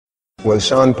Well,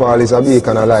 Sean Paul is a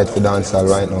beacon of light for dancehall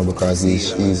right now because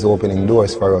he's opening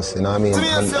doors for us, you know what I mean?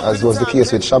 And as was the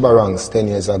case with Shabba Ranks 10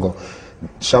 years ago.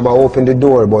 Shabba opened the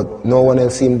door, but no one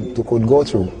else seemed to could go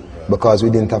through because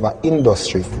we didn't have an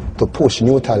industry to push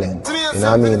new talent, you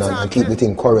know what I mean, and keep the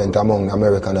thing current among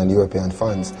American and European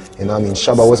fans, you know what I mean.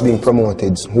 Shabba was being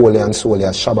promoted wholly and solely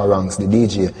as Shabba Ranks, the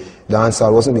DJ.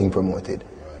 Dancehall wasn't being promoted.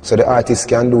 So the artists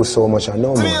can do so much and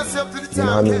no more, you know what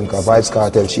I mean, because Vybz,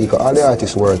 Kartel, Chico, all the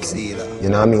artists work, you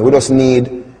know what I mean. We just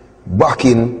need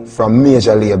backing from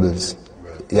major labels,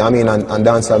 you know what I mean, and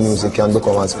dancehall music can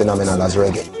become as phenomenal as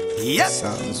reggae. Yes,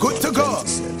 good to go.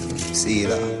 See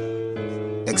that.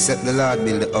 Except the Lord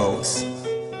build the house,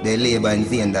 they labor in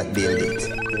vain that build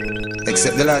it.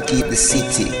 Except the Lord keep the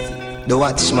city, the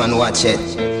watchman watch it,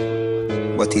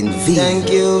 but in vain.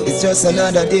 Thank you, it's just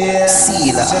another day.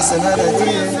 See that. It's just another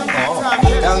day.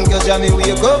 Thank you, Jamie,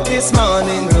 wake up this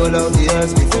morning. Roll out the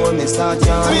earth before me start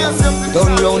yawning.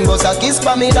 Turn round, bust a kiss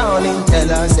for me, darling. Tell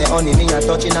her, say, honey, me a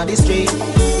touching on the street.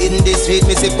 In the street,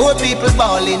 me see poor people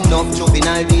balling. Enough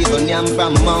juvenile people, yam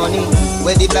from morning.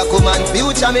 Where the black woman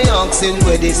future, me oxen.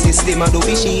 Where the system a do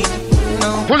be sheep.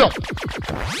 No. Pull up.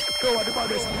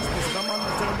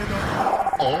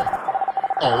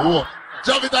 Oh.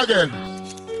 Jump it again.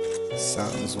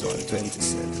 Psalms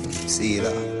 127. See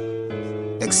that.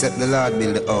 Except the Lord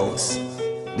build the house,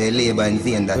 they labor in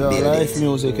vain that build it.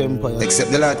 LifeMusicEmpire.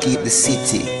 Except the Lord keep the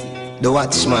city, the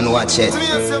watchman watch it,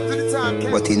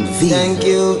 but in vain. Thank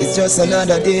you, it's just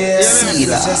another day. See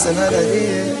that. It's just another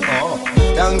day.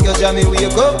 Thank you, Jamie,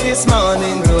 wake up this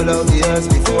morning. Roll out the earth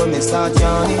before me start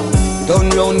yawning. Turn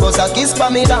round, bust a kiss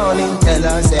for me, darling. Tell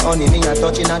her, say, honey, me a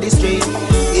touching on the street.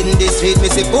 In the street, me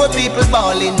see poor people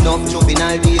balling. Enough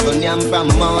juvenile people, yam from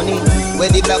morning. Where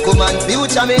the black woman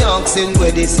future, me oxen.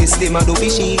 Where the system a do be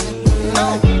sheep.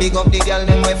 No, big up the girl,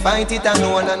 them we fight it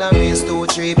alone. And a race 2,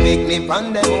 3, picnic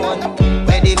on them one.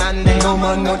 Where the man, they no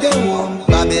man, no they home.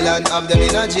 Babylon have them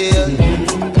in a jail.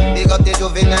 Big up the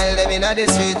juvenile, them in the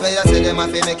street. Where you say them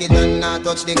have to make it and not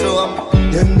touch the chrome.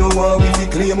 Them know how we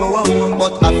claim our home.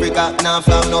 But Africa now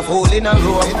from no fool in a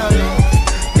room.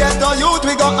 Get the youth,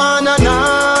 we go on and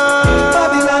on.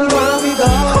 Babylon, where we go?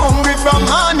 Hungry from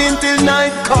morning till night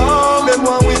come. Them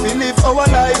want we live our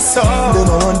lives so. Them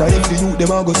I wonder if the youth, them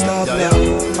a go stop now.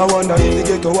 I wonder if the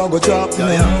ghetto a go drop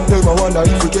now. Them I wonder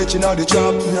if we catching out the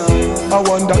trap now. I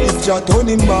wonder if Jah turn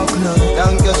him back now.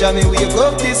 Thank you, Jamie, wake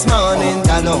up this morning.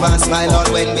 Turn up and smile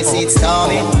out when we see it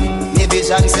storming. The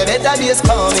vision say better days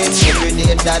coming. Every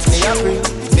day that me a free.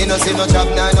 Me no see no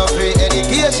job, no free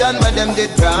education, but them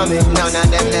did promise. None of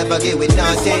them never give with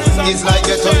nothing. It's like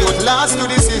get a youth lost to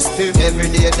the system. Every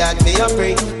day that me a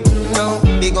free. No,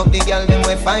 big up the girl, them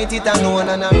we fight it alone.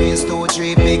 And a race 2,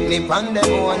 3, picnic on them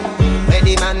one. Where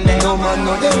the man, they no man,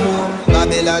 no them home.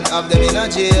 Babylon have them in a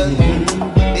jail.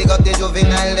 Big up the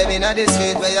juvenile, them in the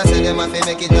street. Where you say them have to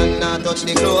make it and not touch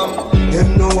the chrome.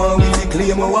 Them know how we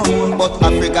claim our home. But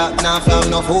Africa now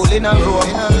from no fool in a room.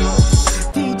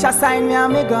 Teacher sign me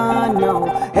and me gone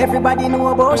now. Everybody know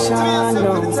about Sean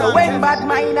now. So when bad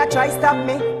mind a try stop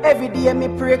me, every day me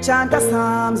pray chant the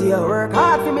psalms. You work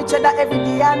hard for me cheddar every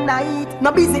day and night.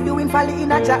 No busy doing folly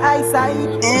in at your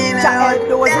eyesight. Jah help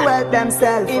those who help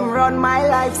themselves. Him run my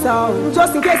life so.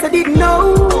 Just in case I didn't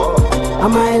know,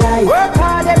 I'm my life. Work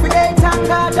hard every day, thank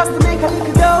God just to make a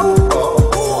little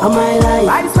dough. I'm my life.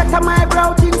 I just sweat on my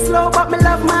brow, things slow, but me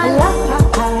love my life.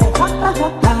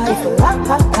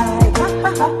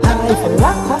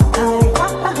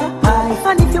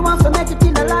 And if you want to make it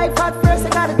in a life, at first I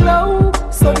gotta glow.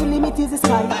 So the limit is the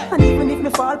sky. And even if me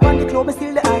fall upon the globe, me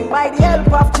still the eye. By the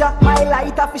help of Jah, my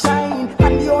light have to shine.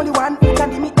 And the only one who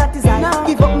can limit that is I. Now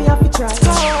give up, me have to try.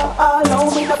 Oh, allow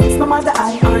me to fix my mother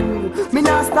eye. And me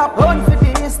not stop on for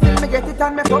this. Still me get it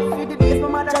and me fuck for the days my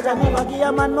mother. Jah never give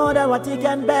a man more than what he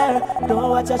can bear. Don't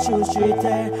watch your shoes straight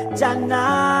there. Jah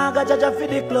nah go judge for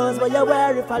the clothes but you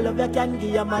wear. If I love you can give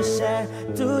you my share.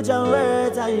 To Jah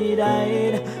words I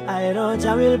hide. I know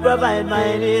Jah will provide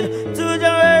my need. To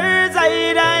Jah words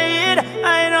I hide.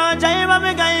 I know Jah will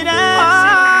me guidance.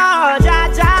 Oh Jah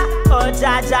Jah, oh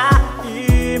Jah Jah.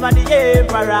 Him and the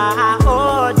emperor.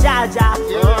 Oh Jah Jah,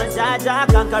 oh Jah Jah.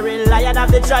 Conquering lion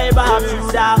of the tribe of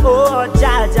Judah. Oh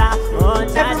Jah Jah, oh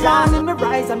Jah Jah. Every morning me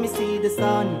rise and me see the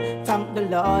sun. Thank the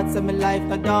Lord, so my life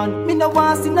got done. Me no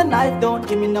want see no knife, don't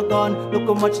give me no gun. Look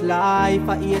how much life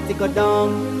I hate to go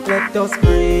down. Let us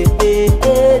pray,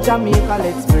 Jamaica,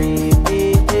 let's pray,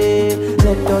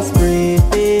 let us pray,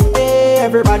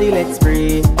 everybody, let's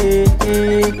pray,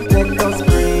 let us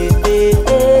pray,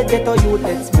 ghetto youth,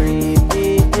 let's pray,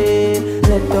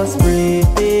 let us pray,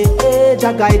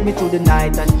 Jah guide me through the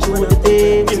night and through the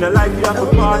day. In a life you have to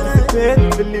participate,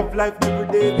 to live life every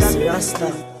day. This is Rasta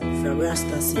from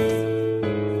Rasta City.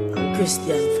 I'm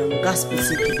Christian from Gospel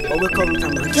City, but we come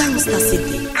from a gangster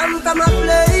city. I'm from a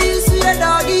place where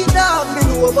dog eat dog. Me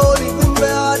know about living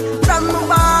bad. From my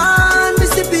barn, me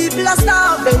see people a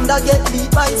starve. Then I get beat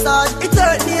by sword. It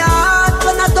hurt me hard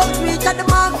when I touch reach at the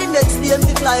mark. The next day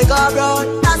me fly abroad.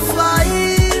 That's why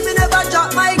me never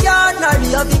drop my guard. Nor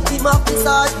be a victim of the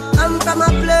sword. I'm from a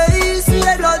place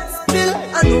where blood spill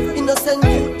and no innocent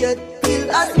youth get killed.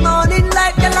 As morning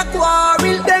like a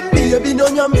quarrel. Them baby no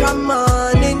yam from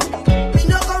morning. Me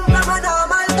no come from a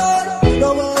normal town.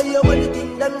 No want hear what the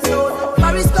thing them sound.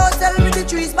 Paris go sell me the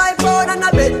trees by pound. And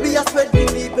I bet we a spread the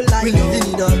people like we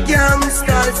living in a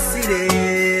gangster city.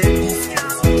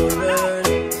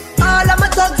 All of my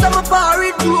thugs and my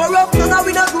party grow up. Now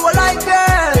we not grow like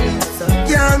girls. It's a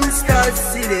gangster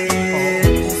city.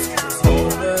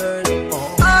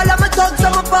 All of my thugs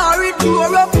and my party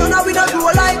grow up. Now we not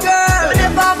grow like girls. We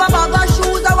never have a bag of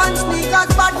shoes or one sneakers.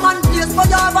 Bad man place for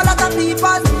you have a lot of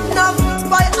people. Now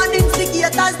spy and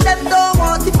instigators. Them don't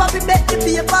want if I be bet the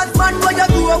papers. Man where you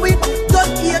grow with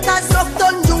just haters. Soft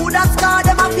on Judas car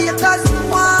them a fakers.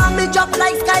 Want me drop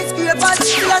like skyscrapers.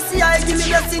 See I give me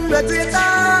blessing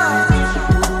regulator.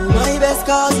 My best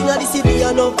cause in the city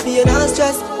and no pain and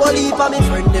stress. Well, if I'm a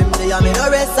friend them, they are me no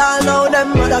rest. And now them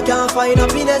mother can't find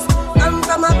happiness. I'm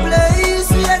from a place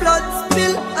where blood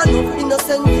spill and no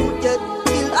innocent youth get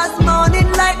killed. As morning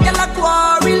like a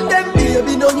quarrel. Them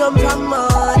baby no yam from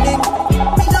morning.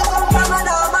 We don't come from a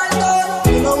normal town.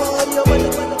 You know what you want to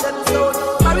put them sound.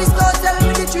 Paris go sell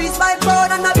me the trees by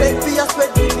pound. And I bet we are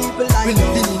spread the people like we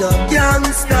living in a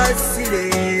gangster city.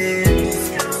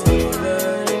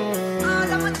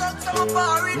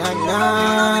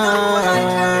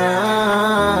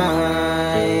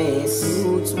 Nice.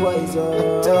 Roots wiser.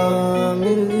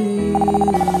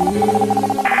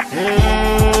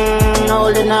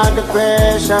 Holding out the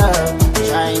pressure,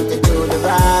 trying to do the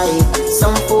right.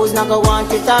 Some fools not gonna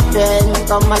want it happen.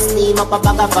 Come and steam up a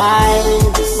bag of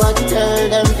vibes, but tell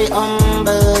them be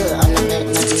humble and I make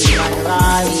nothing man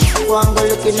right. One go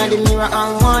looking at the mirror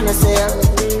and wanna sell.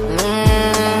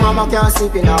 Mama can't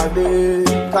sleep in our bed.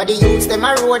 Cause the youths, them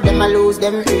a road, them a lose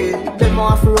them head. Them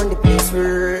off run the place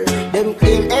for them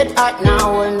claim head hot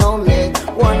now, well no make.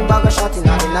 One bag of shot in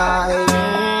the night.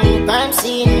 Crime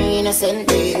scene, innocent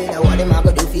dead. What them a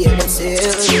go do for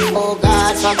themselves? Oh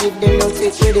God, forgive them, don't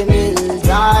take to the mill.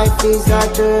 Life is a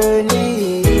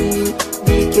journey.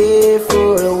 Be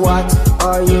careful, what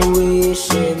are you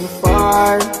wishing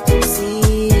for?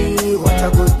 See what a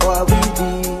good boy we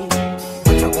be.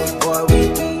 What a good boy we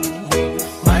be.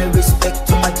 My respect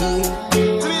to Adi.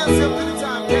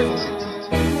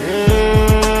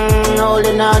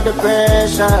 Holding out the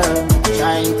pressure,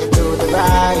 trying to do the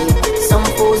right. Some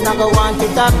fools not gonna want it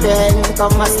happen.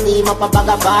 Come and steam up a bag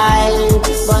of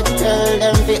vibes, but tell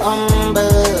them be humble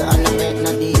and I make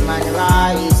no demon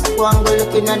rise. One go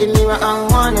looking at the mirror and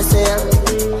wanna sell.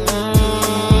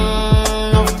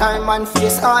 Enough time and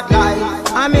face hard life.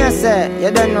 I'm here say,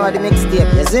 you don't know the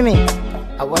mixtape, you see me?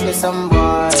 I want you some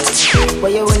boy,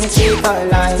 where you wanna take our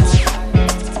life.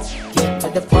 Get to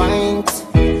the point,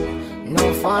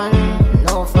 no fun,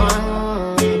 no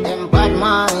fun. Them bad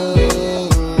mind.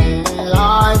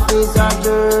 Life is a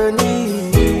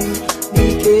journey. Be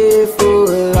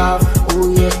careful of who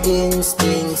your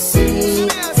instincts see.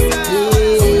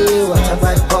 Yeah, what a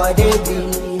bad boy they be.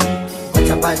 What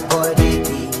a bad boy they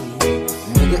be.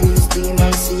 Nigga is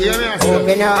demon see.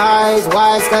 Open your eyes,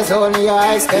 wise, cause only your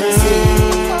eyes can see.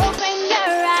 Open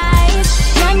your eyes.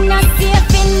 You're not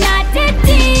safe in not the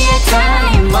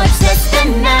daytime, much less the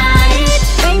night.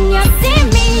 When you see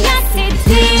me, I see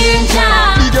danger.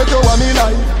 The ghetto want me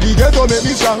life, the ghetto make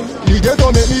me strong, the ghetto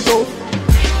make me tough.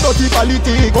 Dirty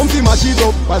politics, come to mash it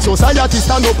up. While society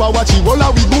stand up and watch it roll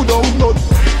out with good on blood.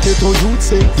 Ghetto youth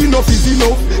say, enough is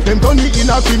enough. Them turn it in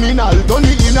a criminal, turn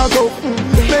it in a tough.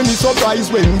 Let me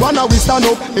surprise when one of we stand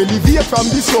up. Elevate from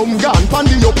the slum, gone, pan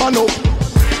the up and up.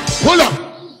 Hold on!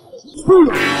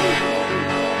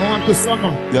 On to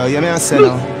summer. Yo, you may say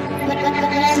now.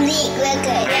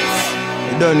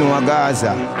 You don't know a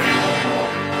Gaza.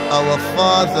 Our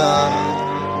Father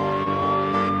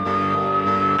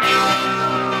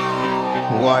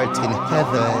who art in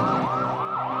heaven,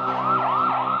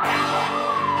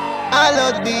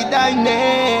 hallowed be thy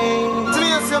name. Turn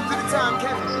yourself to the time,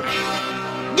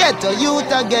 Kevin. Get a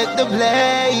youth and get the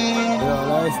blame.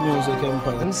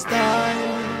 LifeMusicEmpire. And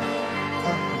style.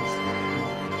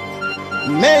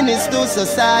 Menace to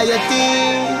society.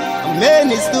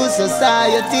 Menace to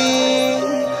society.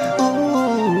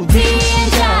 Ooh.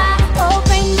 Danger,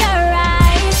 open your eyes.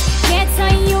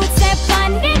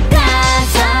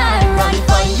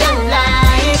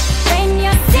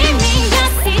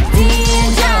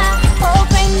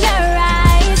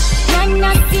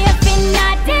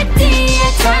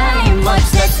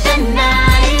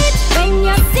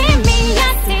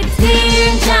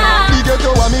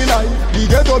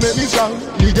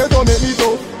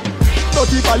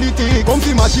 Dirty politics, come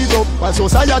to mash it up. While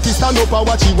society stand up and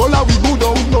watch it, all we go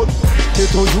down.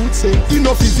 Ghetto youth say,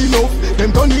 enough is enough.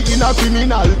 Them turn me in a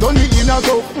criminal, turn me in a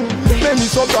go. Many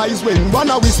surprise when one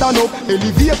we stand up.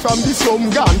 Elevate from the slum,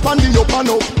 gone, pan the up and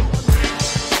up.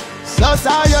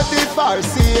 Society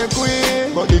forsake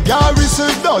we, but the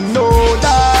garrison don't know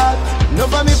that.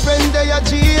 Enough of me friend they are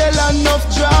jail, enough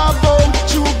drop out,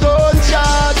 true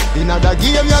gunshot. In other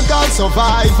game you call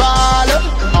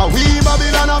survival. And we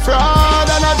Babylon a fraud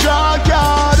and a drug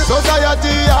card. Society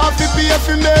have to pay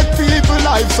to make people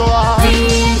life so hard.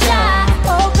 Danger,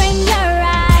 open your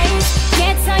eyes.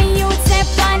 Get some youth step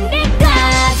on the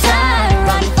Gaza.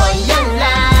 Run for your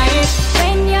life.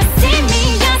 When you see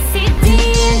me, you see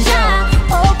danger.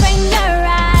 Open your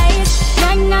eyes.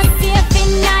 You're not safe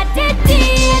in the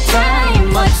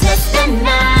daytime, much less the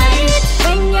night.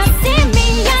 When you see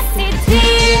me, you see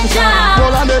danger.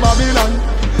 Roll on the Babylon.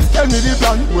 Tell me the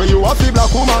plan, where you a fi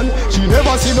black woman. She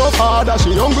never see no father,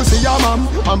 she young to see her mom.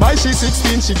 And by she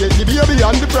 16, she get the baby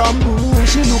and the prom. Ooh,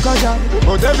 she look a job,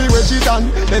 but everywhere she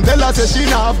done. Then tell her say she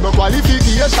not have no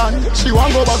qualification. She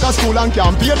want go back to school and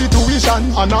can't pay the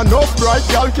tuition. And enough bright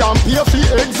girl can't pay for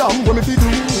exam. What me fi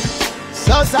do?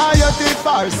 Society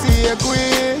forsake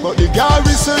we, but the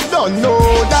garrison don't know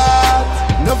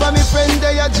that. Enough of me friend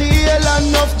they are jail,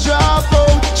 enough drop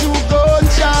out, true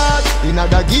gunshot. In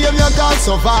other game you call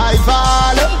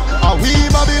survival. And we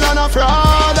Babylon a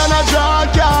fraud and a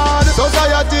drug card.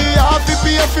 Society have to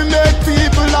pay to make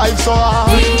people life so hard.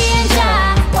 Danger,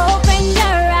 open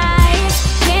your eyes.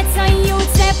 Get some youth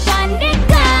step on the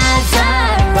Gaza.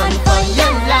 Run for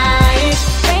your life.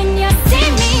 When you see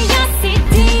me, you see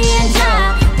danger.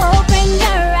 Open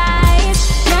your eyes.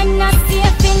 You're not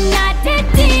safe in the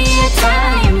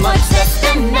daytime, much less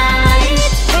the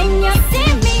night. When you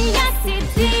see me, you see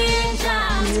danger.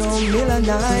 Young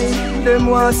Milanite, them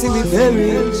want see we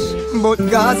perish, but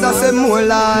Gaza say more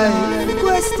life.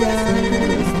 Question,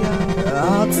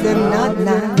 ask them not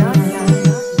now.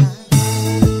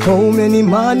 How many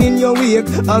man in your wake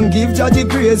and give Jah the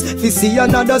praise fi see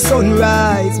another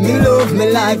sunrise? Me love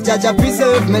me life, Jah Jah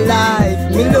preserve me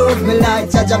life. Me love me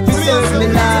life, Jah Jah preserve me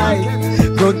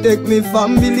life. Protect me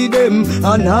family them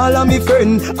and all of me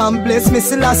friend and bless me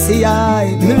Selassie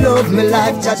I. Me love me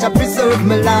life, Jah Jah preserve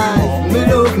me life. Me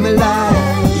love me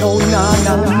life. Yo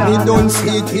nah, me don't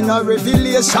see it in a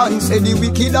revelation. Say the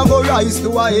wicked a go rise to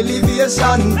a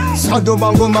elevation. Sodom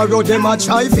and Gomorrah them a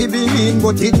try fi be mean,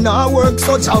 but it nah work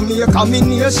so Jamaica me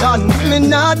nation. Me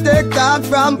nah take that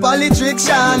from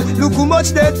politician. Look how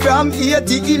much debt from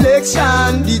 80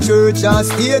 election. The church and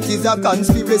state is a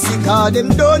conspiracy cause them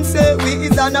don't say we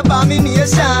is an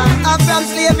abomination. And from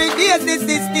slavery days the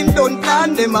system don't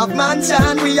plan. Them have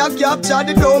mansion, we have captured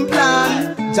the don't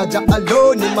plan. Jah Jah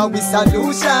alone him a we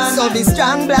solution. So the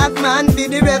strong black man be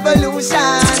the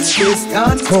revolution.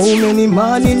 Stand how many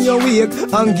man in your wake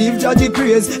and give Jah the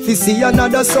praise fi see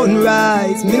another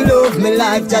sunrise. Me love me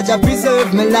life, Jah Jah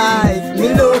preserve me life.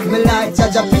 Me love me life, Jah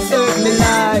Jah preserve me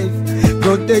life.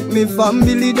 Protect me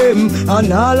family them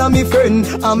and all of me friend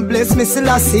and bless me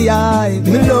Selassie I.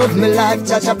 Me love me life,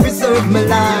 Jah Jah preserve me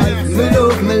life. Me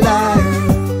love me life.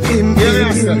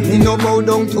 Me no bow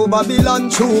down to Babylon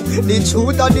troop. The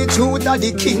truth of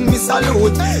the king me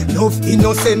salute. Love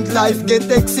innocent life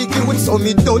get execute. So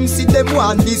me don't see them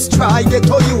one destroy get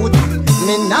to youth.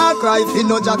 Me nah cry for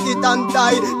no jacket and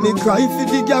tie. Me cry for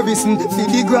the garrison, for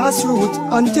the grassroots.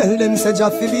 And tell them say Jah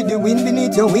fi be the wind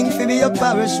beneath your wing, fi be your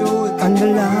parachute. And the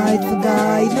light for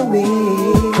guide the way.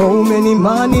 How many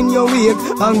man in your wake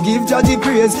and give Jah the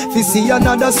praise fi see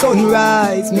another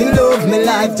sunrise. Me love me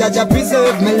life, Jah Jah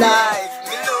preserve me life.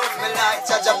 Me love me life,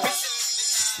 Jah Jah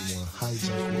preserve me life.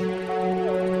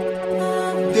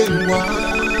 Them want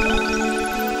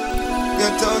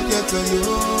get to you.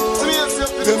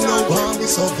 Them no want we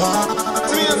survive.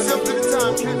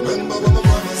 Remember what my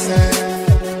mama said.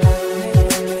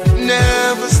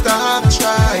 Never stop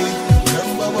trying.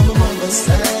 Remember what my mama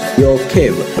said. Yo,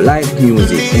 Kev,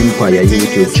 LifeMusicEmpire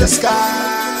YouTube channel.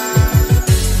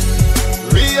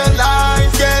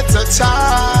 Realize get a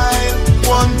child.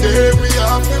 One day we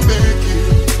have to make it.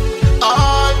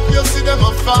 You see them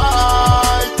a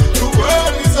fight. The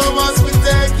world is ours, we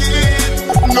take it.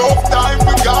 No time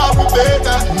we got we bed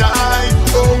at night.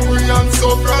 Hungry and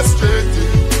so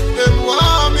frustrated. Them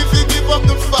want me to give up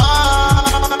the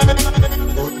fight.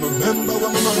 But remember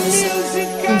what my mama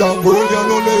said. That world you're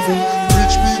no level.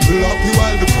 Rich people happy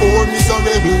while the poor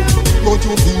miserable. But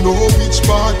you feel know which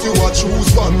part you are choose.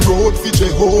 One road for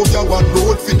Jehovah, one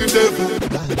road for the devil.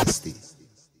 Dynasty.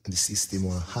 And the system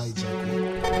will hijack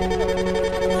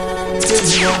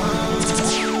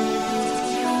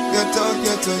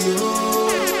get to you.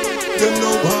 Them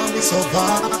no want we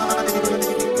survive.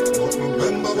 But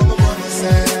remember what my mama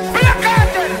said.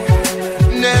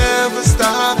 Never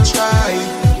stop trying.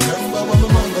 Remember what my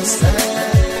mama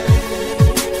said.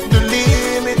 The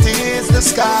limit is the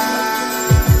sky.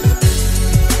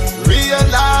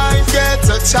 Realize, get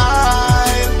a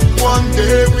child. One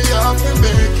day we have to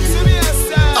make it.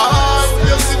 Ah,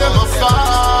 you see them a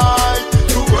fight.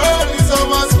 The world is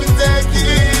ours, we take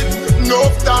it. No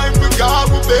time for God,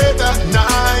 we bed at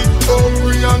night.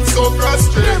 Hungry and so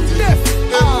frustrated.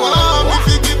 Them want me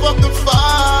to give up the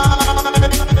fight.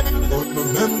 But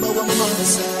remember what my mama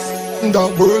said.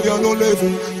 That world you no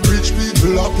level. Rich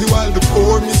people happy while the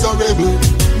poor miserable.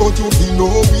 But you be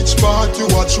know which part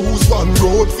you a choose. One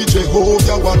road for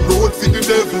Jehovah, one road for the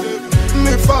devil.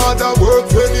 Me father work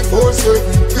 24/7.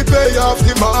 We pay off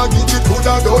the mortgage, it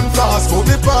coulda done fast. But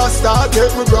the pastor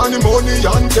take me granny money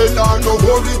and tell her no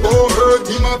worry about hurt.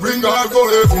 Him a bring her go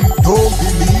heaven. Don't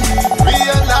believe.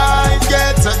 Realize,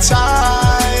 get a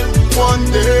child. One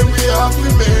day we have to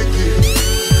make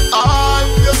it. Ah,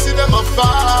 you see them a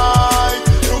fight.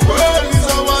 The world is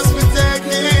ours, we take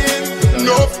it.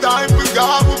 Enough time we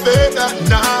got we bed at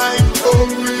night.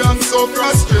 Hungry and so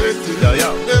frustrated.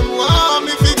 Them want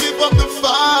me to give up the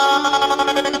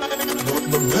fight. But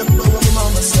remember what my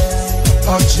mama said.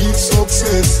 Achieve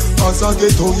success. As I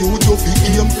get to youth, you fi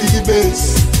aim for the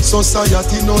best.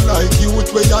 Society no like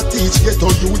youth where you teach. Get to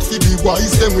youth fi be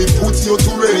wise, then we put you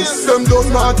to rest. Them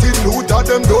done Martin Luther,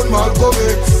 them done Malcolm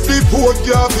X. The poor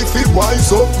girl fi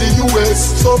wise up the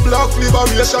US. So black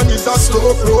liberation is a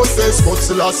slow process. But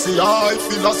Selassie I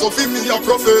philosophy me a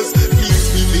profess. Please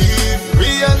believe,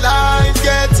 realize,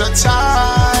 get a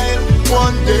child.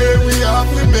 One day we have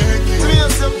to make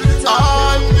it.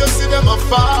 All you see them a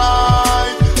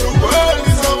fight. The world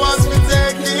is ours, we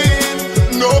take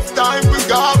it. Enough time we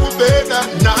got we bed at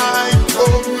night.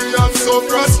 Hungry and so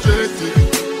frustrated.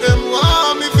 Them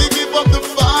want me to give up the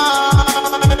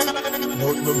fight.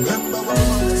 But remember what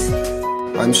I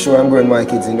said. I'm sure I'm growing my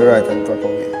kids in the right and proper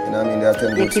way. You know what I mean? They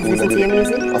attend good school. Your kids listen to your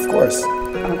music? Of course.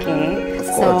 Okay. Of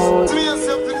course.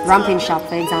 So, Ramping Shop,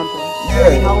 for example.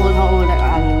 Yeah. How old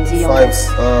is he?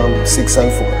 6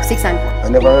 and 4. 6 and 4. I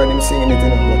never heard him sing anything,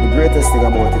 but the greatest thing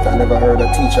about it, I never heard a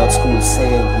teacher at school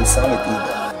saying he sang it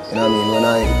either. You know what I mean? When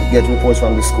I get reports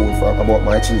from the school about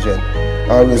my children,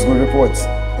 always good reports. You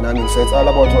know what I mean? So it's all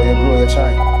about how you grow your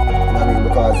child. You know what I mean?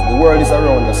 Because the world is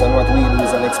around us and what we do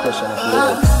is an expression of the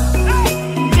world.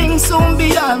 Things soon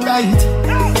be alright.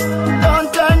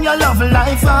 Don't turn your love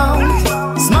life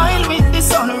out. Smile with the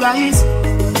sunrise.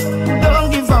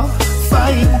 Don't give up,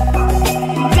 fight.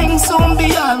 Things soon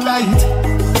be alright.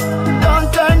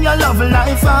 Don't turn your love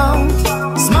life out.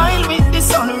 Smile with the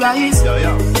sunrise.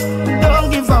 Don't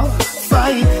give up,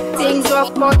 fight. Things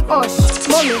rough but hush,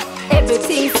 mommy,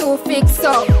 everything to fix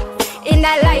up. In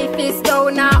a life is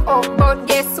down and up, but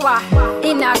guess what?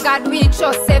 In a God we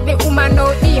trust, every woman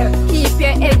out here. Keep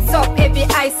your heads up, every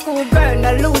high school girl,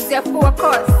 no lose your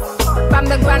focus. From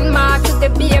the grandma to the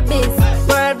babies,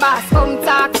 world boss, come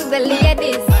talk to the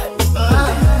ladies.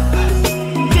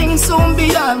 Things soon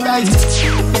be alright.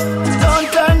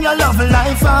 Don't turn your love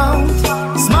life out.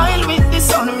 Smile with the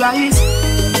sunrise.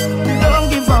 Don't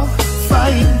give up,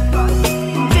 fight.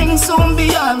 Things soon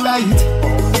be alright.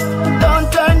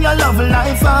 Don't turn your love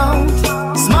life out.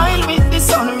 Smile with the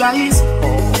sunrise.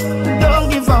 Don't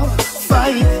give up,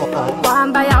 fight.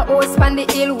 One buy a house on the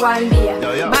hill one day.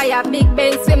 Buy a big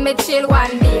Benz with me chill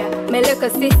one day. My little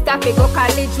sister fi go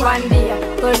college one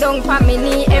day. Go down for me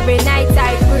knee every night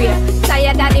I pray.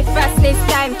 Tired of the fastness,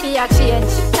 time for a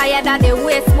change. Tired of the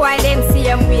waste boy them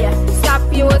same way. Stop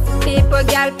use people,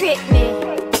 girl pick me.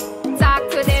 Talk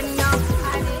to them now.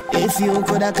 If you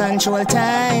coulda control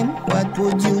time, what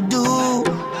would you do?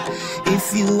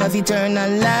 If you have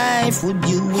eternal life, would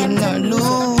you win or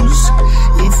lose?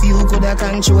 If you coulda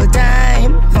control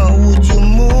time, how would you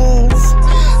move?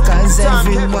 Cause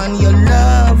everyone you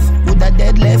love woulda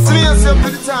dead left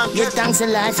you. Give thanks to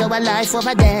life, our life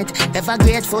over death. Ever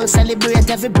grateful, celebrate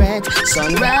every breath.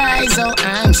 Sunrise, oh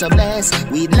I'm so blessed.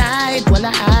 We light while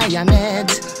I am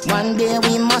it. One day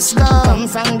we must go. Come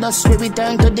from dust, we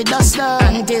return to the dust.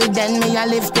 Until then, me I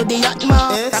live to the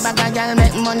utmost. Tabaga girl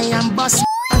make money and bust.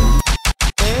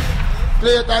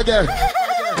 Play it again.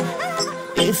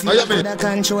 If you could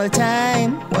control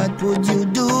time, what would you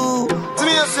do?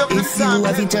 If you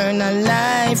have eternal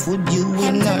life, would you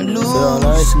win or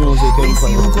lose? If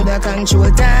you could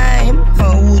control time,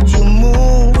 how would you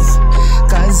move?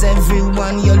 Cause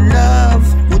everyone you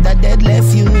love would have dead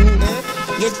left you.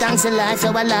 Give thanks to life,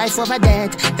 our life over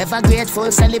death. Ever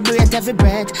grateful, celebrate every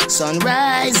breath.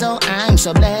 Sunrise, oh I'm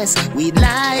so blessed. We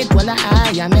light while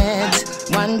I am it.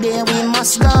 One day we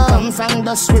must go. Come from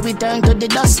dust, we return to the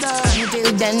dust.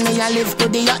 Until then, me I live to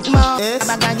the utmost.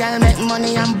 Bag a girl make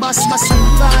money and bust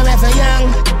forever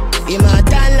young.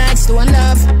 Immortal like stone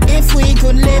love. If we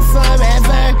could live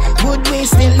forever, would we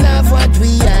still love what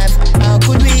we have? How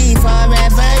could we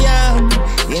forever young?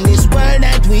 In this world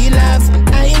that we love,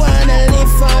 I wanna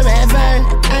live forever.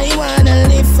 I wanna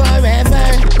live forever.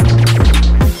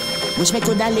 Wish me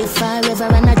coulda live forever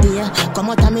and a day.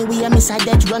 Come out of me way, me side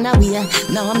that run away.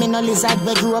 Now me no lizard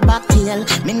we grow back tail.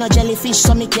 Me no jellyfish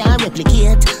so me can't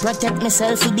replicate. Protect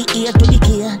myself with the ear to the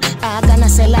care. I gonna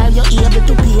sell all you able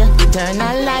to pay.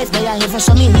 Eternal life they are heaven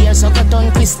so me here. So go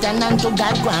turn Christian and to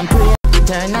God go and pray.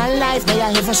 Eternal life they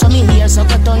are heaven so me here. So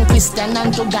go turn Christian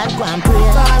and to God go and pray.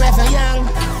 Forever young.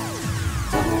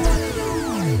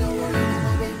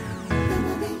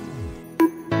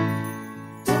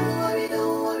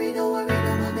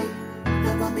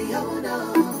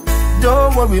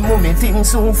 Don't worry, mommy, things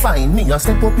soon fine. Me a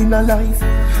step up in a life.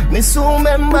 Me soon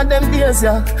remember them days,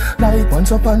 yeah. Like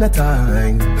once upon a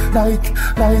time. Like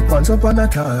once upon a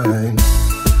time.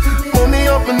 Mommy,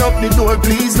 open up the door,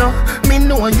 please, no. Me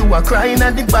know you are crying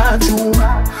at the bathroom.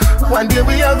 One day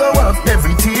we are go have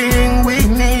everything we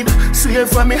need. Swear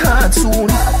from me heart soon.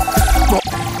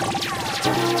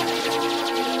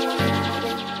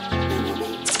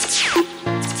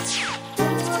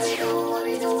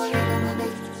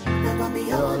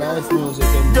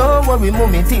 Don't worry,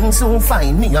 mommy, things soon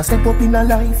fine. Me a step up in a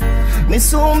life. Me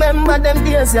soon remember them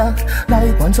days, yeah.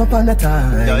 Like once upon a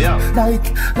time.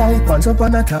 Like once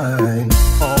upon a time.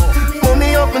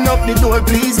 Mommy, open up the door,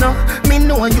 please, no. Me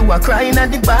know you are crying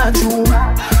at the bathroom.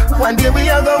 One day we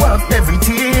are go have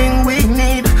everything we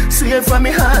need. Swear from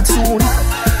me heart soon.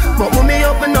 But mommy,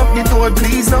 open up the door,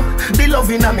 please, no. The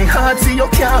loving of me heart for you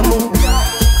can't move.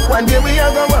 One day we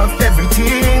are gonna have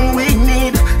everything we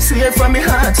need. Swear from me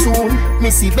heart soon.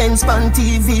 Missy Benz on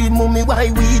TV. Mommy,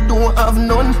 why we don't have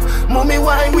none? Mommy,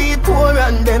 why we poor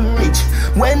and them rich?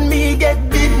 When me get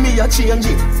big, me a change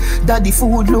it. Daddy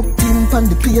food look thin on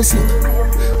the pacing.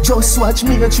 Just watch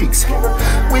me a tricks.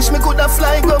 Wish me coulda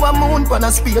fly go a moon on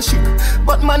a spaceship.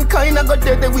 But mankind a got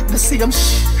dead with the same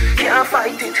shh. Can't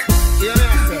fight it.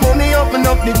 Mommy, open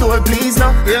up the door, please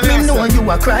now. Me know you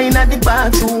are crying at the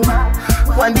bathroom.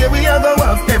 One day we are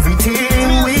gonna have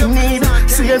everything we need.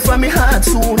 Swear from me heart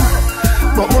soon.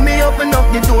 But mommy, open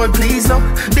up the door, please now.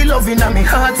 The loving of me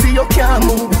heart for you can't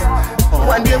move.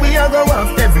 One day we are gonna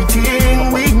have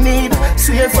everything we need.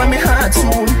 Swear from me heart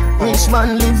soon. Rich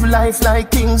man live life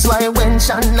like kings, why wench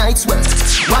and nights work.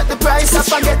 What the price I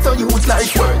forget to youth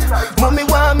life worth. Mommy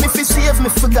want me fi save me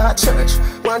forgot church.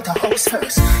 Want a house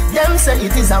first. Them say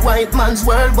it is a white man's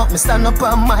world, but me stand up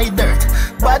on my dirt.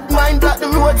 Bad mind block the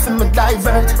road for me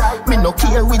divert. Me no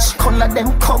care which color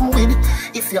them come with.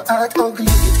 If your heart ugly,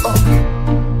 it ugly.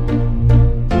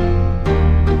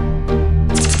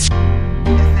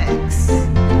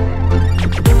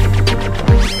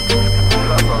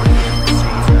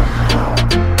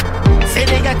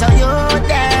 To you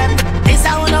them, this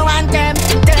I wanna want them.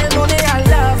 Tell mommy I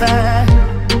love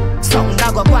her. Some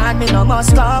dog up on me no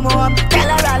must come home. Tell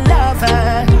her I love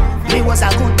her. Me was a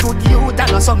good youth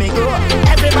and also me grow.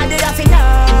 Everybody have to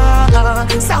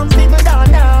know. Some people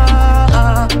don't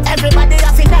know. Everybody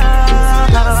have to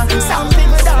know. Some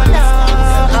people don't know.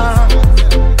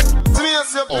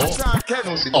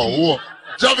 Oh,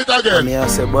 jump it again. Me I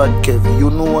say bad Kevin, you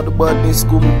know what the badness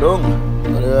come down.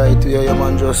 Right here, your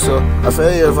man just so. I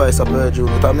feel your voice up here,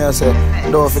 June. But I say,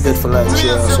 don't forget to like,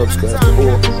 share, and subscribe to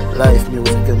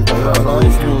LifeMusicEmpire.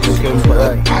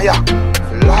 LifeMusicEmpire.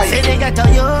 Say they get to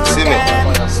you,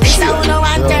 them. This I wanna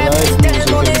want them. Tell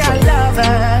mommy I love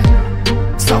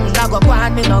her. Some dog up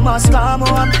on me no must come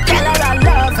home. Tell her I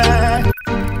love her.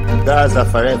 Gaza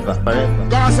forever, forever.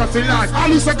 Gaza for life.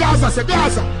 I say Gaza, say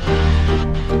Gaza.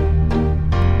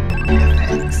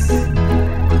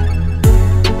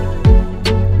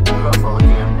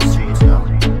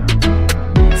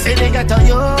 Say they get to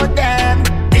you, them.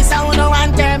 This I wanna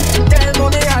want them. Tell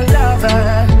mommy I love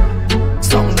her.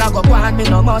 Some dog up on me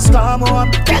no must come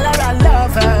home. Tell her I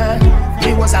love her.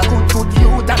 Me was a good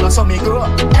youth and also me grow.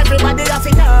 Everybody have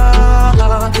to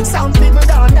know. Some people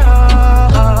don't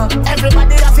know.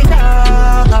 Everybody have to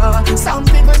know. Some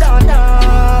people don't know.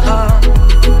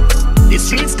 The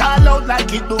streets call out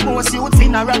like it do most youth.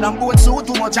 Funeral and boat suit.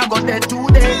 Too much I got dead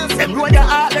today. Them road your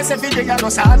heartless every day you no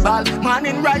sad ball.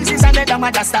 Morning rises and then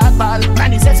mother start ball.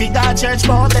 Granny say fi God church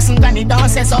but listen granny don't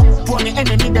say so. For me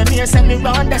enemy them here send me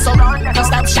round there so. Don't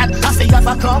stop shot I fi have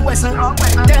a come whistle.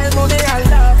 Tell mommy I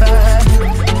love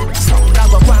her. Some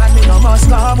dog up on me no must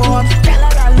come home. Tell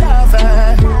her I love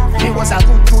her. Me was a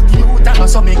good youth and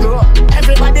also me grow.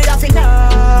 Everybody have to know.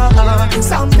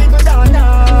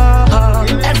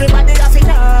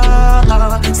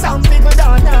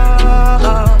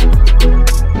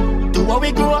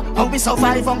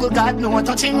 jungle, God no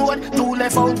touching road. Two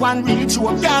left out, one reach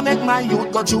home. Can't make my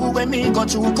youth go through when me go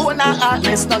through. Go na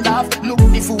heartless, no laugh. Look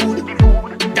the food.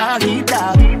 Dog eat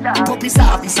dog. Puppy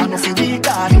service and nothing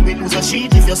regard. You will lose a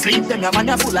sheet if you sleep. Then your man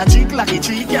a full of drink like a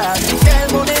tree yard.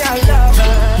 Tell money I love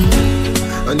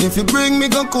her. And if you bring me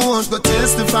go court, go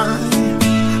testify.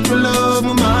 For love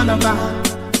my man about.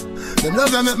 Them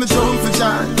love you make me jump for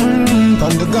joy.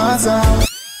 From the Gaza.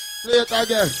 Play it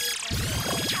again.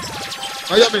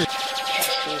 Are you me?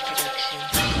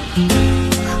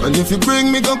 And if you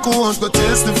bring me go court, go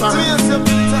testify.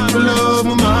 For love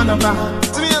my man about.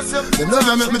 Them love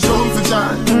you make me jump for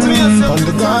joy. From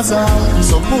the Gaza.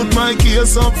 So put my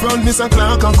case up front, Mr.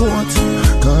 Clark and court.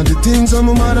 Cause the things that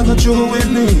my mother got through with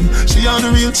me, she had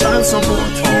a real child support.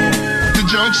 The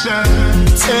judge said,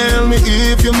 tell me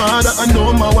if your mother I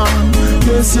know my one.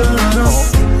 Yes, your honor.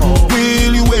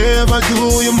 Will you ever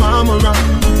do your mama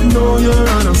wrong? No, your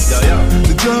honor.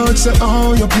 The judge said,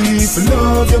 oh, you plead for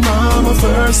love your mama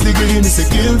first degree. Me say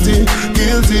guilty,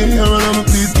 guilty. Your honor,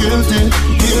 please guilty,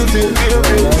 guilty,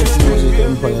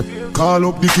 guilty. Call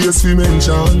up the case we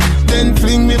mention, then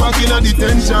fling me back in a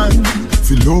detention. If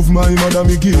you love my mother,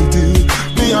 me guilty.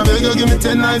 Me I beg you give me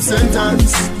 10 life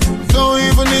sentence. Don't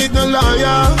even need no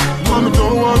lawyer. Mama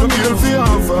don't wanna kill for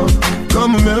offer.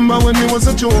 Come remember when me was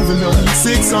a juvenile.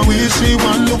 6 and we she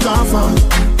one look after.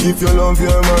 If you love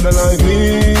your mother like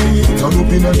me, come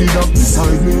up in a dig up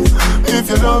beside me. If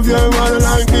you love your mother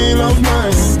like me, love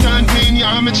mine. That mean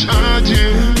you're me charge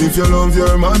you. If you love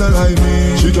your mother like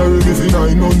me, she carry me for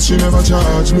 9 months, she never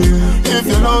charge me. If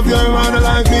you love your mother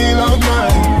like me, love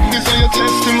mine. This is your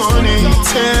testimony.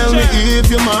 Tell me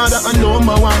if your mother I know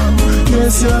my one.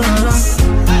 Yes, your honor.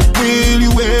 Will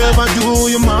you ever do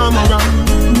your mama wrong?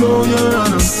 No, your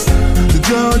honor. The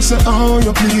judge said, oh,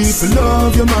 you plead for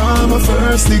love your mama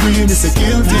first degree. Me say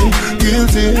guilty,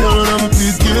 guilty. Your honor,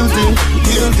 please guilty,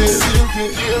 guilty.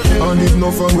 I need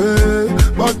no for way,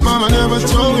 but mama never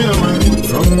throw me away.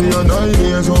 From me at 9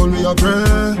 years old, me a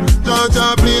pray. Judge,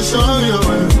 please show me a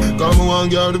way. Come on,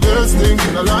 girl, the best thing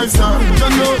in a lifestyle. You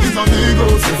know it's a big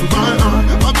house if you buy her.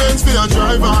 A Benz for a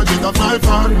driver, get a 5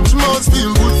 car. She must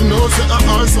feel good to know, say a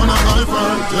horse on a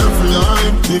iPhone. Every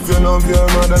time, if you love your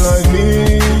mother like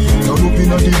me, come up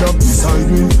in a dig up beside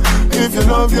me. If you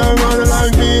love your mother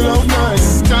like me, love mine.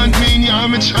 That mean you're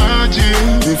me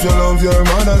charging. If you love your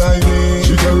mother like me,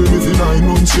 she carry me for 9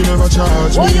 months, she never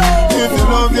charge me. If you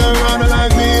love your mother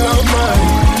like me, love mine.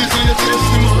 This is your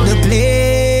testimony. The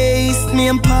place me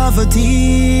in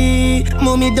poverty,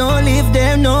 mommy don't live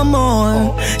there no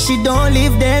more. She don't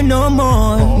live there no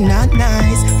more. Not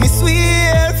nice, me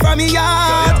swear from me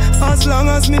heart. As long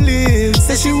as me live,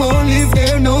 say she won't live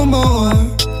there no more.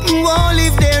 Won't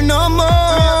live there no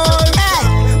more. Hey,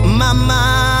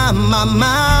 mama, mama,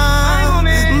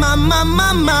 mama, mama,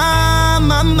 mama,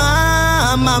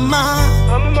 mama,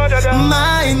 my mother,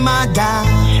 my mother,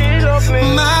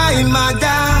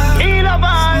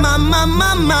 mama, mama,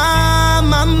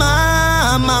 mama,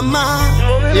 mama.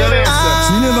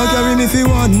 She never carry me for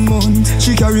 1 month,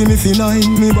 she carry me for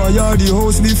 9. Me buy her the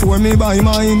house before me buy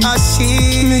mine.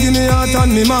 Me give me heart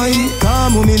and me mind.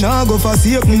 Come me nah go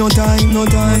forsake me no time, no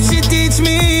time. She teach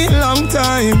me long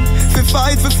time, fi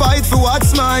fight for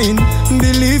what's mine.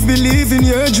 Believe in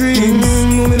your dreams.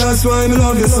 Mommy, that's why me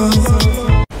love you so.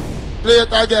 Play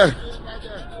it again.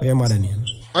 What's your mother name?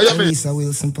 Are you me? Lisa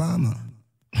Wilson Palmer,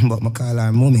 but me call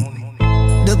her mommy.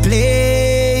 The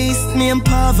place me in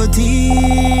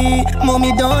poverty,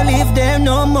 mommy don't live there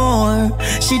no more.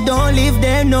 She don't live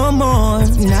there no more.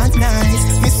 Not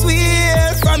nice, me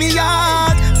swear from me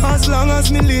heart. As long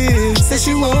as me live, say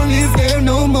she won't live there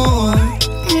no more.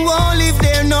 Won't live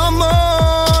there no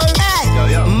more. Hey,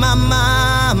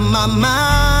 mama, mama,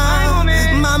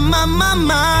 mama, mama,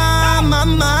 mama,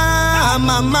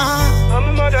 mama, my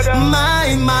mother,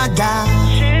 my mother.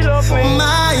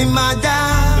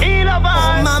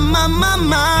 Mama,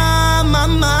 mama,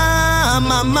 mama,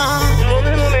 mama.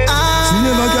 She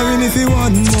never carry me for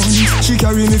 1 month, she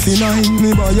carry me for 9. Me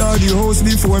buy her the house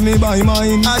before me buy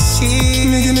mine.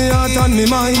 Me give me heart and me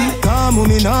mind. Come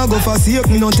me nah go forsake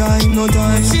me no time, no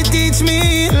time. She teach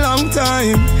me long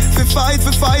time, fi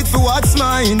fight for what's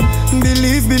mine.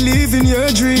 Believe in your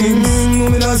dreams.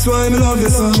 Mommy, that's why me love you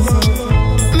so.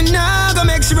 Me nah go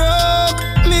make she broke.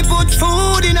 Me put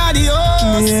food in the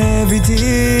house. Me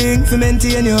everything to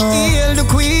maintain you. Hail the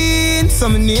queen, so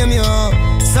me name you.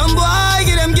 Some boy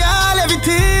give them girl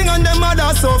everything on the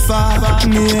mother sofa.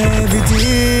 Me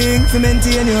everything to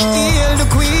maintain you. Hail the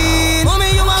queen,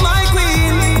 mommy you are my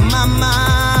queen. Mama,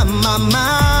 mama,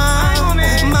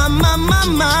 mama, mama,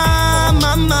 mama,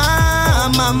 mama,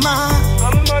 my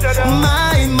mother,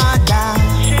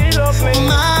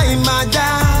 my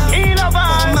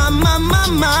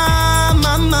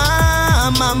mama,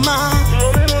 mama, mama.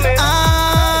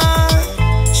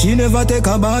 She never take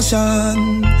a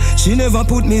abortion. She never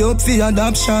put me up for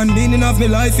adoption. Meaning of my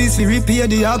life is to repay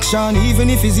the action, even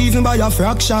if it's even by a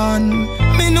fraction.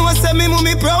 Me know say me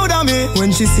mommy proud of me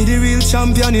when she see the real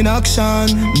champion in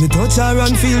action. Me touch her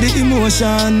and feel the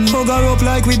emotion. Hug her up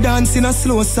like we dance in a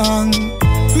slow song.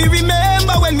 Me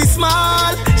remember when we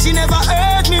small, she never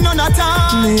hurt me none at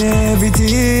all. Me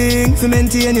everything to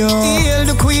maintain you. Hail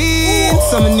the queen,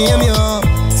 so me name you.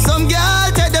 Some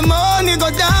girl take the money, go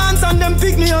dance and them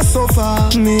pick me up so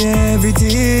far. Me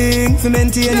everything to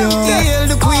maintain you. Hail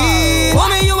the queen,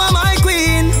 woman you are my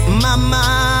queen.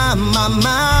 Mama,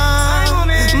 mama.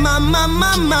 Mama,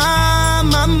 mama,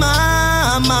 mama,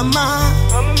 mama,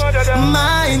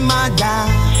 my mother,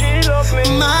 she loves me.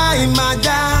 My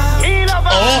mother, he loves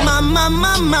her. Mama,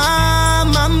 mama,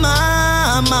 mama,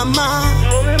 mama.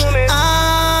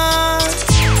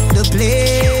 The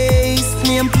place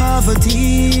named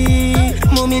poverty.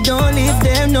 Mommy don't live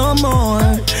there no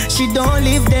more. She don't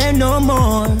live there no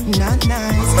more. Not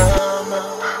nice. Mama,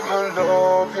 I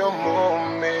love your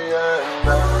mommy and I.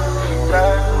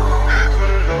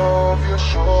 You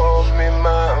show me,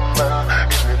 mama.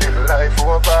 If me live life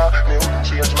over, me wouldn't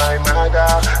change my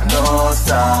mother. No,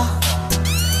 sir.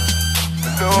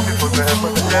 Love you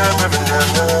forever, never.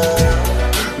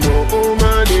 No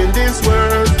woman in this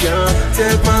world can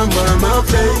take my mama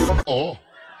place.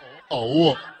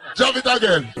 Oh, jump it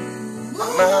again.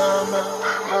 Mama,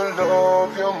 I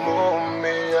love your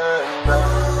mommy and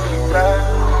I.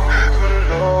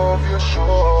 Love you,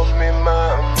 show me,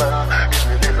 mama.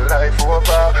 Life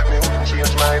over, me wouldn't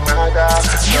change my mother.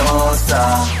 No,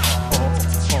 sir.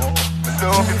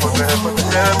 Love you forever,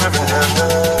 never.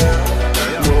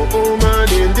 No woman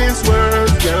in this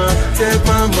world can take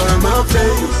my mama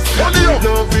place.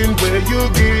 Loving where you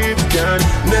give can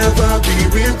never be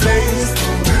replaced.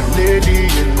 Lady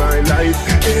in my life,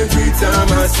 every time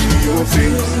I see your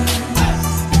face.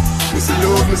 Missy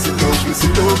love, missy love, missy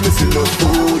love, missy love,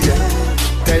 oh yeah.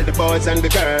 Tell the boys and the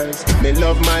girls, me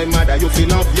love my mother, you feel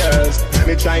love yours.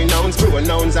 Me try nouns,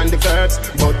 pronouns and the verbs,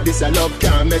 but this I love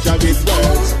can't measure with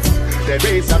words. The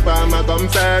race up on my come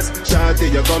first,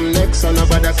 shawty you come next, so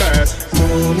nobody curse.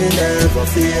 Mommy never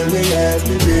feel me as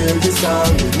me build this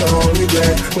song with no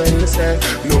regret. When you say,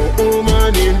 no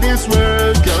woman in this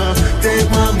world can take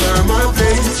my mama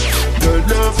place. The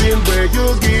loving where you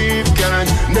give can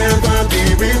never be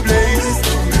replaced.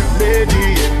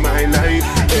 Lady in my life,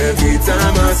 every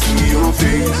time I see your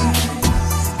face.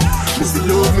 Missy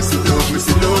love, missy love,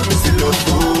 missy love, missy love,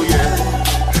 oh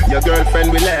yeah. Your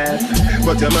girlfriend will laugh,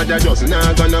 but your mother just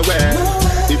not gonna wear.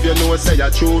 If you know say you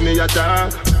true me you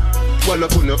talk, well I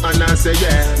put no and I say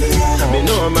yeah. Me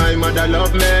know my mother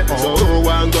love me, so who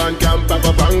want go and camp up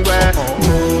and wear.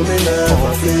 No, me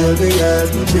never feel me as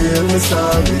me feel me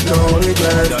sorry, no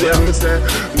regret. When me say,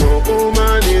 no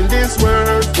woman in this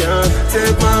world can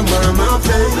take my mama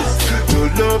place. No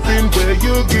loving where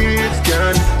you give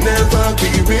can never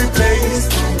be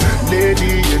replaced.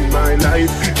 Lady in my life,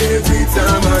 every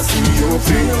time I see your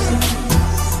face.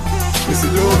 Missy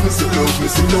love, missy love,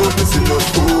 missy love, missy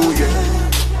love, oh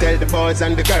yeah. Tell the boys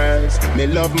and the girls, me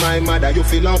love my mother, you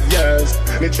feel love yours.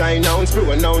 Me try nouns,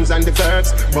 pronouns and the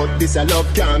verbs, but this I love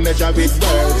can't measure with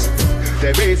words.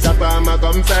 The race up on my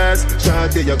come first,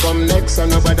 shawty you come next, so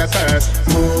nobody curse.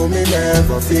 Mommy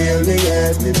never feel me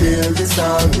as me build this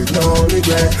song with no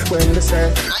regret. When they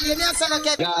say,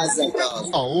 Gaza,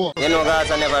 oh, you know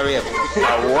Gaza never rape.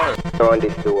 I want on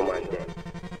this two woman then.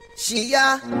 She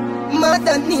a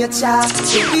mother nature,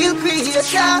 the real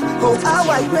creator. Oh, how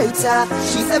I rate her.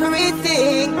 She's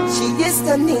everything. She is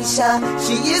Tanisha.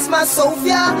 She is my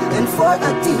Sophia, and for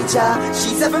a teacher,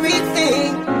 she's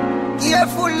everything.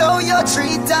 Careful how you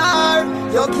treat her.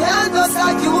 You can't just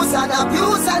accuse and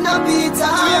abuse and beat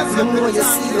her. You know you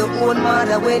see your own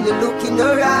mother when you look in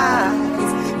her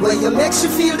eyes. Where you makes you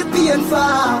feel the pain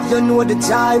for. You know the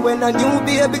joy when a new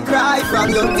baby cry.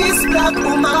 From your this black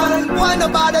woman, why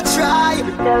nobody try?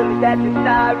 You tell me that you're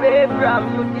sorry from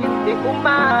you this big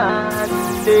woman.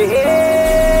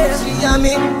 She a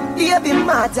me baby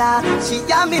mother. She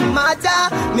a me mother,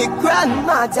 me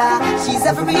grandmother. She's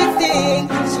everything.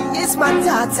 She is my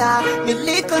daughter, me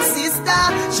little sister.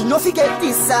 She no forget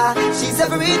this, she's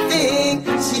everything.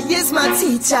 She is my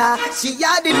teacher. She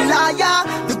a the liar,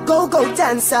 the go-go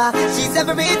dancer. She's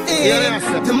everything.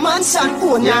 The mansion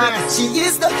owner. She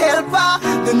is the helper,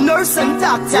 the the nurse and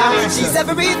doctor. She's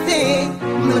everything.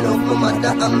 Me love my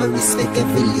mother and me respect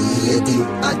every lady.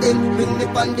 And them bring me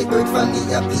on the earth for me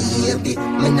a baby.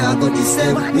 Me nah go this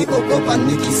them, me hug up and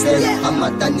me kiss them. And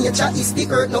mother nature is the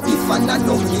earth, no if and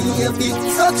no maybe.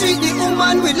 So treat the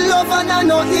woman with love and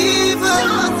no evil.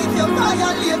 As if you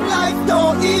violate life,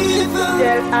 no evil.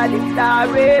 Tell her the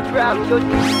story from you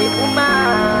to the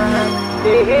woman.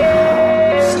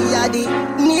 She are the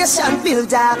nation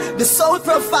builder, the soul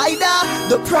provider,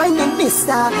 the prime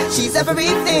minister. She's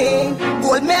everything,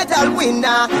 gold medal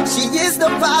winner. She is the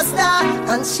pastor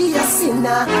and she a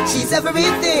sinner. She's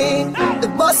everything, the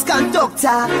bus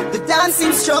conductor, the dance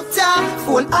instructor,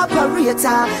 phone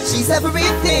operator. She's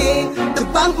everything, the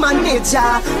bank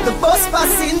manager, the bus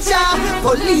passenger,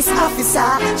 police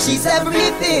officer. She's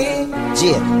everything.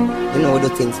 Jay, you know do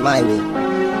things my way.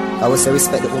 I will say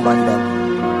respect the woman then.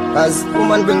 Cause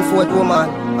woman bring forth woman,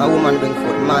 and woman bring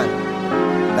forth man.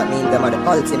 That means them are the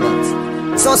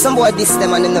ultimate. So some boy diss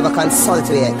them and they never consult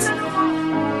with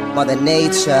it. Mother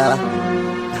Nature,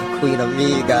 Queen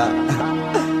Omega.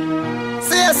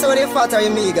 Say so they fat are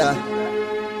Omega.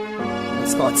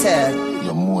 It's Kartel.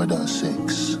 You're more than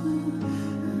sex.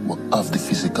 We have the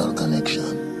physical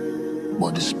connection,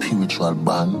 but the spiritual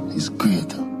bond is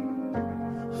greater.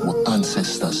 Our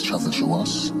ancestors travel through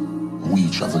us, we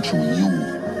travel through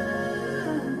you.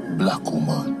 Black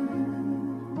woman.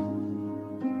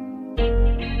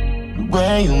 The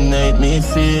way you make me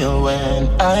feel when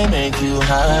I make you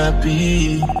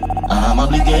happy, I'm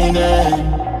obligated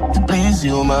to please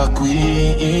you, my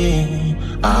queen.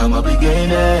 I'm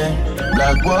obligated.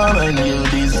 Black woman, you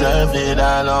deserve it.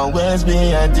 I'll always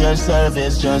be at your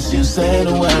service. Just you say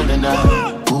the word and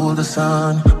I cool the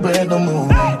sun, break the moon,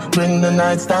 bring the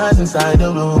night stars inside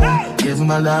the room. Give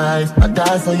my life, I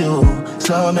die for you.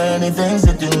 So many things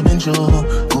that you've been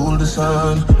through. Cool the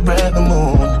sun, break the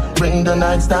moon, bring the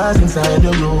night stars inside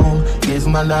the room. Give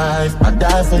my life, I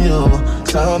die for you.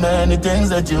 So many things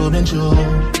that you've been through.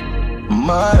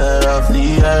 Mother of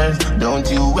the earth, don't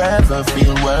you ever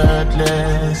feel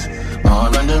worthless.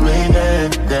 All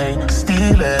underrated, they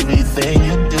steal everything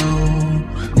you do.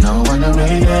 No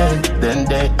underrated, then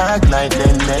they act like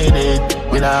they made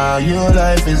it. Without you,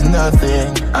 life is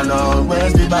nothing. I'll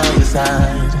always be by your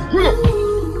side.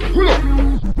 Pull up,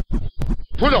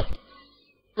 pull up,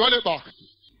 run it back.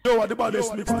 Yo, what the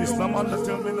baddest mix this? No man that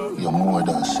tell me no. You're more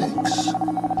than sex.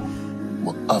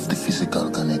 We have the physical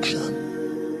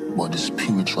connection, but the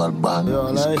spiritual bond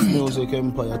is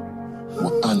LifeMusicEmpire.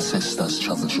 Our ancestors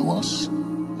travel through us,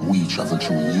 we travel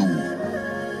through you.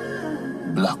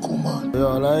 Black woman.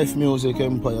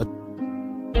 LifeMusicEmpire.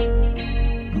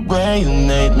 The way you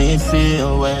make me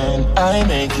feel when I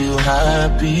make you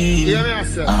happy,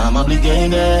 I'm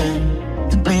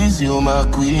obligated to please you, my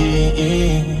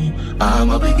queen. I'm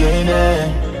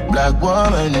obligated. Black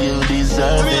woman, you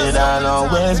deserve it. I'll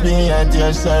always be at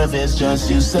your service. Just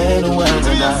you say the word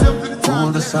and I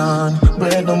cool the sun,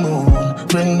 break the moon,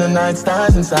 bring the night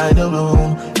stars inside the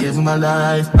room. Give my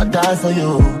life, I die for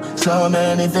you. So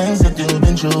many things that you've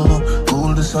been through.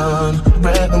 Cool the sun,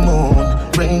 break the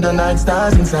moon, bring the night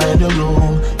stars inside the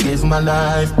room. Give my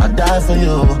life, I die for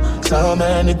you. So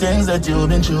many things that you've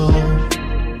been through.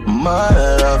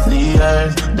 Mother of the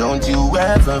earth, don't you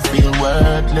ever feel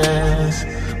worthless.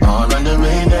 All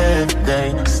underrated,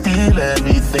 they steal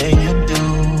everything you do.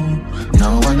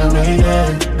 No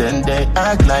underrated, then they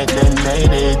act like they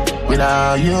made it.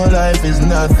 Without you, life is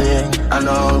nothing. I'll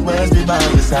always be by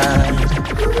your side.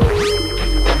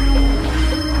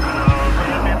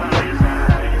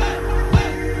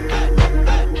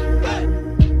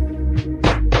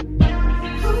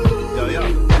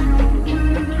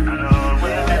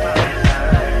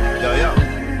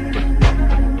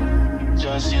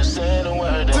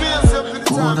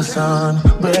 Cool the sun,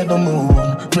 break the moon,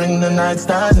 bring the night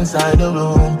stars inside the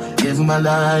room. Give my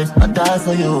life, I die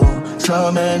for you.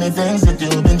 So many things that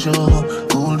you've been through.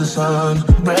 Cool the sun,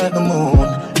 break the moon,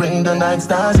 bring the night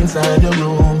stars inside the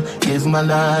room. Give my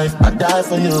life, I die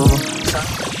for you.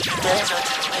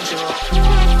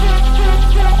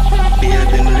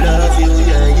 Baby, me love you,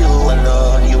 yeah, you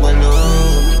alone, you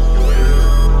alone.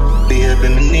 Baby,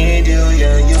 me need you,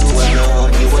 yeah, you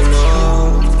alone, you alone.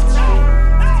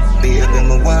 Baby,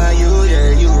 me want you,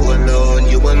 yeah, you alone,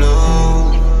 you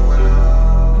alone.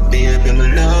 Baby, me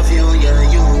love you, yeah,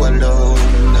 you alone.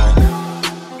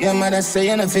 Your mother say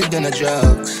you're not fit on the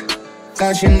drugs,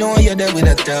 cause she know you're there with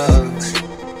the thugs.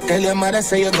 Tell your mother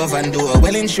say you go and do it,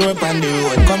 well insured on the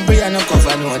road. Come pre and no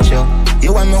cover no show.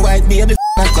 You want me white baby,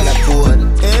 not color code.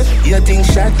 You think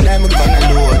shot like me gonna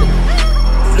load.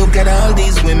 Look at all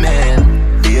these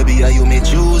women. Baby, are you me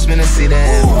choose, me to see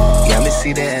them. Yeah, me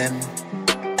see them.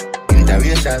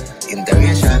 interracial,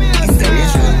 interracial,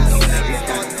 interracial,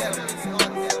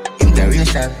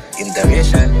 interracial,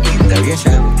 interracial,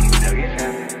 interracial,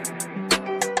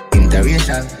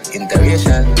 interracial,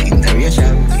 interracial,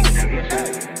 interracial,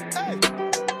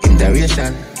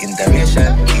 interracial,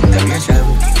 interracial, interracial.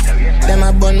 Them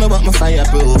a bun me but me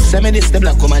fireproof. Say me this the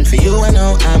black woman for you and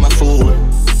now I'm a fool.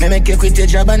 Me make you quit your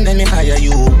job and then me hire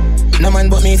you. No man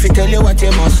but me if you tell you what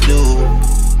you must do.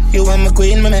 You and my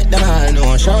queen, me make them all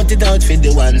know. Shout it out for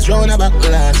the ones round about the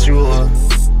last row.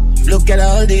 Look at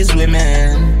all these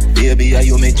women. Baby, are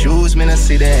you me choose, me not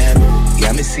see them.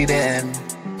 Yeah, me see them.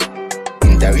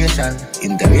 Interracial,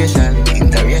 interracial,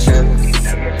 interracial,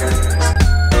 interracial.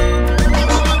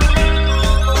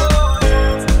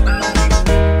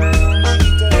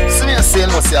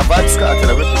 Saying must say a Vybz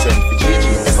Kartel represent for GG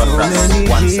ever France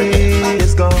once again.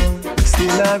 Years gone,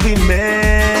 still I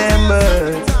remember.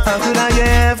 How could I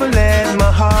ever let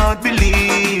my heart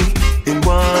believe in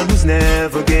one who's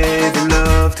never gave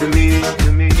love to me?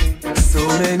 So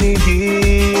many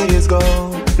years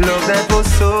gone, love that was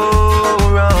so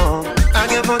wrong. I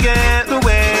can't forget the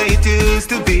way it used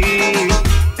to be,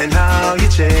 and how you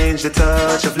changed the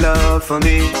touch of love for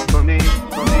me. You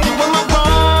were my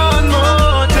one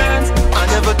more chance. I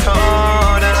never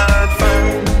thought I'd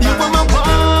find. You were my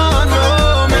one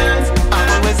romance. I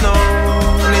always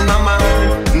known in my mind,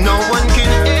 no one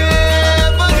can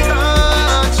ever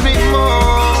touch me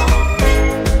more.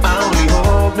 I only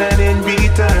hope that in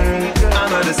return I'm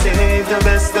gonna save the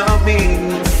best of me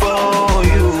for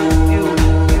you.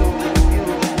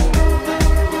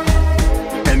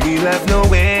 And we'll have no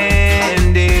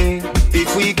ending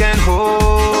if we can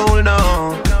hold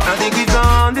on. I think we've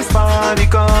gone this far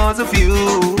because of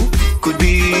you. Could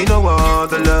be no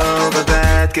other love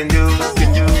that can do.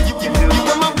 You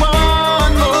were my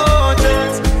one more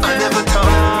chance. I never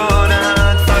thought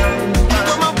I'd find. You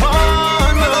were my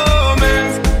one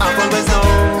romance. I've always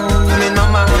known in my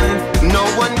mind, no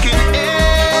one can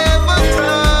ever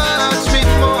touch me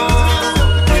more.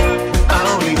 I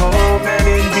only hope that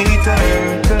in return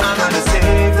I'm gonna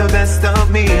save the best of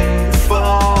me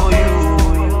for you.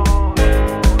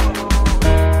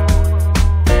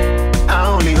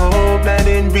 That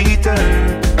in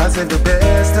return I said the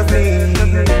best of me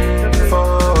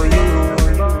for you.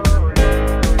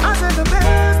 I said the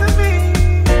best of me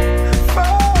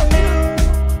for you.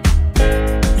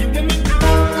 You give me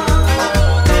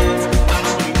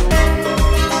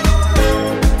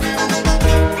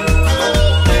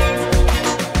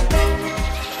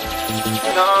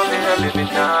no, baby, me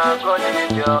not gonna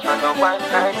leave you. I know one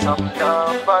night, some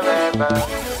love forever.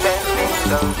 Then me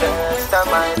the best of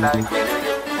my life with you.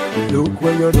 Look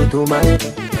what you do to my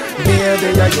baby,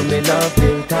 you me love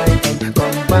real tight.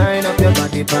 Combine up your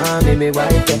body for me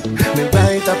white. Me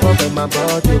right up over my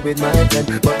body with my friend,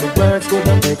 but the words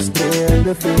couldn't explain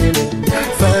the feeling.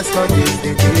 First cut is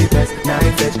the deepest,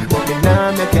 knife edge, but me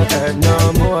now make you hurt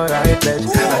no more, I pledge.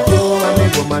 And you and me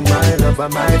woman, my lover,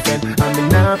 my friend, and me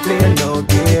not playing no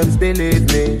games, believe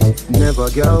me. Never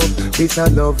go, this I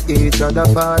love each other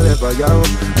forever, yo.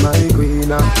 My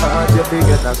queen of heart, you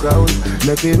forget a crown.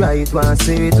 Make me write one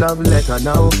sweet love letter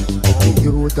now.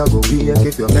 You to go wake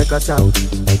if you make a sound.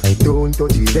 Don't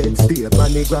touch the bed, stay up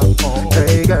on the ground.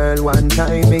 Hey girl, one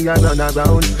time me a run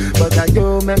around, but I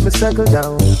you make me circle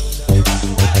down.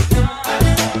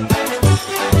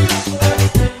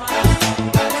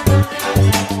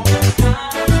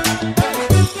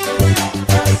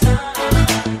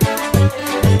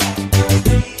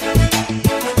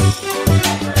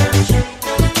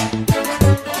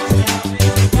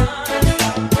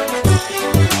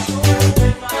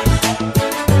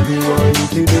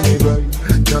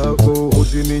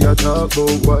 Talk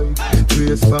about why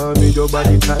trace for me, your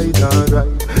body tight and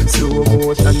right. Slow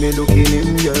motion, me looking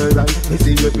in your eye. I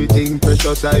see everything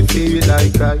precious, I feel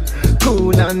like I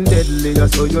cool and deadly, I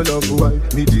saw your love why.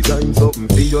 Me design something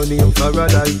for your name for a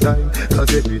lifetime.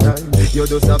 Cause every time you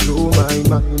just have blow my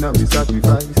mind and me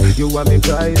sacrifice. You are me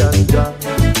pride and joy.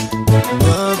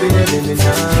 No baby, me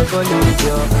not gonna lose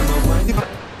you.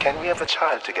 Can we have a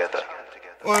child together?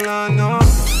 Well, I know.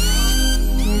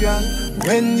 Yeah.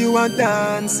 When you are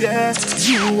dance, yeah,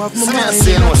 you have my mind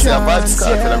in a trance,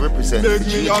 yeah. Beg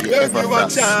me up, give you a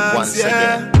chance,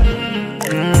 yeah.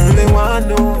 They want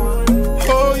to know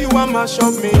how you a mash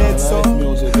up me head so.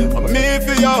 Me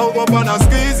for you up and I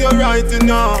squeeze you right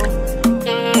now.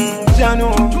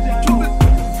 Jano,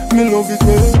 me love it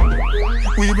well.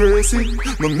 we brace it.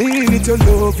 No mean it, your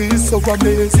love is so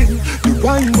amazing. The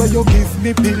wine where you give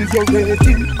me, build your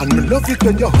rating. And me love it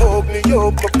when you hug me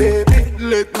up, my baby.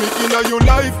 Let me in your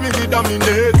life, me be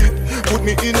dominate it. Put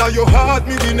me in your heart,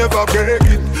 me be never break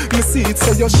it. Me see it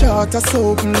so you short or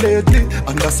something lately.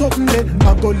 And that's something that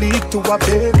I go lead to a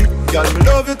baby. Girl, me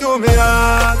love you to me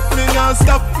heart. Me not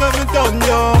stop when me done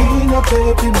you. Be no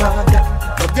baby mother,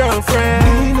 my girlfriend.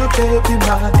 Be no baby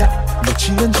mother, me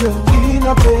change you. Be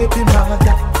no baby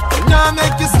mother. Now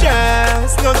make you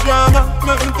stress, no drama,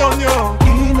 me done you.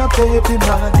 Be no baby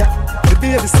mother, the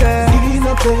baby say. Be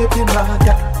no baby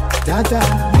mother, dada.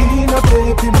 Be no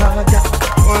baby mother.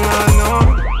 All I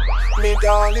know, me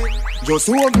darling. Just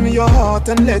hold me your heart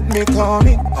and let me come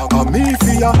in. I me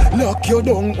fear, lock you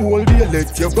down all day.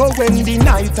 Let you go when the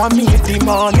night and meet the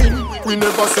morning. We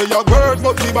never say a word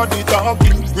but we body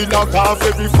talking. We lock off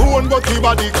every phone but we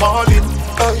body calling.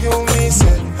 And you me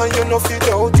say, and you know fi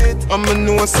doubt it. And me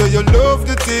know say you love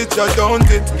the teacher, don't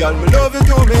it? Girl, me love you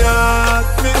to me heart.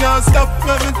 Me not stop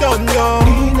when me done you.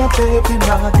 Be no baby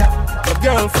mother, my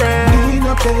girlfriend. Be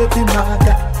no baby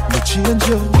mother, me change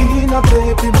you. Be no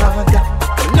baby mother.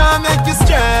 Now make you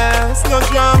stress, no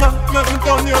drama, nothing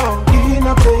done you. Be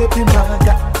no baby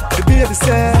mother, the baby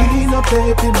say. Be no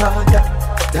baby mother,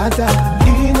 dada.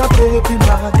 Be no baby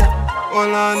mother.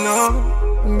 All I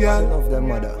know, girl, love their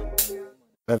mother.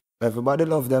 Everybody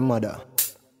love their mother.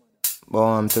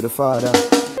 Born to the father.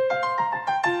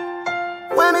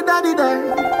 When me daddy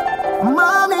there,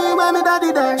 mommy, when me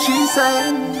daddy there, she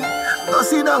say, go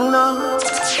sit down now,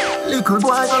 little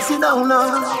boy, go sit down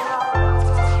now.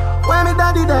 When me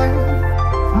daddy there,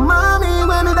 mommy,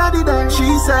 when me daddy there,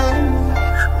 she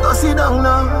say, go sit down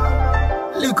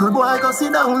now, little boy, go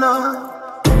sit down now.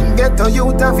 Get a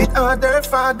youth of it harder,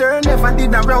 father never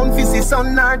did around for his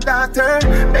son or daughter.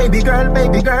 Baby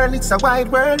girl, it's a wide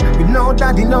world. With no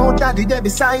daddy there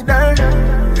beside her.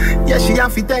 Yeah, she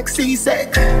have to take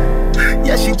C-Sec.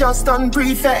 Yeah, she just done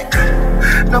prefect.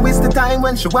 Now it's the time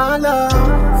when she want love.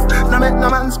 Now make no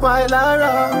man spoil her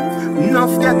up.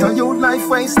 Enough get a youth life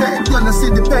wasted. You know see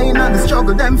the pain and the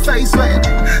struggle them face with.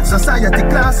 Society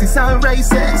classes and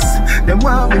races. Them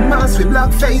want we mask with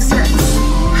black faces.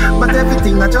 But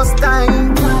everything I just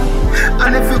time.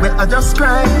 And everywhere I just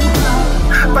cry.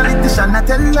 Politician I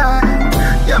tell lie.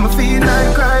 Yeah, me feel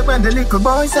like cry when the little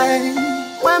boy say,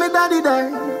 when me daddy there,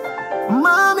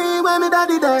 mommy, when me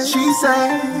daddy there, she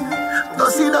say, go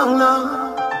sit down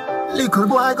now, little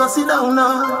boy, go sit down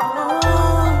now.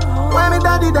 When me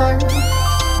daddy there,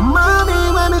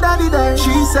 mommy, when me daddy there,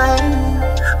 she say,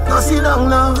 go sit down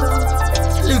now,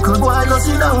 little boy, go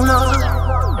sit down now.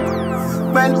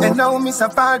 When they know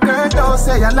Mr. Parker, don't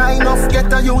say a line of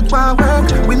get a youth want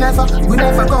work. We never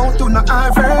go to no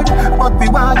Harvard, but we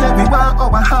want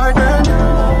our hard earned.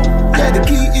 Yeah, the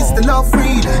key is the love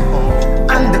read,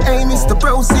 and the aim is to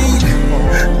proceed.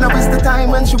 Now is the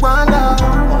time when she want love.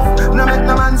 Now make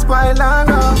no man spoil her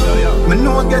love. Me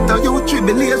know get a youth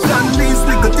tribulation. These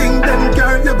little things them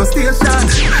carry you go station.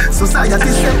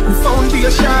 Society set the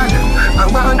foundation. I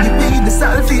want to be the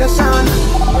salvation.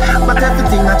 But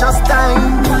everything I just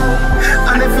time.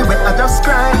 And everywhere I just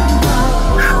cry.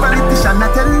 Politician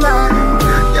I tell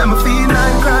lie. Yeah, me feel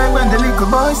like cry when the little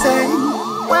boy say,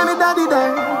 when me daddy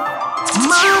there,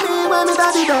 mommy, when me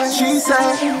daddy there, she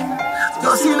say,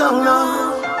 go sit down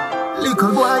now,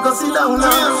 little boy, go sit down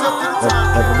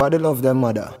now. Everybody love their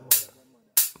mother.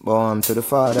 Born to the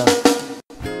father.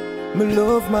 Me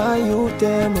love my youth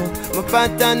them, my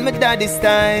pattern, my daddy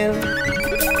style.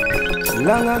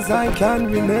 Long as I can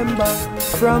remember,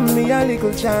 from me a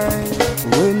little child.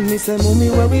 When me say, mommy,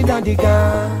 where we daddy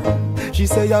gone? She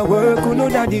say, I work with no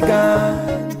daddy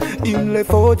gone. Him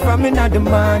left out from me in the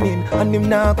morning, and him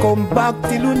now come back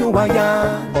till you know I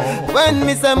am. When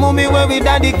me say, mommy, where we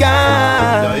daddy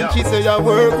gone? She say, I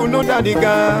work with no daddy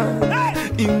gone.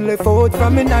 Him left out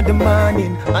from me in the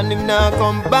morning, and him now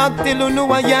come back till you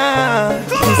know I am.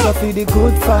 This a for the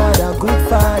good father, good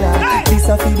father. This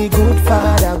a for the good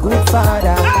father, good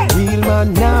father. Real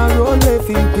man now run left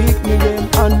him pick me them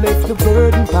and left the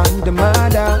burden on the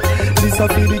mother. This a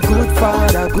for the good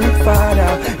father, good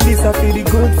father. This a for the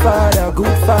good father,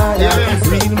 good father.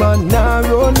 Real man now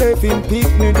run left him pick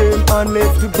me them and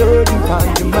left the burden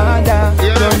on the mother.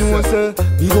 You know say,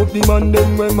 big up the man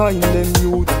them we mind them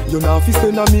youth. You know if you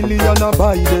spend $1 million and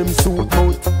buy them suit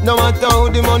mouth. No matter how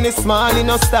the money small in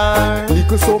a star,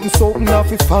 little something have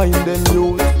to find them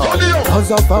youth.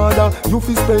 As a father, you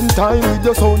fi spend time with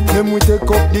your son. Them we take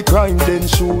up the crime then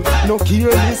shoot. No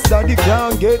careless daddy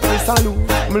can't get me salute.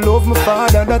 Me love my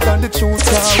father, that and the truth.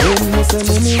 When me say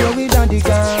mommy where we daddy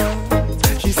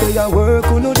gone, she She say I work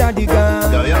on no daddy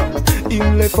gone.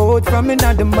 Him left out from me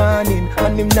in the morning,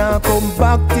 and him now come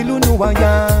back till you know I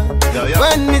am.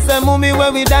 When me say mommy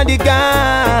where we daddy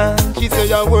gone, she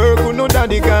say I work on no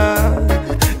daddy gone.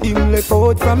 Him left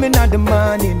out from me in the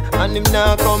morning, and him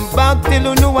now come back till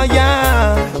you know I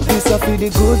am. This a for the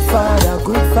good father,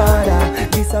 good father.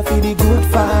 This a for the good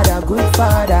father, good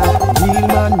father. Real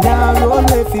man now run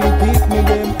left him pick me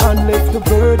them and left the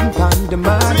burden on the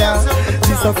mother.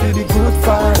 This a for the good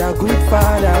father, good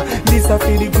father. This a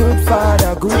for the good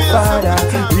father, good father.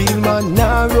 Real man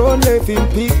now run left him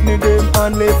pick me them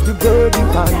and left the burden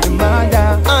on the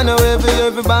mother. I know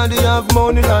everybody have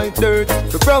money like dirt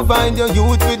to provide your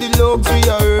youth with the luxury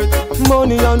of earth.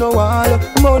 Money on the wall,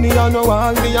 money on the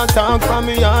wall. Me a talk from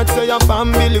me heart, say your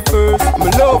family first. Me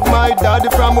love my daddy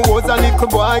from I was a little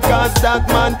boy, cause that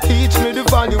man teach me the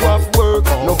value of work.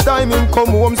 No time him come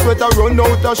home, sweat I run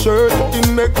out of shirt. He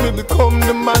make me become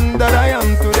the man that I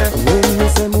am today. When me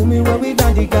say mommy where we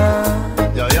daddy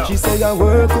gone, she say I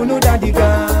work on no daddy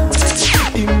gone.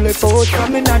 Him left out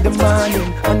from me in the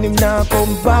morning, and him now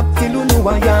come back till you know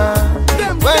I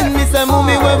am. When me say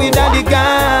mommy where we daddy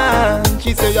gone,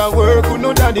 she say I work on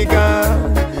no daddy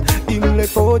gone. Him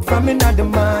left out from me in the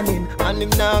morning, and him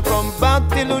now come back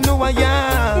till you know I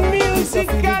am. Music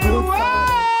got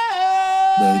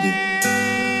Baby,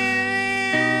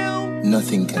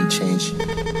 nothing can change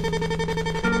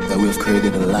that we've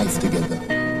created a life together.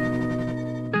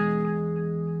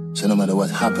 So no matter what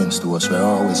happens to us, we're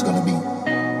always gonna be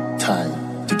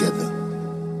tied together.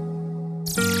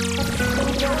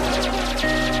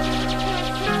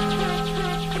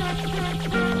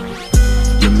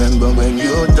 Remember when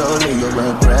you told me you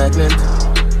were pregnant?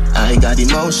 I got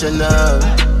emotional.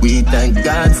 We thank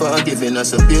God for giving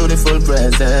us a beautiful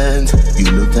present.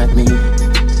 You looked at me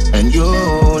and you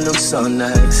look so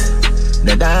nice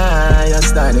that I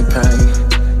started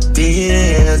crying.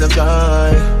 Tears of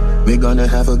joy. We're gonna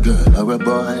have a girl or a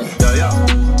boy.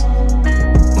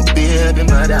 My baby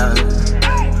mother,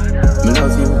 me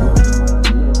love you.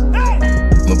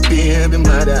 My baby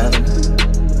mother,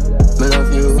 me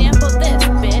love you. Sample this,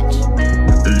 bitch.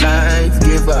 Life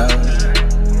giver,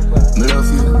 me love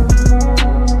you.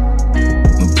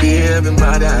 My baby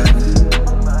mother.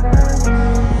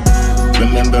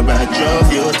 Remember I drove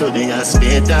you to the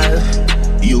hospital.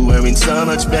 You were in so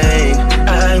much pain.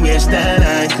 I wish that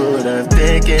I could have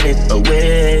taken it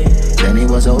away. Then it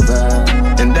was over,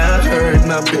 and I heard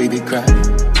my baby cry.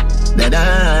 That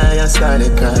I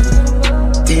started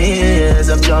crying. Tears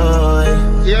of joy.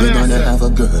 We're gonna have a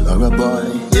girl or a boy.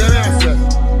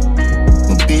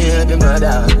 My baby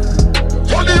mother,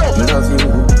 me love you.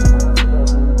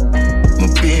 My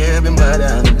baby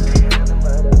mother,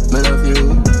 me love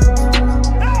you.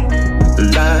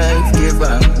 Life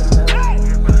giver,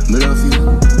 me love you.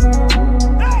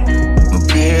 My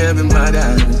baby mother.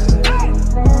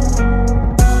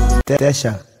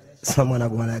 Tesha, someone I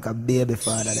go like a baby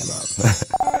father them up.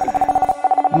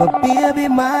 My baby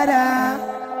mother,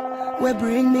 will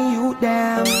bring me you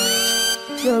down.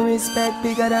 Your respect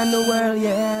bigger than the world,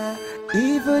 yeah.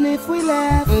 Even if we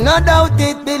laugh, no doubt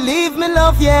it, believe me,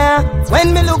 love, yeah.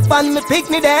 When me look on me pick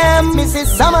me them, me see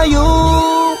some of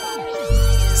you,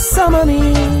 some of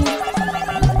me.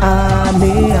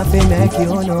 Me have to make you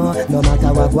know, no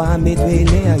matter what one between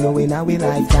me and you in our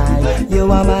lifetime,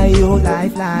 you are my youth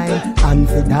lifeline, and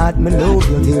for that me love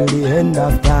you till the end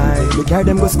of time. Me carry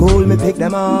them go school, me pick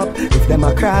them up. If them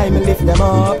a cry, me lift them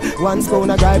up. One spoon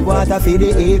of dry water for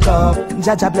the hiccup.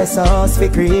 Jaja bless us, we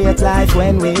create life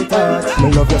when we touch.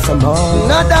 Me love you some more.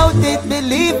 No doubt it,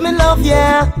 believe me, love,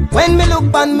 yeah. When me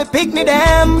look on me pick me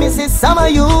them, me see some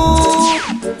of you,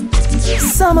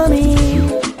 some of me.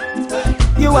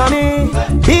 You are me,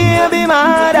 baby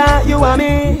mother. You are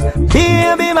me,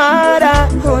 baby mother.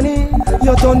 Honey,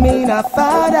 you turn me in a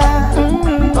father,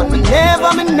 but me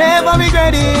never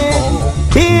regret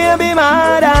it. Baby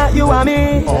mother, you are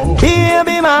me,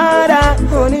 baby mother.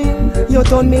 Honey, you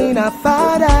turn me in a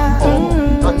father,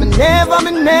 but me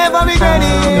never regret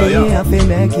it. Me have to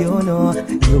make you know,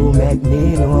 you make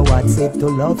me know what's it to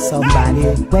love somebody.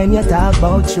 When you talk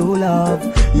about true love,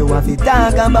 you have to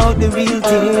talk about the real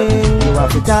thing. You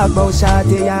have to talk about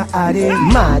Shotty and Addy,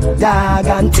 Mad Dog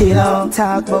and Tilo.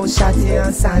 Talk about Shotty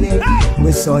and Sonny.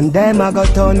 My son them I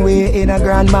got turn way in a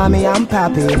grandmammy and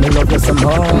pappy. Me love you some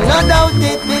more. No doubt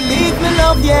it, believe me,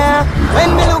 love, yeah.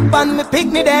 When me look on me pick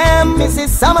me them, me see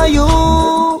some of you,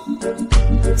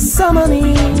 some of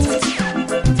me.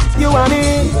 You are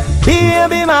me,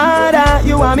 baby mother.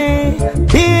 You are me,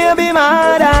 baby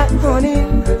mother. Honey,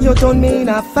 you You turn me in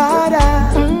a father,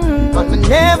 but me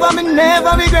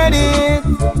never regret it.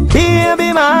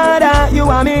 Baby mother, you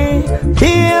are me.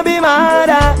 Baby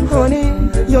mother, honey.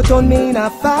 You turn me in a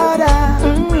father,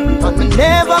 but me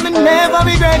never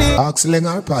regret it. Oxling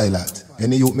our pilot,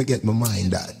 any youth me get my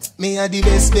mind that. Me a the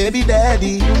best baby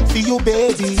daddy for you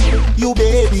baby,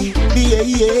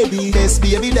 baby, best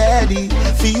baby daddy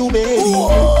for you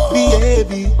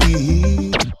baby.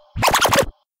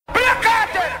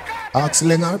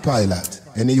 Oxling our pilot,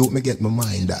 any youth me get my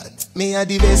mind that. Me a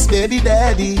the best baby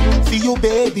daddy for you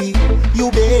baby,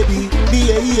 baby,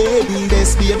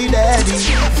 best baby daddy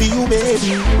for you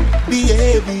baby.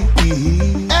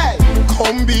 Hey,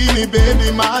 come be me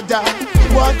baby mother.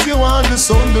 What you want the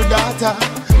son the daughter?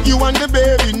 You and the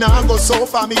baby now go so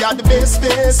far. Me are the best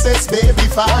baby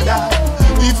father.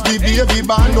 If the baby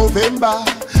born November,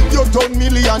 you turn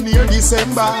millionaire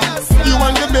December. You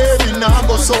and the baby now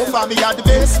go so far. Me are the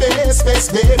best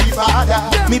baby father.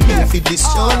 Me pay for the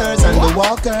strollers and the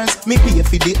walkers. Me pay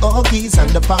for the Huggies and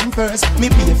the Pampers. Me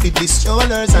pay for the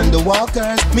strollers and the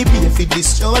walkers. Me pay for the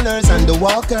strollers and the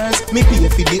walkers. Me pay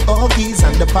for the Huggies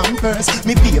and the Pampers.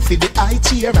 Me pay for the high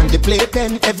chair and the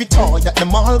playpen. Every toy at the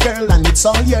mall girl and it's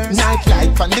all yours.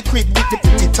 Nightlife and the crib with the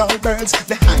pretty tall girls.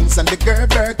 The Heinz and the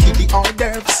Gerber, kid the hors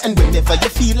d'oeuvres. And whenever you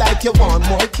feel like you want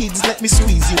more kids, let me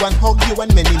squeeze you and hug you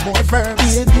and many more verbs.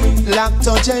 Baby,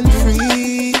 lactogen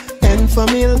free. And for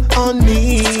milk on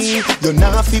me. You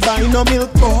not fi buy no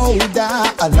milk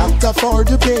powder. A lacta for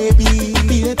the baby.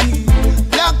 Baby,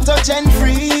 lactogen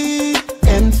free.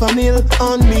 And for milk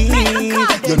on me.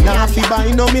 You not fi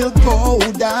buy no milk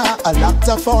powder. A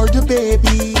lacta for the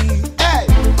baby. Hey,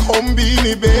 come be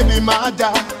me baby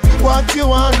mother. What you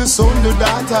want the son the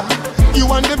daughter? You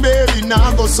and the baby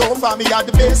now go so far. Me are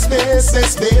the best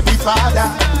baby father.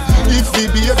 If the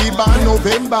baby born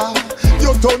November,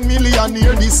 you turn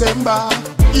millionaire December.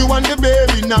 You and the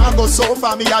baby now go so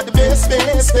far. Me are the best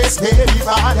baby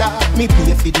father. Me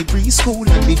pay for the preschool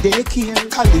and the daycare.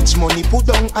 College money put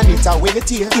down and it a wait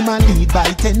here. Him a lead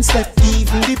by 10 step.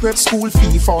 Even the prep school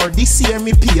fee for this year.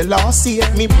 Me pay last year.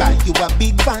 Me buy you a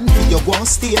big van for your one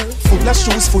steer. Full of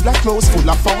shoes, full of clothes, full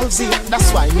of falls here.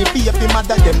 That's why me pay for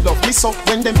mother. Them love me so.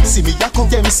 When them see me, I come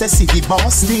them say see the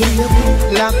boss deal.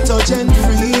 Lactogen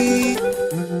free.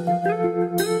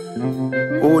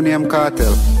 Who name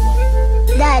Kartel?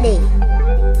 Daddy,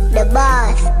 the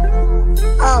boss,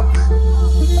 up.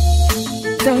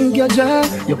 Thank you, Jah,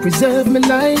 you preserve my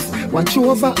life. Watch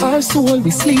over our soul, we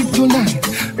sleep tonight.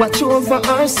 Watch over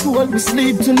our soul, we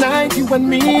sleep tonight. You and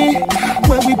me,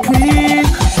 where we pray.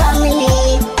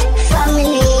 Family,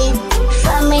 family,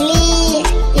 family.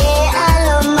 Yeah, I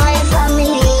love my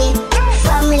family.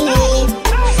 Family,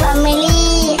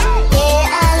 family. Yeah,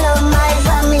 I love my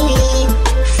family.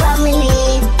 Family,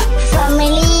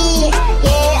 family.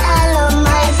 Yeah, I love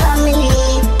my family.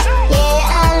 Yeah,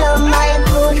 I love my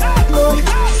good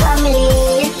family.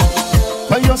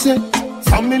 When you say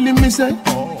family, me say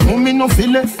mommy no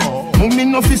feel left, mommy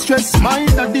no feel stress. My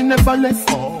daddy never left,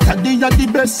 daddy are the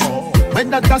best. When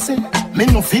that I say, me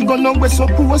no figure no way so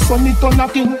poor, so me turn a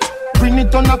king, bring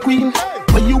it on a queen.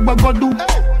 What you a go do?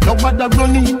 Nobody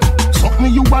running,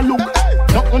 something you a look,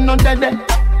 nothing no dead.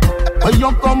 Where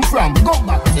you come from? Go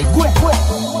back, go.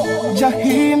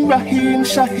 Jahim, Rahim,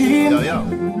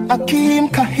 Shahim, Akim,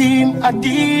 Kahim,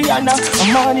 Adi, Anna,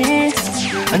 Amani,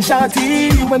 and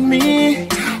Shati, you and me,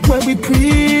 where we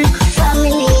pray.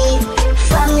 Family,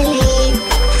 family,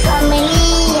 family.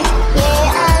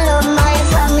 Yeah, I love my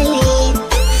family.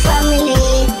 Family,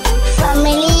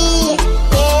 family.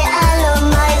 Yeah, I love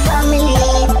my family.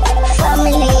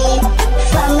 Family,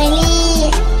 family.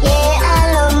 Yeah, I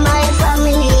love my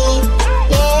family.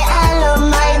 Yeah, I love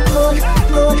my good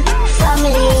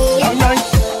family. Alright,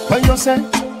 when you say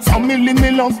family me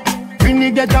love, when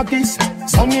you get a kiss,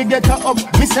 son you get a hug.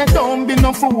 Me say don't be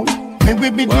no fool, me we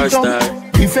be the dog.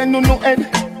 If I know no head,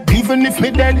 even if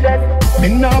me dead, me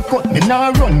nah cut, me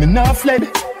nah run, me nah fled.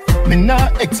 Me nah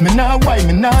X, me nah Y,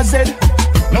 me nah Z.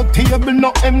 No table,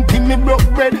 no empty, me broke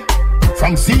bread.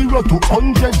 From 0 to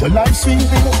 100, your life swing.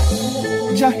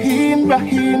 Jahim,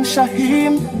 Rahim,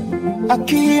 Shahim,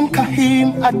 Akim,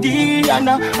 Kahim, Adi,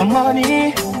 Anna,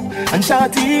 Amani, and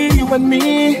Shati, you and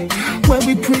me, where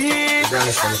we pray.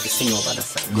 Granny said if you sing over the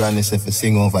song. Granny said if you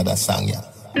sing over that song, yeah.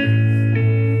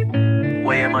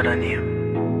 Where your mother name?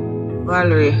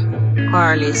 Valerie,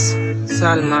 Carlis,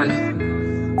 Salman.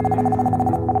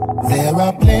 There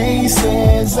are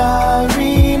places I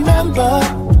remember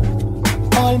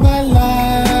all my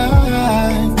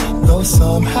life. Though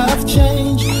some have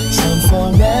changed, some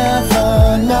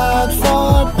forever, not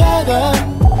for better.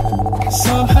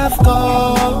 Some have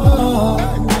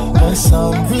gone, but but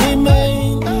some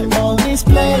remain. All these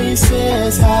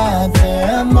places have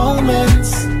their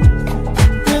moments.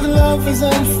 With lovers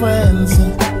and friends,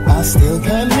 I still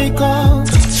can recall.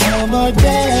 Some are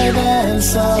dead and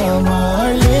some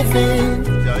are living.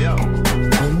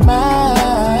 In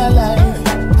my life,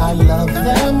 I love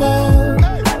them all.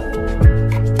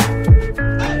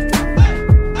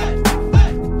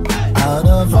 Out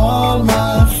of all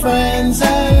my friends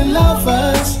and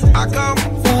lovers,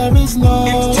 there is no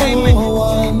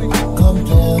one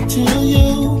compared to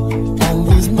you. And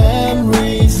these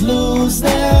memories lose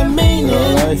their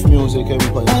meaning.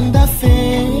 LifeMusicEmpire. And I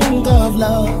think of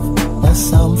love as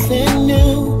something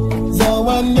new, though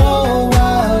I know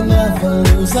I'll never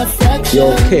lose affection. Yo,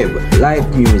 Kev,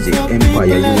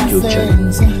 LifeMusicEmpire YouTube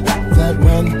channel. That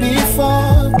went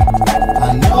before,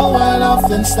 I know I'll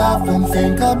often stop and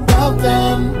think about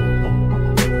them.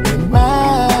 In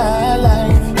my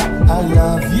life, I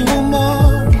love you more.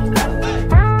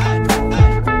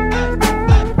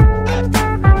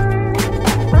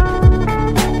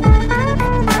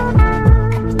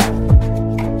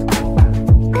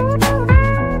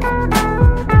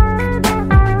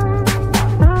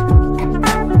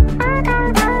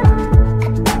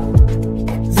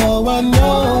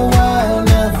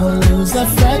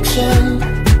 Affection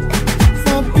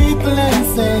for people and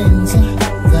things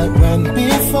that went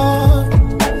before.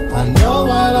 I know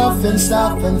I'll often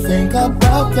stop and think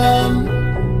about them.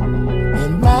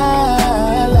 In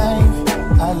my life,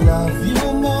 I love you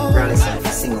more. Run aside,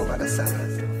 sing over the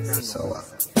side. So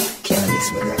can't miss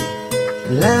with that.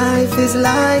 Life is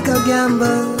like a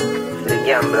gamble. The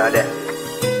gambler there.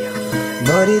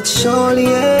 But it surely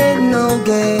ain't no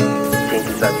game. Think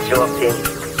it's a joking.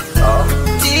 Oh.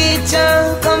 Teacher,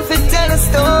 come to tell a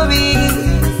story.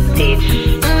 Teach.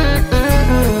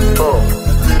 Oh.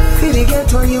 Feel it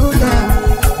get on you down.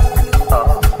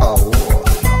 Oh.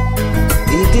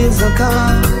 It is a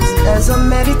cause as a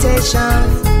meditation.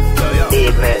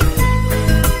 Amen.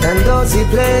 And those he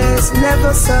plays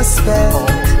never suspect.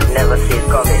 Never see it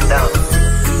coming down.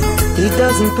 He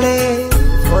doesn't play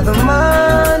for the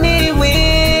money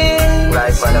win.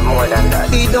 Right, for the more than that.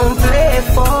 He don't play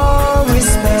for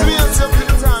respect.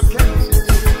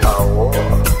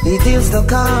 He deals the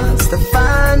cards to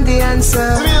find the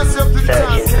answer.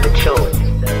 Searching for the truth.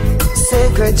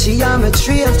 Sacred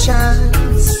geometry of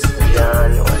chance.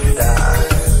 John, what's that?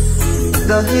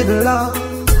 The hidden law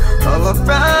of a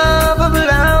probable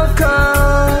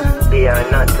outcome. Be or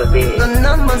not to be. The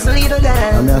numbers lead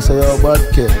them. I'm gonna say your bad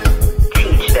kid.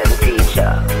 Teach them,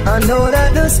 teacher. I know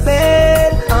that the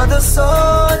spade are the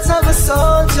swords of a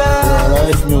soldier.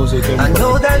 LifeMusicEmpire. I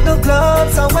know that the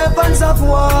gloves are weapons of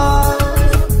war.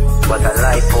 But a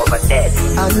life over death.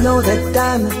 I know that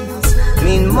diamonds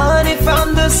mean money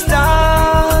from the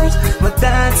start, but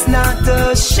that's not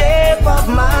the shape of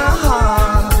my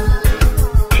heart.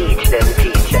 Teach them,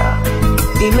 teacher.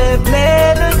 He may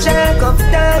play the jack of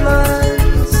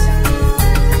diamonds.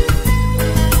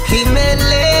 He may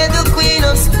lay the queen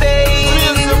of spades.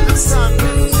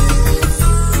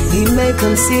 He may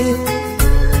conceal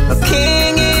a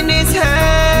king in his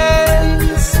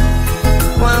hands,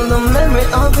 while the memory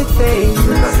of it fades.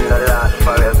 Nothing will last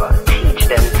forever. Teach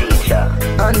them, teacher.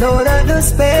 I know that the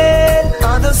spade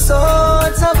are the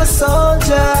swords of a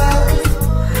soldier.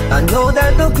 I know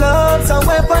that the gloves are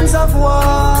weapons of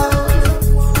war.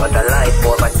 But a life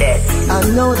over death. I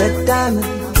know that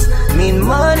diamonds mean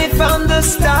money from the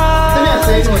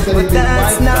start, but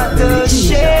that's not the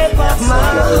shape of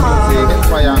my heart.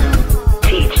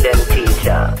 Teach them,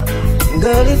 teacher.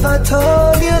 Girl, if I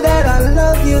told you that I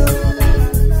love you,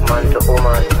 man to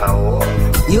woman,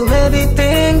 you maybe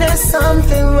think there's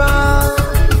something wrong.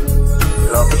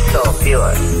 Love is so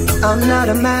pure. I'm not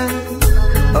a man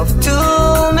of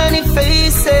too many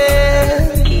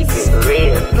faces. Keep it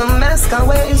real. The mask I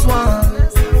wear is one.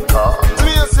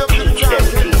 Teach them,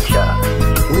 teacher.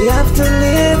 We have to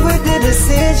live with the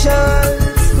decisions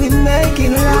we make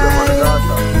in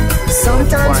life.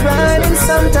 Sometimes right and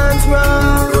sometimes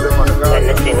wrong.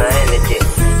 Anything or anything.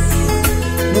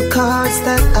 The cards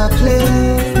that I play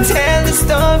tell the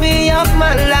story of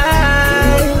my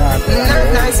life. Not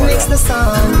nice makes the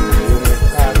song.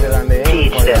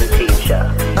 Teach them, teacher.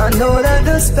 I know that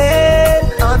the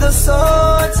spade are the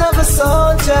swords of a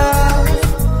soldier.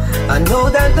 I know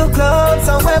that the gloves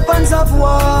are weapons of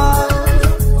war.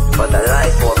 But a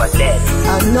life over death.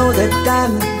 I know that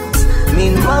diamonds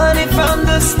mean money from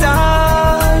the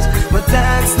start, but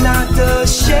that's not the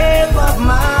shape of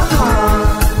my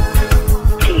heart.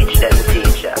 Teach them,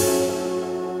 teacher.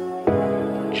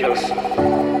 Just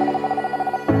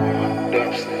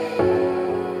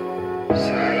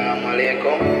Salam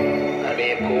alaikum,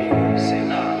 alaikum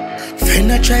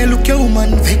Friend, I try look your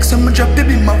woman, vex and me drop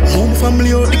baby my home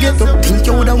family out the ghetto. Think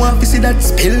you woulda want to see that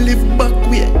spell live back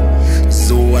way.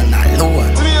 Zone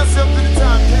alone.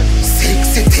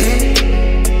 Sexy,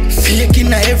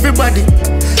 faking everybody.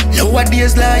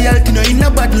 Nowadays loyalty no in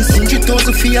a badness.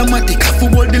 100,000 for your matic. Have to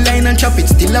hold the line and chop it.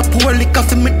 Still a poor liquor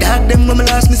for me dog. Them when me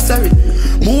last me sorry.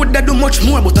 More that do much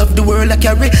more, but of the world I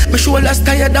carry. My shoulders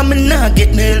tired and me nah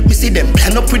get no help. Me see them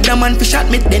plan up with the man for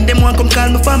shot me. Then them want come call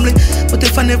my family. But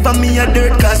if I never me a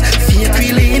dirt, cause fake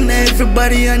really in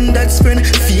everybody and that's friend.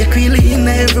 Fake really in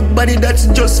everybody that's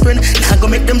just friend. Now go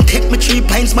make them take me 3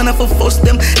 pints, man, I for force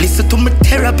them. Listen to my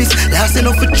therapist, last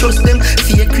enough to trust them.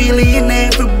 Fake really in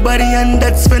everybody and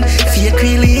that's friend. Fake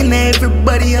really in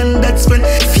everybody and that's friend.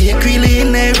 Fake really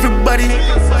in everybody.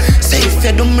 Say if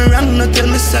you do me wrong, no tell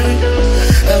me sorry.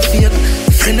 Fake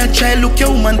friend, I try look your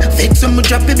woman, vex when me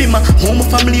drop baby my home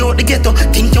family out the ghetto.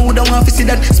 Think you woulda want to see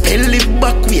that spell live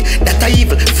back way. That a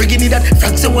evil, friggin' that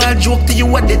frags a wild joke to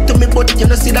you a dead to me, but you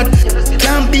don't see that.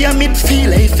 Can't be a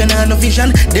midfielder if you nah no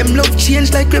vision. Them love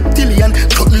change like reptilian.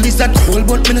 Cutting lizard cold,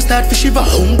 but me no start for shiver.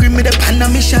 Hungry me the pan a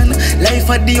mission. Life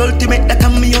at the ultimate, that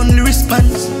am me only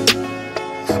response.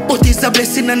 But it's a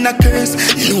blessing and a curse.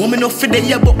 Know me no for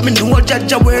there, but me know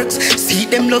Jaja works. See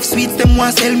them love sweets, them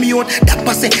want sell me out. That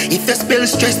pass it, if you spell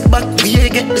stressed back, we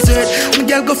get dessert. My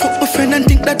girl go fuck my friend and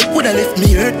think that woulda left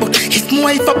me hurt. But if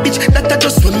my wife a bitch, that I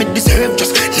just what me deserve.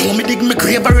 Just know me dig my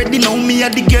grave already, know me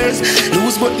are the girls.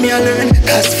 Lose but me I learn.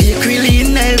 Cause fake really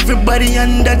in everybody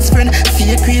and that's friend.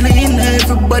 Fake really in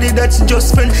everybody that's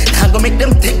just friend. Now go make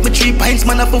them take me 3 pints,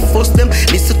 man, I for force them.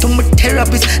 Listen to my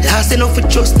therapist, last enough to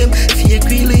trust them. Fake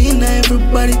really in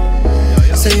everybody.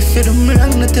 So if you do me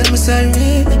wrong, no tell me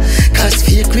sorry. Cause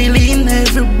fake really in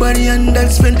everybody and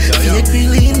that's friend. Fake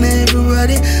really in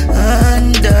everybody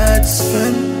and that's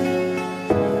friend.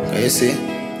 You see,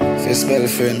 if you spell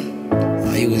friend,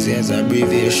 I use it as an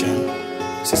abbreviation.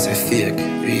 So say fake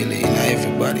really in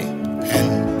everybody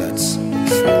and that's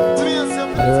friend.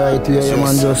 Alright, yeah, your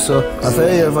man just so. I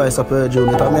feel your voice up here, June.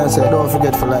 I mean, I say, don't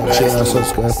forget to like, share, and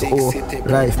subscribe to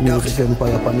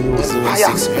LifeMusicEmpire upon the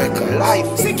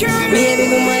Life. Baby,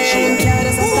 my man, can't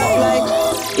just stop like.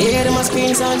 Yeah, them a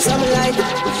screen sound, something like.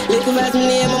 Little bad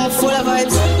name, I'm full of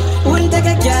vibes. Wouldn't take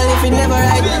a girl if it never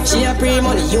right. She a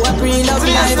pre-money, you a pre-love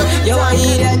life. You a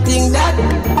hear that thing that.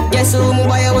 Guess who me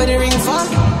buy you with the ring for?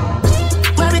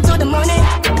 Married to the money.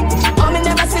 Oh, me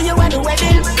never see you at the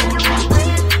wedding.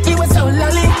 So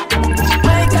lonely,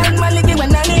 my God, my lady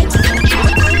went on it.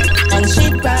 And she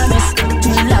promised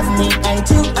to love me and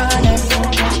to honor.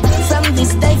 From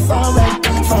this day forward,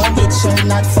 for it shall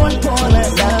not fall poorer.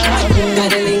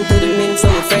 Got a link to the mint, so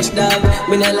we fresh dog.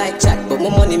 We not like chat, but my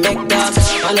money make dog.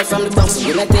 I know from the box,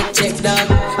 we not take check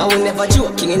dog. I will never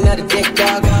joking in the deck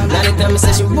dog. Now the time I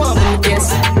say she want me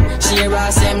guess. She a raw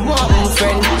same want me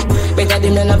friend. Better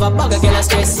than another bag again I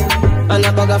stress. And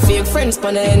a bag of fake friends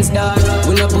pon the ends dog.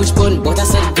 We no push button, but I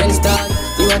said Benz dog.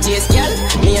 You a chase girl,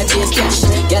 me a chase cash.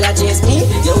 Girl a chase me,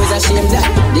 you always ashamed that.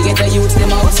 They get a youth,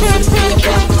 them out for the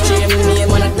paper. Shame me,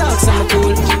 man a talk some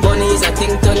cool. Money is a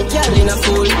thing turn girl in a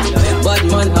fool. Bad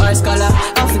man or scholar,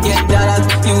 I forget that.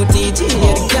 UTG,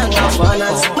 yeah, the gang of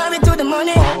honors. Married to the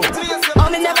money, oh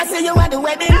me never see you at the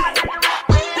wedding.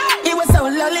 It was so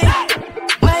lonely,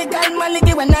 my God, my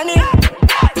lady went on it.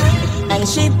 And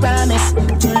she promised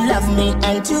to love me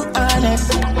and to honor.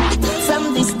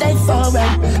 From this day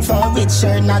forward, for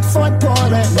richer, not for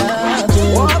poorer.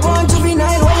 Oh, I want to be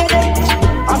nice, where you there?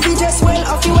 I feel just well,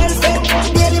 I feel well fed.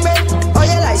 Daily bread, all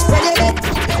your life spread your bed.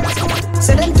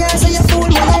 So them can't say you fool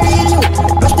when I real you.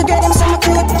 Just to get them some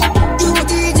cute.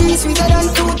 UTG sweeter than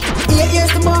food. 8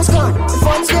 years the boss gone. The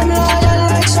funds them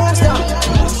loyal like sharks down.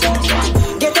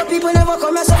 Get up people never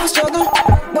come here, so we struggle.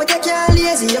 But you can't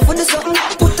lazy, you put the something.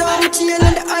 Put on the chain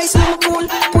and the ice in the cool.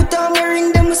 Put on my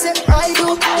ring, them we say I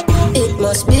do. It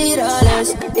must be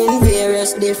dollars in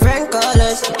various different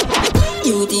colors.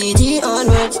 UTG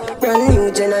onwards, brand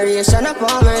new generation of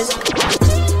farmers.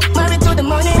 Married to the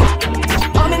money,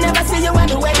 oh me never see you at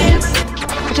the wedding.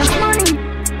 Just money.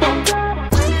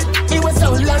 It was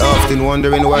so long. Often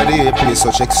wondering why they play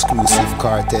such exclusive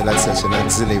Kartel at such an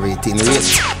exhilarating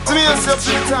rate. To me yourself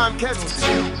to the time, Kevin.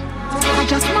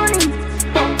 Just money.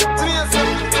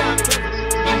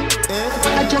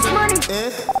 Just money.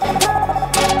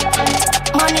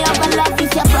 Money of a love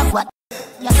if you broke what?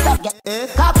 You stop get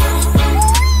cup.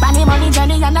 Money, money,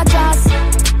 journey and a trust.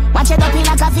 Watch it up in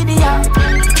like a video.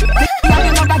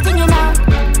 You know that thing you know.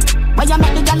 When you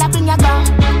make the girl bring your gun.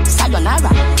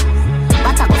 Sayonara.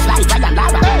 But I go fly by and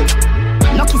Lara.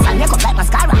 No kiss and make up like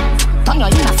mascara. Turn your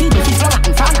in a feed if it's your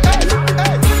and fauna.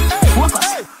 Focus.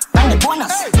 Bring the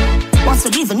bonus. So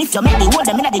even if you make the world,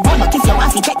 them in the donut. If you want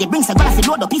to take the brings, I'm gonna fi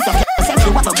load up. If you yourself,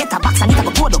 you want to get a box and it have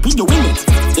a board up. If you win it,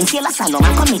 in feel asylum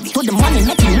and commit to the money,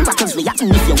 making miracles we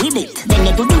happen if you with it. Then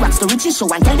you do the rocks to riches show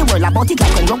and tell the world about it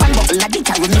like when you run bubble like it.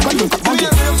 When you go link up budget.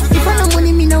 If I no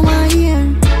money, me no want hear.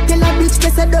 Tell a bitch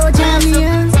press a doge on me.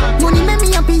 Money make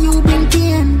me happy, you bring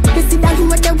pain. You see that you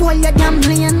with the whole you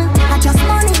gambling. I just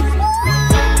money.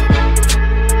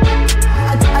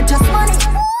 I just money.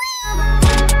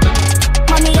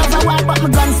 Money over war, but my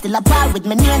gun still a par with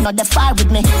me. Near not the far with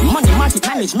me. Money market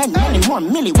management, money more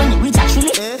milli. When it reach a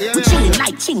trilly, we chillin'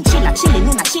 like chinchilla, chillin'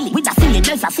 in a chili. With a Philly,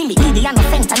 there's a Philly. Needy and a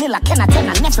fentanyl, can I tell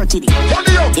a Nefertiti.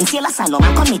 In feel asylum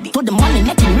and comedy. To the money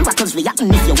making miracles we happen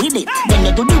if you with it. Then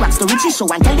you do the rocks to riches show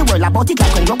and tell the world about it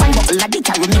like when you run bubble like it.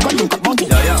 When you go link up bounty.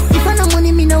 If I no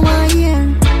money, me no want hear.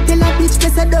 Tell a bitch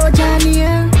press a doge on me.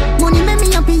 Money make me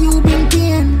happy, you bring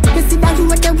pain. You see that you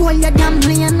with the whole you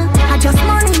gambling. I just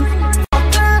money.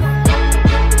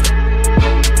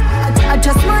 I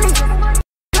just money.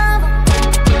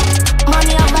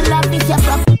 Money over love if you're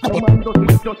from.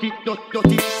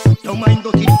 Your mind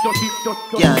dirty.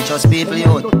 Can't trust people, you.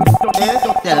 Tell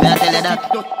me, I tell you that.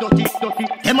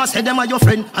 Them a say them a your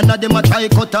friend, and a them a try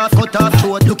cut off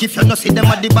throat. Look if you no see them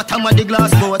at the bottom of the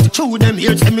glass boat. Chew them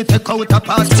here, say me take out a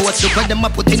passport. Look where them a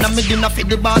put in a me dinner for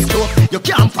the bar stove. You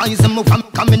can't find them up and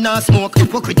come in a smoke.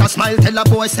 Hypocrite a smile, tell a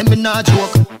boy say me nah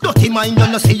joke. Dirty mind, you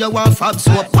no see you want fab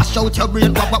soap. Wash out your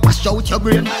brain, wash out your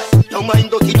brain. Your mind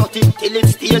dirty till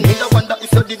it's stain. Me da wonder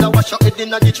if you did a wash your head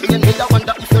in a the train. Me da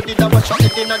wonder if you did a wash your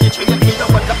head in a the train. Me da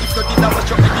wonder if you did a wash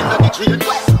your head in a the train.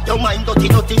 Your mind dirty,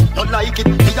 don't like it.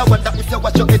 Me da wonder if you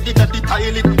wash your head in a the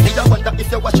toilet. Me da wonder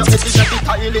if you wash your head in a the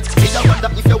toilet. Me da wonder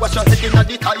if you wash your head in a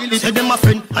the toilet. Say them a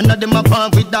friend, and them a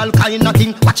bond with all kind of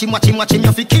thing. Watch him,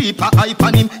 you fi keep a eye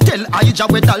on him. Tell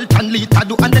Ija where Dalton Lita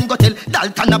do, and then go tell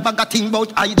Dalton a bag a thing about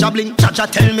Ija bling.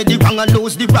 Jaja tell me the wrong and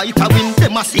lose the right a win.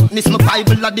 Them a sickness, my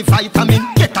Bible a the vitamin.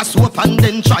 Get a soap and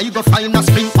then try go find a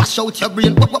spring. Wash out your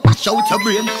brain, wash out your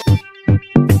brain.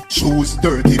 Shoes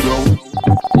dirty brown,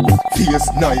 face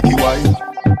Nike white.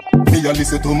 Me a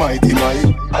listen to Mighty Mike,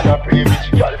 and a pray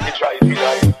bitch girl fi try fi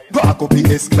ride. Back up in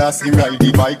S-class, he ride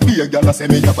the bike. Be a girl a say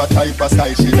me have a type of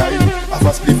style she like. Have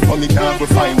a split for me can't go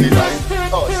find the life.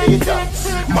 Oh, say it ya,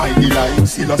 my delight.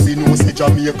 Still a see no say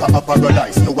Jamaica a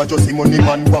paradise. No a just see money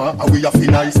man want a way a fi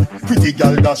nice. Pretty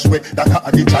girl dash way, that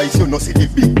a the choice. You know see the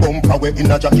big bumper way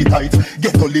in a jacket tight.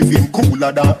 Get to living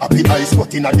cooler than happy ice.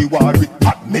 But in a the war with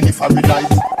hot many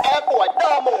Fahrenheit.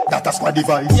 That a squad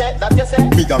device. Yeah, that you say.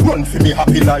 Me a run for me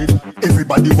happy life.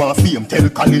 Everybody want fame, tell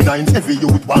Cali Nines. Every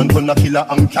youth want to killer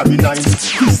and carry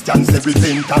nines. Christians every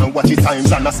 10 time watch it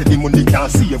times. And I say the money can't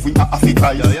see if we are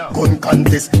Africa. Gun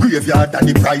contest, graveyard and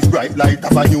the price. Bright light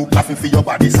have a new coffin for your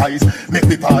body size. Make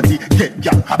me party, get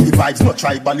young, happy vibes. No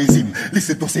tribalism,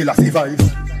 listen to Selassie vibes.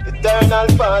 Eternal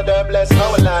Father, bless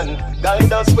our land.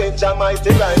 Guide us with your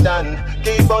mighty right hand.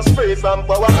 Keep us free from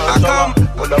power and shower.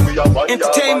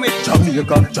 Entertainment.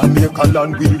 Jamaica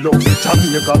land we love.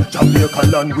 Jamaica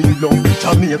land we love.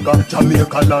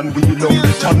 Jamaica land we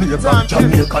love.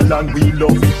 Jamaica land we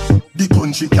love. The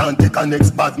country can't take a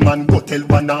next bad man. Go tell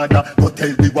one other, go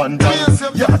tell the one down.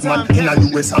 Yard man in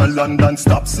a US and London.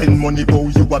 Stop send money, go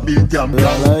you a big damn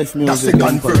plan. The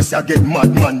second verse you get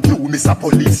mad man. You miss a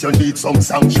police, you need some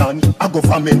sanction. A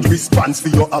government response for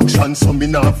your action. So me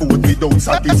nah vote without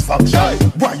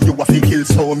satisfaction. Why you have to kill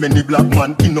so many black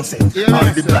man innocent? All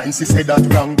the blinds he said that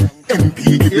wrong.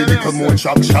 MP give a little more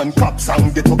traction. Cops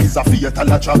and get up is a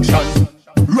fatal attraction.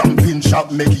 Ramping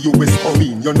shop make US come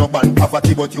in. You no ban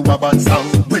poverty but you a ban song.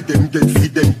 Where them get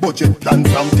feed them budget plan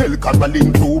from. Tell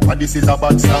Caroline Cooper this is a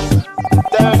bad song.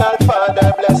 Eternal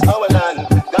Father, bless our land.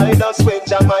 Guide us with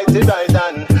your mighty right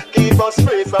hand. Keep us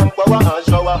free from power and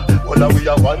shower. All we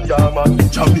are one man.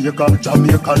 Jamaica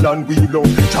land we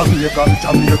love. Jamaica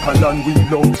land we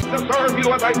love. To serve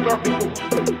you as I serve you.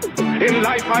 In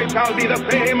life I shall be the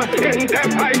same. In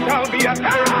death I shall be a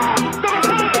terror.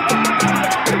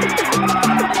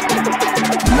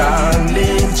 Land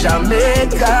in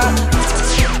Jamaica,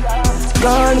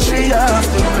 country of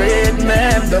the great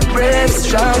men, the brave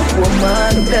strong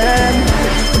woman them.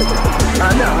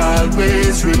 And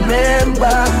always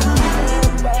remember,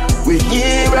 we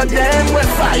hear again, we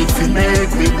fight to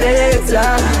make we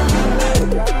better.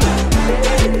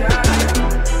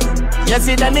 You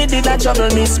see them me did a trouble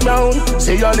Miss Brown.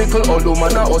 Say a little old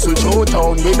woman a hustle through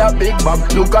town with a big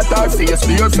bag. Look at her face,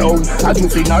 be a clown. A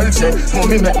juvenile say,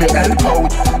 mommy make me help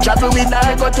out. Travel with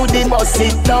her, go to the bus,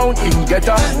 sit down in get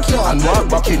her and walk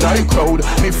back in her crowd.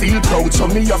 Me feel proud, so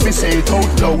me have to say it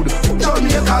out loud.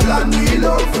 Jamaica land we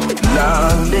love.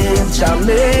 Land in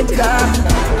Jamaica,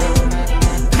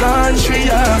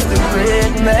 country of of the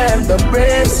great men, the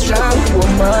brave, strong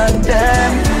woman,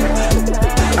 them.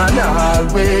 And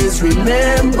always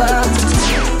remember,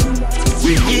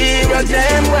 we hear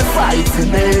them, we fight to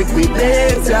make we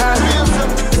better.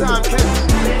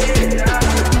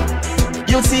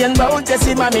 You see and bout, yes,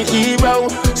 him a me hero.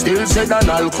 Still said an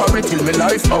alcohol till me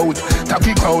life out.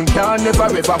 Tacky crown can never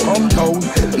ever come down.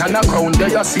 Nana crown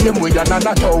they a same way a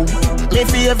nana town. Me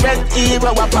favorite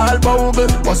hero a Paul Bogle.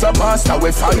 Was a pastor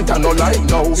we fight and no like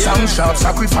now. Some sharp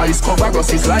sacrifice cover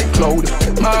us is like cloud.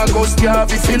 Marcus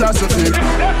Garvey philosophy.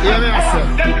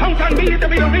 Then come and be to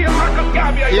be the real Marcus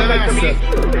Garvey I would like to be.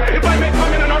 If I may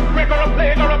come in an earthquake or a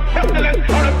plague or a pestilence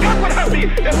or a God would have me,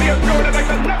 then be assured that I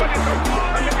shall never disappoint.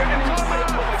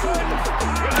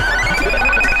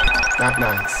 That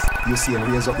nice. You see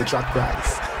him raise up the track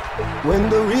price. When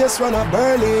the race run a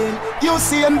Berlin, you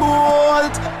see him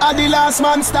Bolt are the last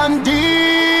man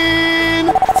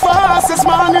standing. Fastest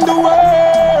man in the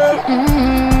world.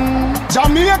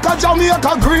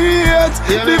 Jamaica great.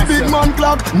 The big man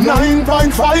clock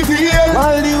 9.5 years.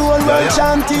 While the whole world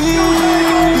chanting.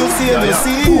 You see him, you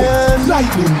see him.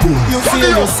 Lightning boom. You see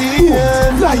him, you see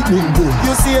him. Lightning boom.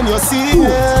 You see him, you see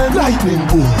him. Lightning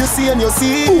boom. You see him, you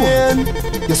see him.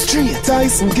 You're straight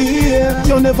Tyson gear.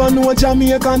 You never know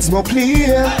Jamaicans no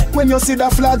clear. When you see the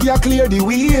flag, you clear the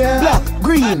way. Black,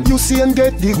 green, you see and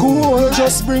get the gold.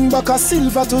 Just bring back a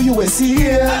silver to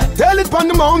USA. Tell it on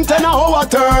the mountain how I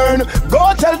turn.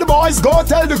 Go tell the boys, go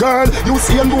tell the girl. You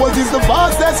see and Bolt is the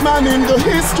fastest man in the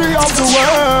history of the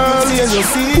world. You see and you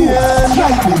see him.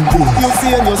 Lightning boom. You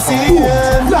see and you see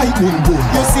him. Lightning boom.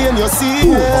 You see and you see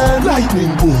him.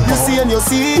 Lightning boom. You see and you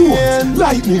see him.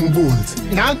 Lightning bolt.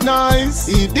 Not nice.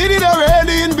 He did it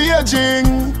already in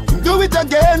Beijing. Do it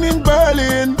again in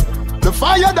Berlin. The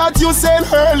fire that you sent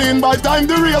hurling. By the time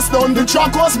the race done, the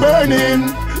track was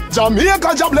burning.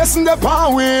 Jamaica job lesson the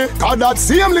power way. Cause that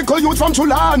same little youth from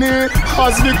Chulani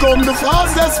has become the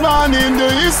fastest man in the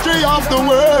history of the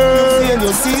world. You see and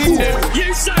you see.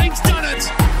 Usain's done it.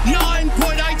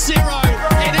 9.80.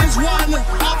 It is one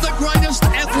of the greatest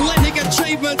athletic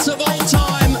achievements of all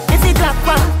time. If it clap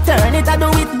one, turn it, I do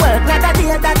it work. Not a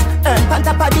day that earn on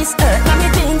top of this earth. Now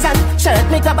me jeans and shirt,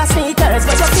 make up a sneakers.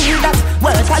 But you feel that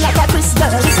work a lot of Chris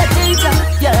girl. It's a teacher,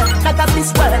 yeah, not a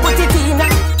this word. Put it in her,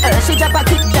 she drop a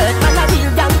kick dirt. Man a real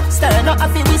gangster, not a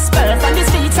fi whisper. From the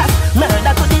streets of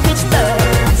murder to the rich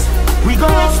birds. We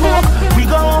gon' smoke, we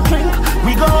gon' drink,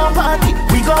 we gon' party,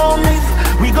 we gon' live,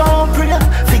 we gon' pray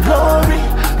for glory.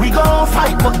 We gon'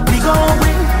 fight, but we gon'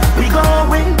 win, we gon'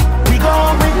 win, we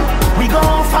gon' win. We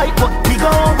gon' fight, but we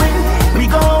gon' win. We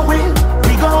gon' win,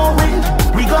 we gon' win.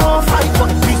 We gon' fight, but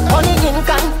we money in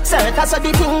concert. That's how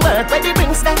the thing work. Where the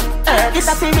rings them earth, it's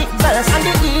a spirit verse. And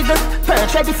the eagle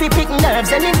perch ready for pick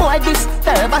nerves. Any boy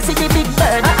disturb, I see the big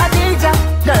bird. A danger,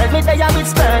 girl, me there with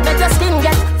spurn. Let your skin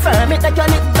get firm, it take your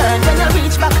lip burn. When you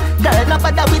reach back, girl, not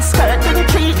bother with skirt. Bring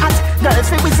 3 hot girls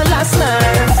for whistle and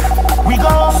smurf. We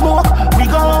gon' smoke, we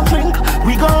gon' drink,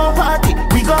 we gon' party,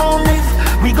 we gon' live.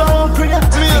 We gon' pray,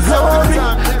 we gon' win.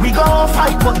 We gon'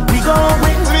 fight, but we gon'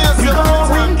 win. We gon'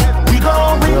 win, we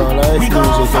gon' win. We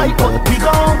gon' fight, but we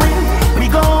gon' win. We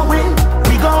gon' win,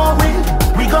 we gon' win.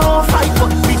 We gon' fight,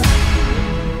 but we.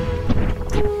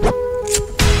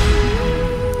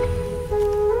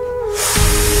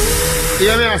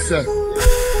 Hear me, I said.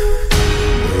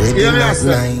 Rhythm is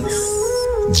nice.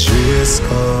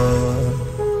 Driscoll,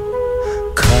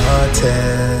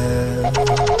 Kartel,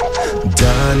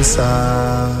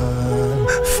 dancer,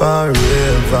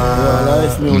 forever.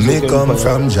 Me come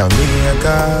from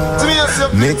Jamaica.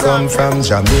 Me come from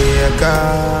Jamaica.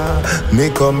 Me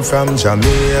come from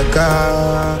Jamaica.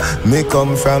 Me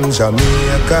come from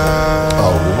Jamaica.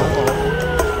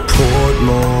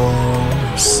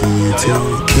 Portmore City,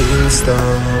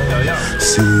 Kingston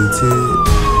City,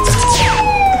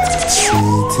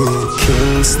 City,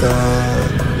 Kingston.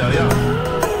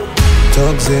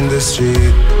 Thugs in the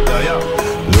street,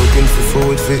 looking for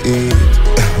food for eat.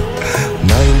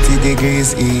 90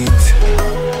 degrees heat,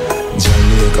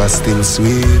 Jamaica still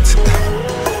sweet.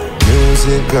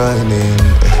 Music grinding,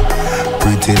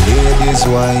 pretty ladies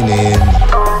whining.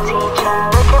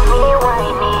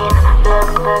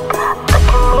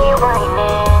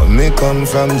 Me come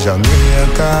from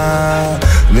Jamaica.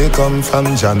 Me come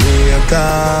from Jamaica.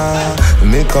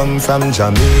 Me come from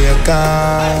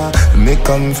Jamaica. Me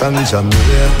come from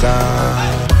Jamaica.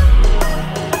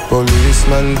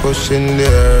 Policeman pushing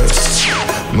theirs.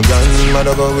 My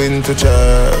grandmother going to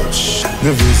church.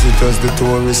 The visitors, the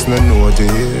tourists, no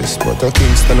notice. But a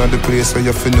Kingston are the place where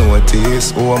you feel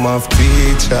notice. Home of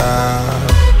teacher.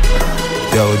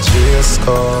 Yo,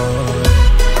 Driscoll,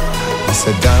 it's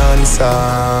a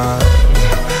dancer.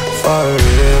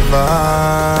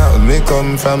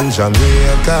 come from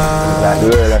Jamaica.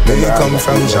 Me come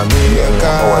from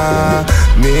Jamaica.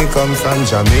 Me come from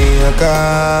Jamaica.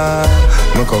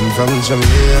 Me come from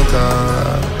Jamaica.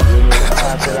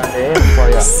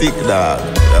 Sick dog.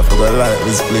 I forgot like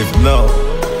this clip. No.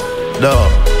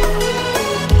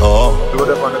 Oh.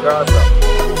 Load up on the Gaza.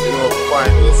 You know,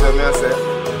 fine. You see me, I say.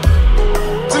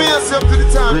 To me, I say up to the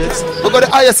time. We got the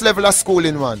highest level of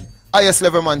schooling, man. Highest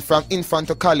level, man, from infant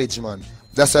to college, man.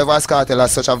 That's why Vybz Kartel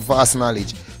has such a vast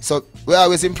knowledge. So we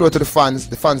always implore to the fans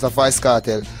of Vybz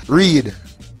Kartel, read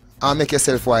and make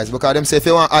yourself wise. Because them say if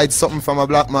you want to hide something from a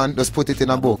black man, just put it in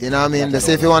a book. You know what I mean? They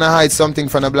say if you want to hide something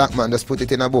from a black man, just put it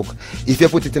in a book. If you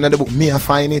put it in the book, me I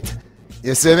find it.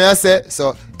 You see me I say?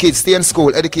 So kids, stay in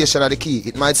school, education are the key.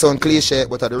 It might sound cliche,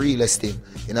 but are the realest thing.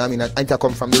 You know what I mean? I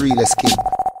come from the realest kid.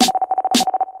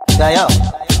 Yo,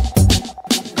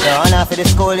 I'm not for the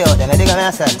school, yo. Them dig me,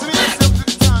 I say.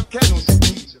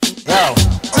 Yo.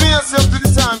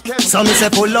 So me say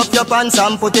pull up your pants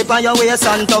and put it on your waist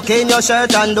and tuck in your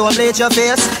shirt and don't bleach your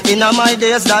face. Inna my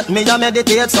days that me a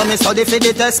meditate, so me study for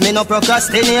the test, me no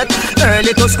procrastinate.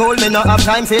 Early to school, me no have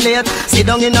time for late. Sit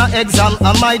down in a exam,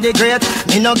 am I the great?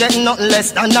 Me no get nothing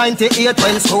less than 98.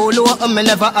 When school open, me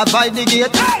never abide the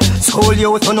gate. School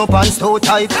youth no pants too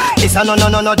tight. This a no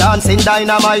dancing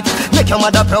dynamite. Make your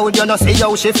mother proud, you no see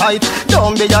how she fight.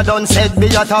 Don't be a done said, be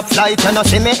a top flight. You no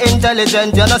see me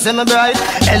intelligent, you no see me bright.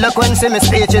 Eloquence in me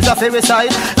speech is a free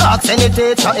recite. Ask any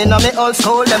teacher in a me old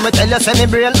school, let me tell you say me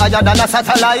brain higher than a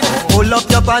satellite. Pull up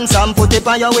your pants and put it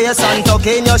on your waist and tuck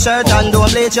in your shirt and don't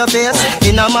bleach your face.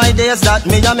 Inna my days that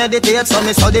me a meditate, so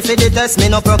me study for the test, me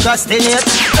no procrastinate.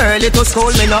 Early to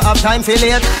school, me no have time for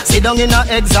late. Sit down in a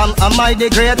exam, am I the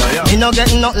great? Me no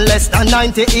get nothing less than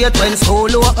 98. When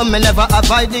school open, me never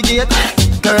abide the gate.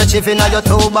 Kerchief inna your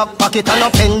toe back pocket and a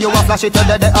pen, you a flash it to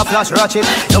the a flash ratchet.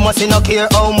 You must no care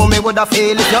how mommy woulda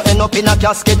feel if you end up in a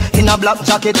casket in a black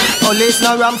jacket. Police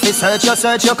no ram fi search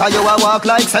you, cause you a walk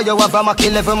like say you have a Mac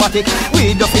 11-matic.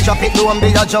 We do fi drop it, don't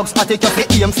be a jug static. You fi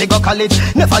aim fi go college,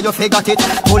 never you fi got it.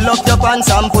 Pull up your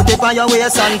pants and put it on your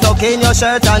waist and tuck in your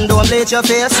shirt and don't bleach your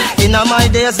face. Inna my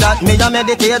days that me a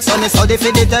meditate, so me study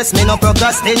fi the test, me no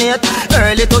procrastinate.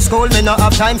 Early to school, me no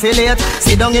have time fi late.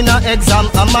 Sit down in a exam,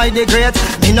 am I the great?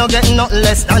 Me no get nothing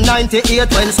less than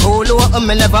 98. When school open,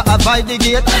 me never abide the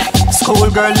gate. School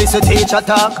girl listen teacher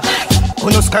talk.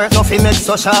 Who no skirt no fi make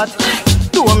so short.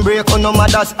 Don't break on no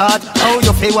mother's heart. How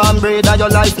you feel one breed and your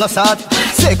life no start.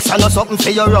 Sex and no something for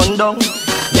your run down.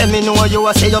 Let me know you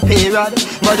a say your period,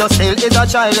 but you still is a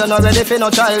child. You not ready for no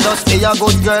child. Just be a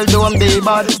good girl, don't be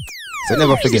bad. So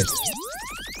never forget.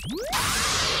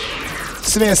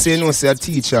 So me say no say a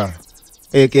teacher,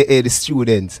 aka the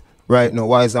student. Right now,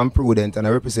 wise and prudent, and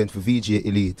I represent for VJ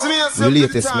Elite, the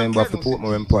latest member of the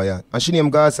Portmore Empire. And she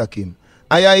named Gaza Kim.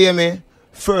 And you hear me?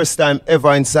 First time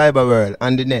ever in cyber world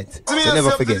and the net. So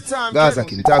never forget. Gaza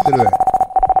Kim, talk to the world.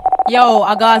 Yo,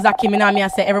 a Gaza Kim, and I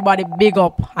say everybody big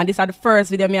up. And this is the first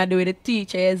video me I do with the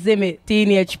teacher, you see me?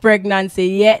 Teenage pregnancy,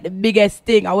 yeah, the biggest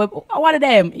thing. What of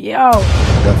them? Yo.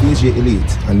 The VJ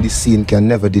Elite, and this scene can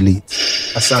never delete.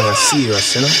 A song is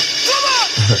serious, you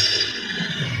know?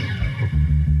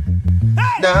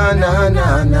 Na na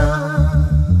na na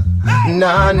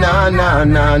na na na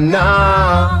na na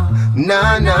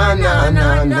na na na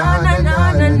na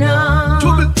na na na.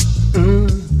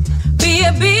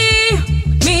 Baby,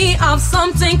 me have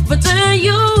something for tell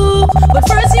you, but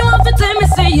first you have to tell me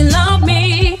say you love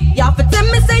me. You have to tell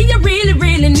me say you really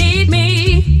really need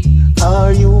me.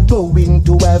 Are you going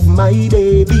to have my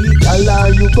baby? Girl,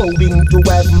 are you going to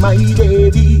have my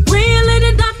baby? Really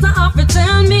the doctor have to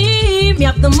tell me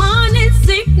have the morning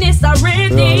sickness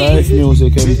already.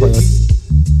 LifeMusicEmpire.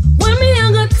 When me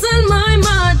I go tell my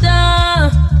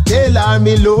mother, tell her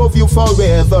me love you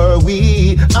forever.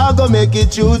 We are gonna make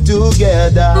it through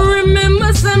together.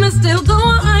 Remember son I still go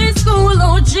to high school,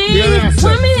 OG. Yes.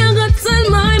 When me I go tell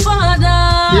my father,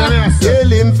 yes. Tell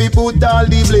him fi put all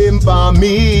the blame for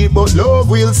me, but love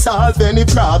will solve any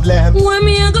problem. When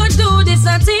me I go do this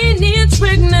a teenage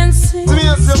pregnancy,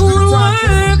 school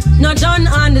work not done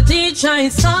and the teacher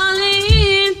is calling.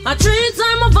 I 3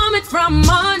 times I vomit from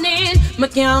morning. Me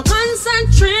can't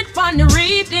concentrate on the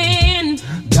reading.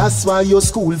 That's why your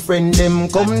school friend them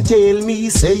come tell me,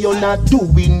 say you're not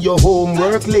doing your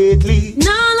homework lately.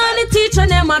 Now the teacher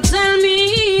them a tell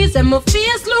me, say my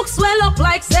face looks swell up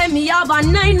like say me have a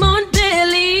 9-month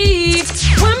belly.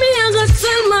 When me I go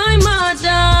tell my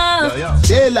mother,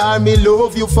 tell her me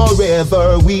love you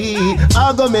forever. We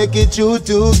are gonna make it through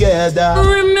together.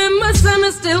 Remember son I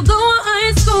still go to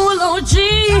high school, OG.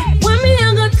 When me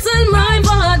I go tell my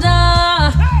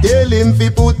father, Tell him fi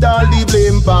put all the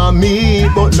blame for me,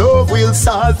 but love will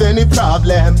solve any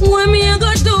problem. When me a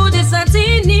go do this a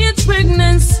teenage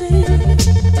pregnancy.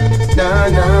 Na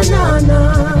na na na.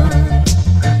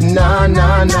 Na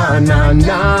na na na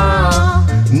na.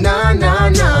 Na na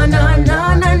na na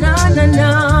na na na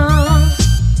na.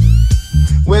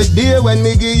 Well, dear, when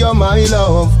me give you my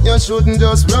love, you shouldn't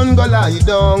just run go lie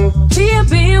down.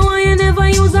 Baby, why you never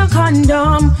use a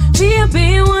condom?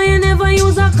 Baby, why you never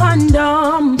use a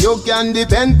condom? You can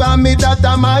depend on me, that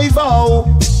a my vow.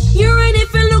 You ready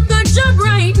for look a job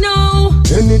right now?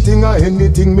 Anything or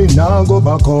anything, me nah go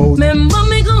back out. Remember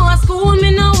me go to school,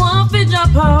 me no want to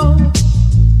drop out.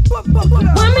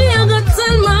 When me a go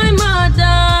tell my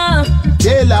mother,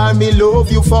 tell her me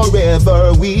love you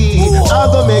forever. We are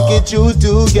gonna make it through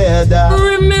together.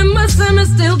 Remember, son, I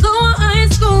still go to high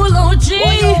school, OG.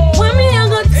 When me a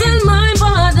go tell my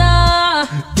father,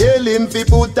 tell him fi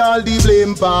put all the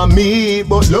blame for me,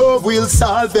 but love will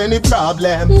solve any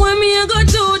problem. When me a go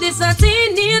do this a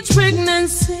teenage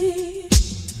pregnancy.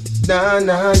 Na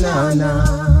na na na.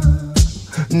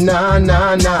 Na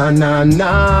na na na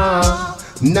na.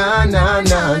 Na na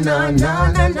na na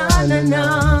na na na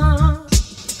na.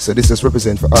 So this just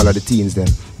represent for all of the teens then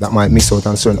that might miss out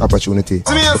on certain opportunity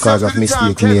because of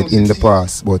mistake made in the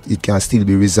past, but it can still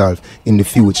be resolved in the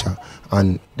future.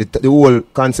 And the whole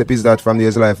concept is that from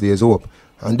there's life there's hope,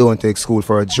 and don't take school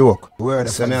for a joke. Word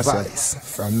of advice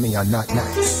from me are not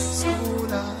nice.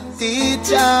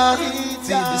 Teacher,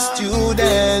 the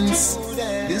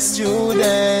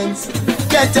students,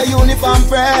 get a uniform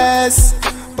press.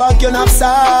 Pack your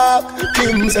knapsack,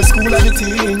 Kim's a school of the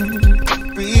team.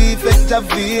 Prefect Da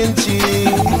Vinci.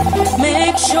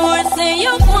 Make sure say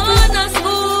you want a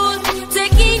school.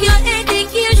 Taking your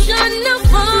education, no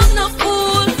fun, no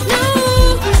fool. No,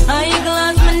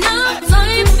 eyeglass, man, no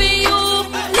time for you.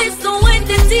 Listen when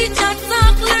the teacher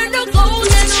talk, learn the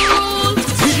golden rule.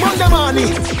 Big Monday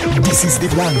morning, this is the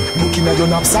plan. Looking at your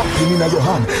knapsack, pen in your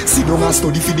hand. Sit down and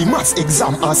study for the maths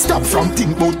exam and stop from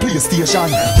think about PlayStation.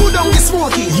 Put down the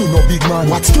smoky, you know big man.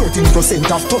 What's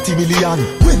 13% of 30 million?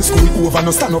 When school over,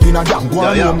 no stand up in a damn. Go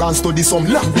home and study some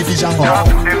long division.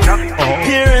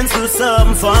 Parents do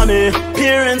something for me.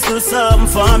 Parents do something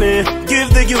for me. Give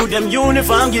the youth them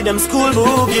uniform, give them school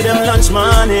book, give them lunch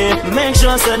money. Make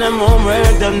sure send them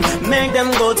homework done. Make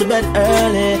them go to bed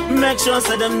early. Make sure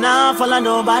send them now follow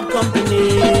no bad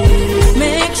company.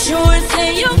 Make sure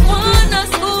say you want a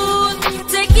school.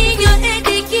 Taking your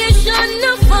education,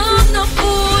 no fun, no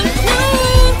fool. No,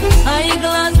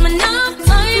 eyeglass, man, no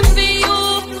time for you.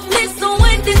 Listen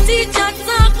when the teacher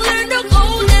talk, learn the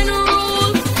golden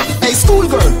rule. Hey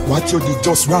schoolgirl, what you did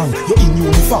just wrong. You in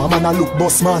uniform and I look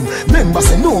boss man. Remember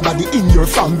say nobody in your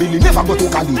family never go to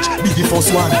college. Be the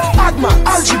first one. Adma,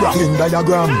 algebra, Venn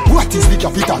diagram. What is the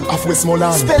capital of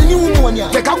Westmoreland? Spell pneumonia.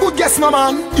 Take a good guess, my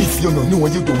man. If you don't know,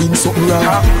 you doing something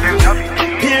wrong.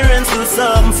 Parents do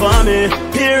something for me.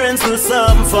 Parents do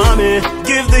something for me.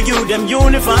 Give the youth them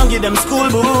uniform, give them school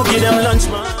book, give them lunch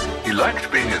money. He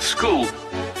liked being at school,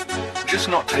 just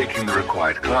not taking the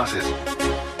required classes.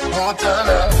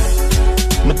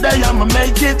 My day I'ma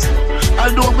make it,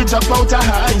 although we drop out of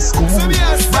high school.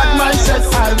 Bad mind said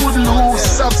I would lose.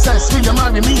 Success, will you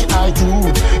marry me? I do.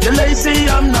 You're lazy,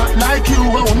 I'm not like you.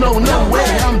 Oh no, no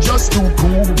way, I'm just too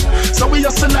cool. So we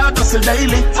hustle hard, hustle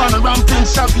daily. Fun around pin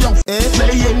shop, young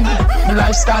playing. My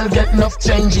lifestyle get enough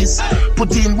changes.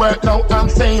 Put in work, now I'm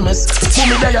famous. Put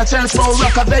me there a chance for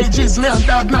rock of ages. Me and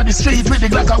dog not the street with the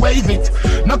Glock, I wave it.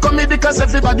 No comedy because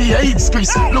everybody hates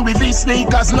Chris. Louis V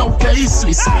sneakers, no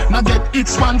K-Swiss. Now get it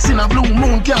once in a blue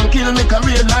moon, can't kill me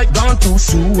career like gone too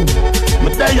soon.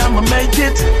 But day I'ma make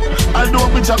it,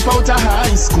 although we drop out of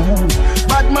high school.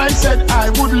 Bad mind said I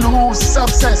would lose.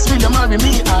 Success, will you marry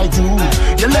me? I do.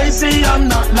 You're lazy, I'm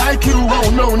not like you.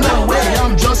 Oh no, no way,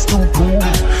 I'm just too cool.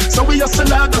 So we hustle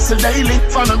hard, hustle daily.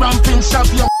 Fun around pin shop,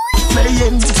 you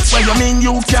playing. Well, you mean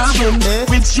you can't win?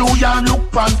 With you, you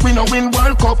look pan. We no win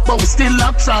World Cup, but we still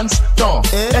have chance. No,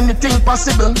 anything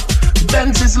possible.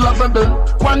 Benz is lovable.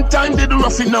 One time did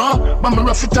rough it now, but me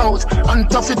rough it out and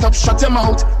tough it up, shut him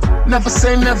out. Never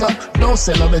say never, don't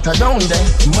sell a better down there.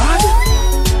 Mad?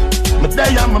 But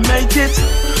day I'ma make it,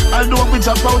 although we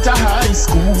drop out of high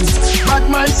school. Bad Bad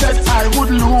mind said I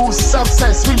would lose.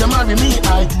 Success, will you marry me?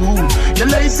 I do. You're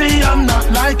lazy, I'm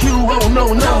not like you. Oh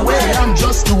no, no way, I'm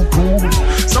just too cool.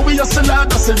 So we hustle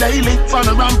hard, hustle daily. For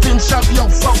the ramping shop, yo,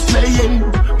 fuck playing.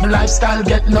 My lifestyle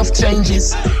get enough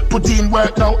changes. Put in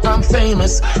work, now I'm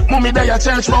famous. Mummy day at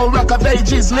church, roll rock of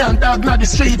ages. Me and dog not the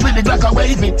street with the Glock, I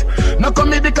wave it. No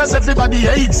come here because everybody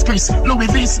hates Chris. Louis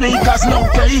V sneakers, no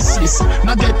cases.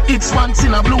 Now get hits once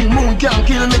in a blue moon. Can't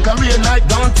kill me career like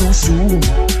gone too soon.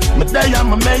 My day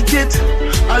I'ma make it.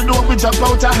 Although we drop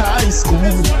out of high school.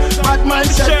 Bad mind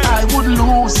said I would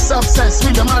lose. Success,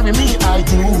 will you marry me? I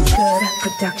do. Good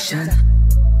production.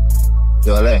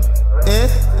 Yo, like,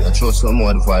 I throw some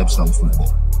more Vybz song for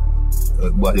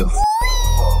me. Body of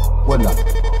what now?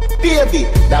 Baby,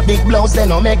 that big blouse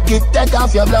then I'll make it, take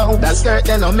off your blouse. That skirt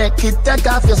then I'll make it, take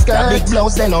off your skirt. That big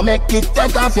blouse then I'll make it,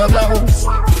 take off your blouse.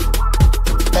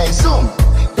 Hey, zoom,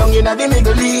 down in the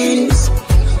Middle East.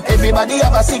 Everybody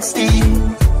have a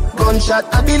 16. Gunshot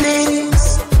at the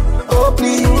least. Oh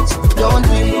please, don't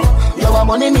we? You want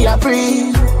money, me a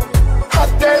free.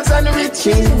 Hot girls and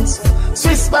riches.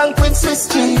 Swiss bank with Swiss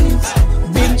cheese.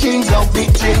 Big dreams, yo,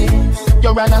 big dreams.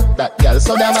 You run up that girl,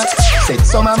 so damn it. Said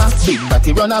so mama, big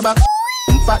body run back.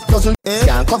 Fat doesn't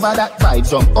can't cover that vibe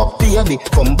from up baby.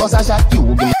 Come bust a shot,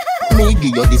 you give me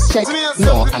give you this check.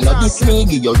 No, I know this me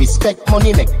give you respect.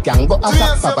 Money make can go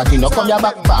after property no come your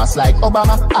back fast like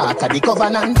Obama. After the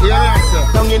covenant,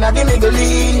 down in the Middle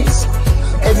East.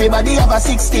 Everybody have a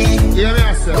 16.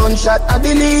 Gunshot at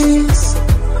the least.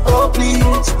 Oh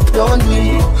please, don't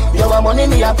we? You want money,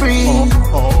 me a free.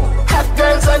 Hot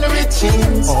girls and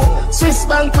riches. Swiss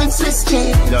bank with Swiss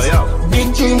cheese.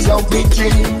 Big dreams, yo, big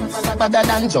dreams. Better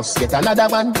than just get another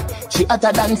one. She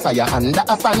hotter than fire under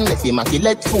a fan. Left him a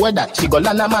let for that. She go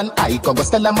land a man. I go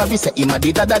stella Mary say him a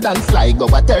did other than fly. Go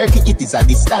a turkey, it is a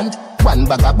distant. One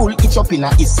bag of bull, each up in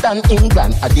a Eastern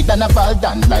England. I did an a ball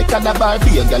done like a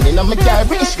Barbie girl in a me car.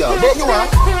 British girl, there you are.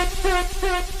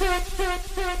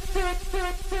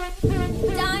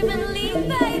 Diamond League,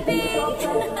 baby.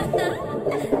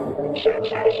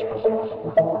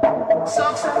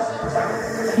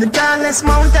 The tallest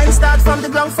mountain start from the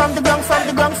ground, from the ground, from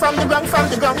the ground, from the ground, from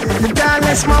the ground. The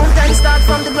tallest mountain start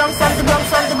from the ground, from the ground,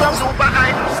 from the ground. Super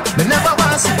high. They never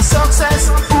want to see the success.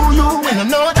 Who you? We don't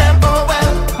know them. Oh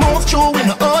well. Move through, we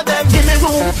don't owe them. Give me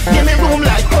room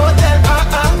like hotel.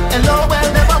 Hello, well.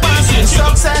 Never want to see the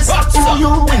success. Who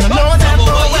you? We don't know them.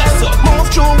 Oh well. Move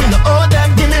through, we don't owe them.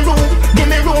 Give me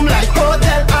room like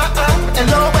hotel.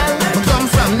 Hello, well. We come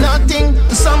from nothing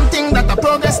to something that I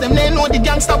progress. Them they know the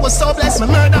gangster was so blessed. Me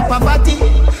murder poverty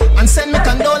and send me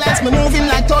condolence. Me moving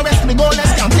like tourists. Me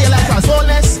goalless can't play like a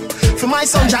goalless. For my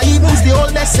son Jaib, who's the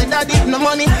oldest, said daddy, no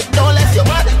money, don't let your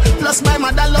mad. Plus my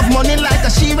mother love money like a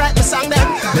she write the song them.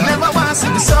 They never want to see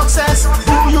the success.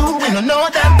 Who you? We don't know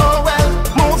them. Oh well.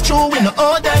 Move through, we don't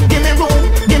owe them. Give me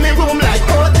room like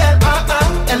hotel.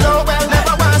 Hello, well.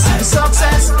 Never want to see the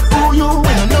success. Who you?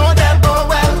 We don't know them. Oh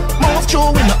well. Move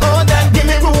through, we don't owe them. Give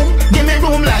me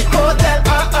room like hotel.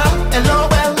 Hello,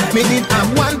 well. Me did have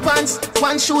one pants,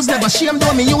 one shoes, never shame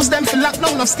though me use them for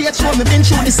lockdown of stage show. Me been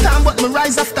through the storm, but me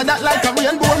rise after that like a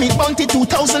rainbow. Me bounty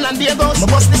 2000 and there goes. Me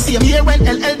bust the same year when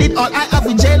LL did all I have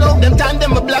with J-Lo. Them time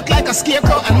them me black like a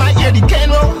scarecrow and my ear the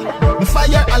cane roll. Me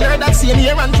fire alert that same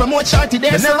year and promote shorty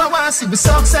there. They never want to see the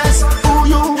success. Who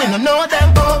you? We don't know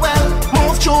them. Oh well.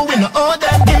 Move through, we don't owe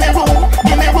them. Give me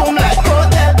room like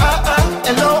hotel.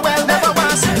 Hello, well. Never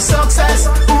want to see the success.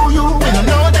 Who you? We don't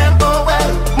know them. Oh well.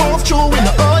 Move through, we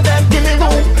don't owe them. Give me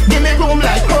room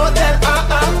like hotel.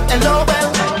 Hello, well.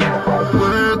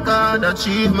 Work hard,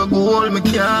 achieve my goal. Me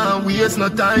can't waste no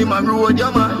time on road,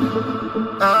 yeah man.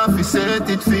 Half you set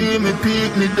it for me,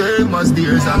 peak me day, must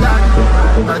there's a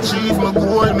lot. Achieve my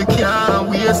goal, me can't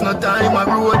waste no time on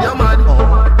road, yeah man.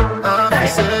 Half you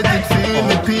set it for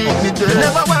me, peak me day.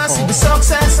 Never want to see the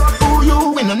success. Who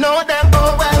you? We don't know them.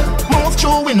 Oh well. Move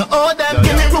through, we don't owe them.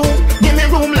 Give me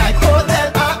room like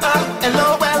hotel.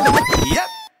 Hello, well. Yep,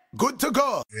 good to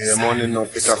go. Yeah, money no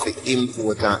pick up the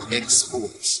import and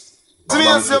export. To me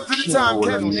yourself to the time,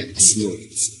 Kevin.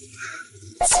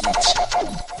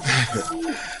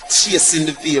 Chasing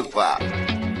the paper.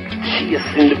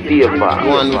 Chasing the paper.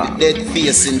 One with the dead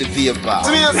face in the paper.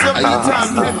 To me yourself to the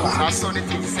time, Kevin. That's what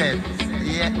it said.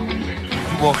 Yeah.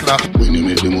 When you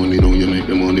make the money, don't you make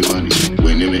the money vanish.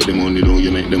 When you make the money, don't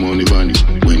you make the money vanish.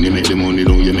 When you make the money,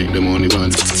 don't you make the money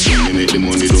vanish. When you make the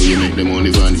money, don't you make the money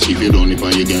vanish. If you don't, if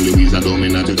I get Louise, I don't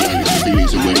mean not to tell you. If you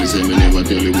listen when you say me never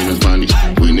tell you when it's Spanish.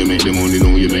 When you make the money,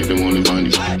 don't you make the money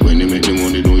vanish. When you make the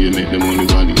money, don't you make the money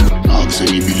vanish. Ask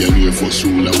any billionaire for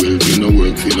soul, I will no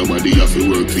work for nobody, you have to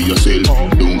work for yourself.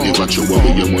 Don't ever throw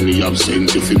away your money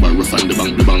absent. If you borrow from the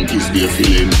bank is there for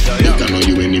them. Better know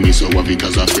your enemy, so have it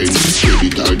as a friend.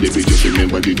 Credit or debit, just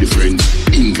remember the difference.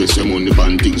 Invest your money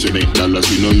on things that make dollars,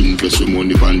 you know, invest your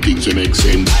money on things that make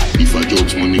sense. If a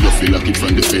job's money, you feel like it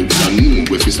from the feds. And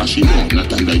move if it's ashing up,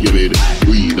 not under your bed.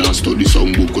 Read and study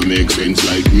some book will make sense.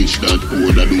 Like rich dad, poor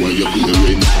dad, why you pay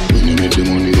rent. When you make the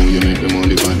money, don't you make the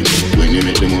money vanish. When you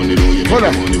make the money, don't you make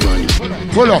the money vanish.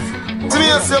 Pull up. Tell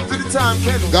yourself to the time,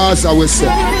 Ken. Gaza will say.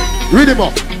 Read him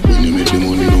up. When you make the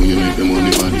money, don't you make the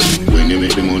money vanish. When you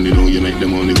make the money, don't you make the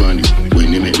money vanish.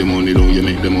 When you make the money, don't you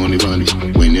make the money vanish.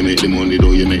 When you make the money,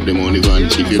 don't you make the money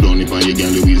vanish. If you don't find your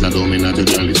gal, Louise, I don't mean not a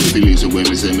gal. If you listen when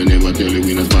we say, me never tell you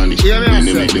we not Spanish. When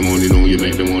you make the money, don't you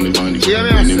make the money vanish.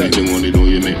 When you make the money, don't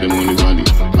you make the money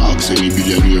vanish. Ask any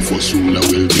billionaire for soul or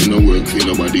wealth. You no work for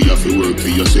nobody, you have to work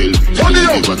for yourself. Don't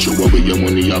ever throw away your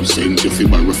money absent. If you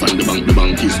borrow from the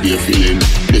bank is there for them.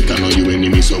 Better know your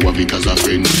enemy, so have it as a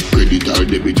friend. Credit or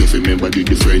debit, if you remember the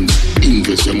difference.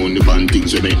 Invest your money on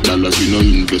things that make dollars, you know,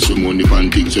 invest your money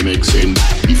on things that make sense.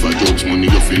 If a job's money,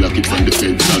 you feel like it from the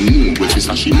feds. And move if it's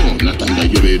ashing up, not under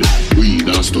your bed. Read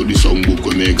and study some book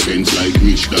will make sense. Like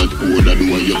rich dad, poor dad,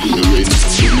 why you pay rent.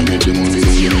 When you make the money,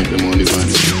 don't you make the money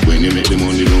vanish. When you make the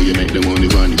money, don't you make the money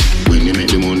vanish. When you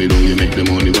make the money, don't you make the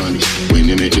money vanish. When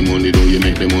you make the money, don't you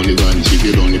make the money vanish. If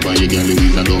you don't buy your gal,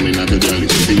 Louise, I don't mean not a gal.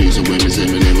 If you listen when me say,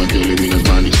 me never tell you we not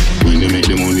Spanish. When you make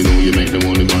the money, don't you make the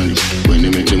money vanish. When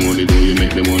you make the money, don't you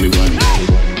make the money vanish.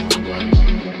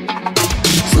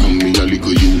 From me a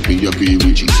little youth, me a pay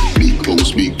riches. Big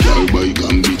house, big car, bike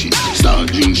and bitches.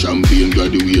 Start drink champagne,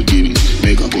 graduate Guinness.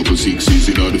 Make a couple sixes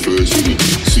in all the first inning.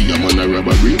 See a man a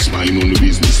robber, bring spine on the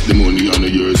business. The money on the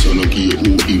year, so no care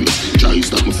who give it. Try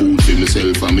stop my food for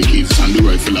myself and my kids. And the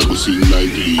rifle I go sing like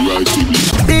the right to me.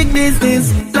 Big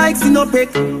business, like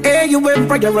Sinopec. Hey, you will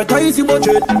prioritize your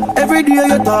budget. Every day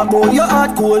you talk about your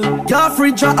heart cool. Your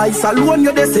fridge, your ice alone,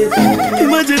 you're the set.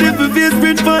 Imagine if we face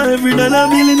bridge for every $1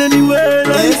 million anywhere.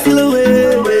 I'm still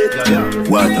away.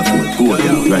 Waterfall, go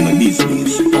down, run a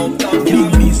business.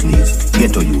 Big business,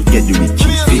 get to you, get the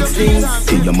riches. Fix things,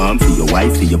 for your mom, for your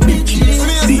wife, for your bitches.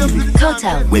 See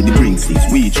Kartel, where the drinks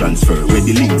is, we transfer. Where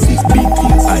the links is, big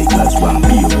things, high class, one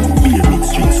beer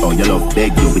mix drinks. Oh, you love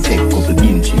beg, you will take couple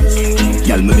inches.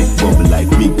 Y'all me make bubble like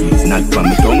Wybz. Not from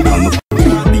the tongue, from the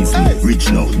business.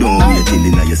 Rich now, don't wait till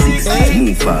in your 60s.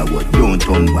 Move forward, don't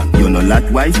turn back. You're not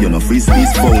lot wife, you're not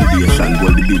frisbees. Foundation,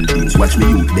 all the buildings. Watch me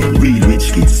youth them, real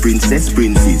rich kids. Princess,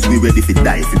 princes, we ready for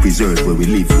die if we preserve where we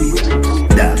live with.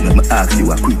 Dad, let me ask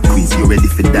you a quick quiz. You ready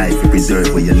for die if you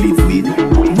preserve where you live with?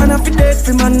 Man, I feel dead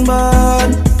for man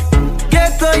born.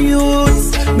 Get the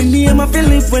youths. Me name I feel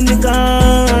live when they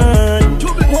gone.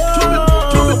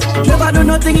 Never do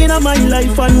nothing in my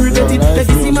life and regret it.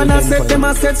 Legacy man I set them,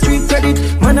 I set street credit.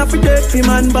 Man I feel dead for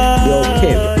man born. Yo,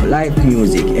 Kev, Life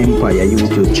Music Empire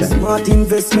YouTube channel. Smart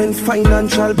investment,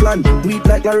 financial plan. Do it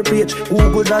like Larry Page, who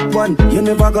good at one. You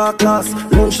never got class,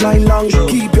 lunch line lounge.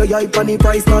 Keep your eye on the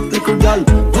price, not little gal.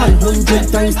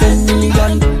 100 times 10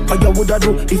 million. How you woulda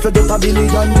do if you get a billion?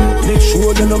 Make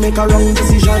sure you don't make a wrong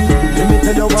decision. Let me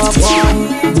tell you what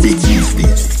one. Big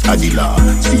business, I the law.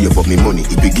 Save up me money,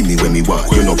 it will give me when me want.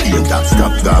 You know pay tax,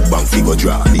 stop, grab bank, figure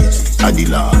draw this. I the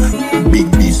law. Big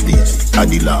business, I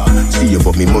the law. Save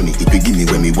up me money, it will give me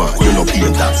when me want. You know pay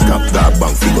tax, stop, grab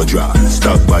bank, figure draw.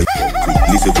 Stop by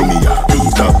listen to me, yeah.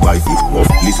 Stop by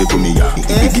listen to me, yeah. It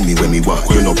will give me when me want.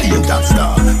 You know pay tax,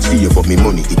 stop. Save up me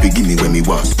money, it will give me when me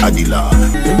want. I the law.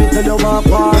 Let me tell you what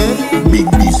one. Big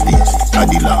business, I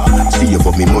the law. Save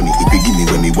up me money, it will give me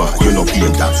when me want. You know pay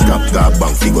tax, stop, grab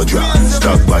bank, figure draw.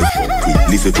 Stop by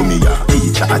listen to me, yeah.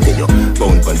 Teacher, I tell you,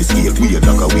 bound on the scale, weird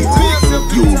like a weight.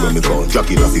 You when me count, jack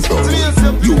it off the front.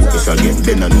 You is again,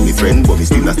 then I know me friend, but me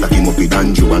still a stack him up with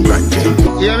Andrew and Ranjen.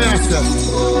 Hear me, Master.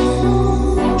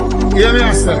 Hear me,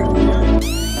 Master.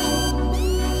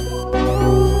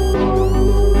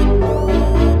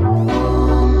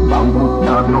 Bamboo,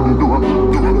 nah, nothing do up.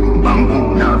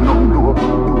 Bamboo, nah, nothing do up.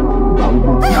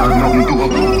 Bamboo, nah, nothing do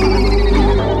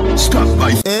up. Stop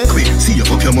by quick, see you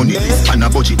up your money and a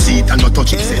budget, see it and not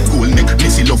touch it. Set goal make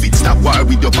messy love it. Stop war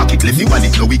with your pocket, left you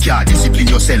wallet low. We can't discipline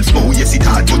yourself. Oh yes it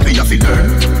hard, but we have to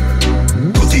learn.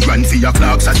 30 grand for your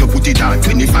clocks as you put it on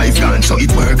 25 grand, so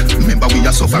it work. Remember we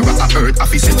are suffer at earth. I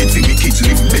feel set it for we kids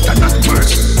live better, not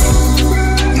worse.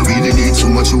 You really need so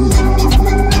much room.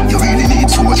 You really need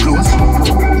so much clothes.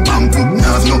 Bamboo,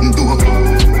 nah, have nothing to up.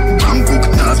 Bamboo,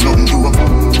 nah, have nothing to up.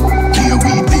 Beer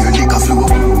weed, beer liquor flow.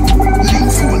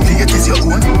 Link phone, play it as your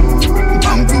own.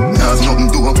 Bamboo, nah, have nothing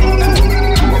to up.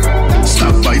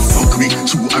 Stop by fuckery,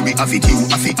 true Harry have it, you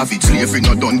have it. Slavery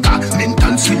no done car,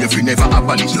 mental slavery never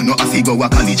abolish. You know have to go a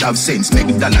college, have sense.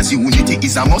 Make dollars, unity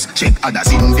is a must. Check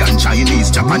others, Indian, Chinese,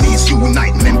 Japanese,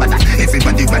 unite. Remember that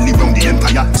everybody rally round the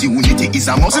empire. Unity is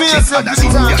a must. Check others,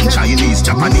 Indian, Chinese,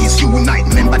 Japanese, unite.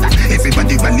 Remember that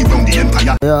everybody rally round the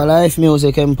empire. Yeah, Life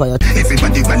Music Empire.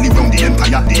 Everybody rally round the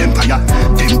empire, the empire.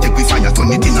 Them take we fire, turn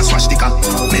it in a swastika.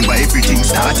 Remember everything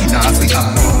start in Africa.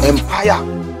 Empire,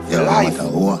 your life.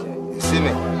 You see me?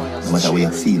 No matter where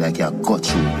you feel like you got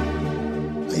you,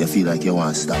 and you feel like you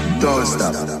want to stop, don't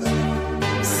stop.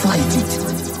 Fight it.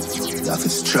 You have to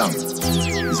strong.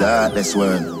 It's a heartless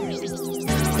world.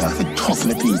 You have to tough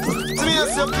me people.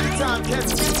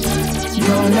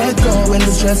 Don't let go when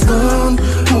the stress come.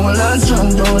 Hold on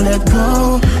strong, don't let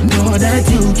go. Know that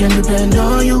you can depend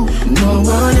on you. No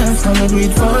one else gonna do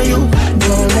it for you.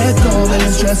 Don't let go when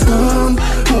the stress come.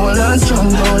 Hold on strong,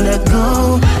 don't let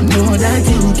go. Know that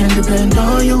you can depend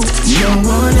on you. No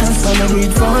one else gonna do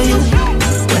it for you.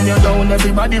 When you're down,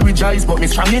 everybody rejoice. But me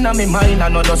strong in my mind,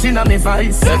 and not just in my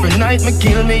vice. Every night me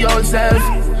kill me yourself.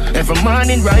 Every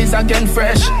morning rise again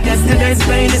fresh. Yesterday's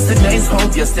pain is today's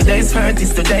hope. Yesterday's hurt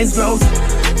is today's growth.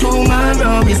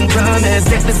 Tomorrow isn't promised.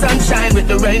 Take the sunshine with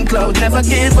the rain cloud. Never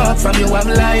give up from you have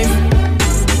life.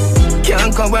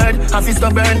 Can't coward, half is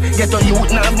stubborn. Get a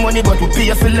youth not have money but we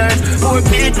pay for learn. Poor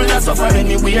people are suffering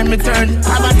anyway in return.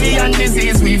 Poverty and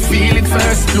disease, we feel it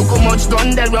first. Look how much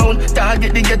done there round.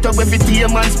 Target the ghetto every day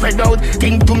man spread out.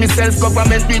 Think to myself,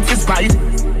 government beat for spite.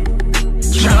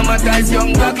 Traumatize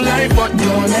young black life, but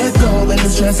don't let go when the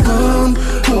stress come.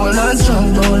 Hold on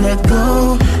strong, don't let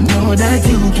go. Know that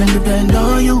you can depend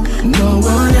on you. No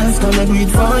one else gonna do it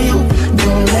for you.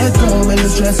 Don't let go when the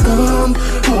stress come.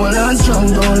 Hold on strong,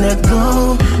 don't let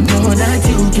go. Know that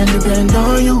you can depend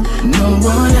on you. No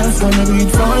one else gonna do it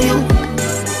for you.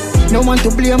 No one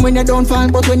to blame when you don't fall,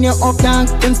 but when you're up down,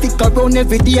 them stick around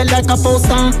every day like a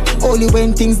poster. Only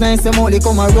when things nice, them only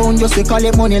come around just to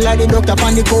collect money like the doctor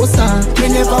on the coaster. You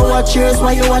never watch yours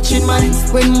while you watching mine.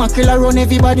 When mackerel around,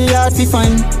 everybody hard to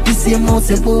find. The same mouth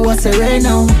say boo what's a right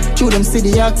now. Through them see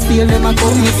the axe, feel them a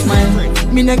come with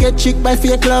smile. Me no get tricked by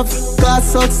fake love, cause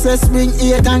success bring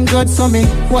hate and God. So me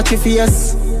watch your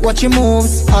face, watch your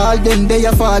moves. All them they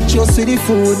are fought just with the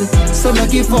food. So no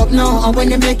give up now, and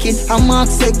when you make it, a mark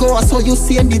say go, so you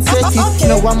see and did set it.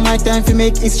 Now one my time to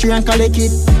make history and collect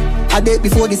it. A day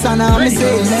before the sun, I'm say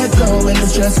don't let go when the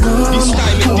stress comes.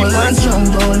 Hold on strong,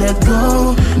 don't let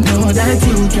go. Know that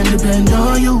you can depend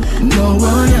on you. No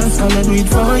one else gonna do it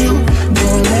for you.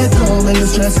 Don't let go when the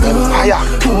stress comes.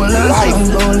 Hold on strong,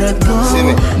 don't let go.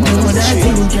 Know that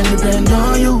you can depend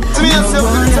on you. No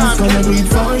one else gonna do it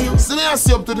for you. So me ask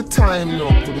you up to the time now,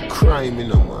 up to the crime, you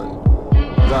know, man.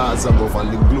 Gaza govern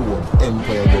the globe,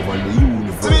 empire govern the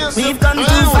universe. We've come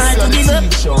too far to give up.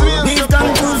 We've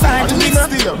come too far to give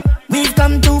up. We've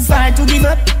come too far to give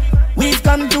up. We've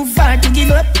come too far to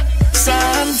give up.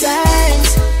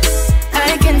 Sometimes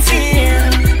I can feel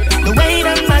the weight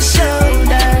on my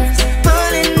shoulders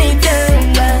pulling me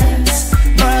downwards,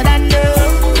 but I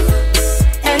know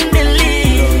and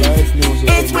believe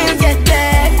it will get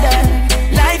better.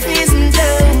 Life isn't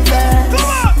over.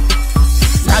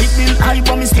 Life will high,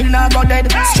 but me still not go dead.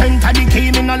 Strength of the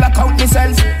key, me no lock out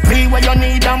myself. Pray where you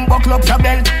need and buckle up your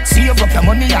belt. Save up your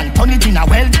money and turn it in a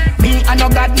wealth. Me I no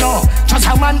God no, just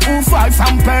a man who far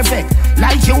from perfect.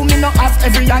 Like you, me no have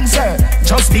every answer.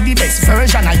 Just be the best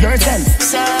version of yourself.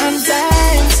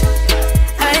 Sometimes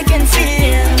I can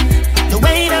feel the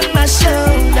weight on my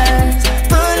shoulders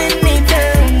pulling me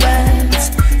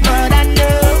downwards, but I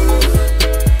know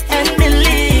and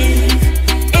believe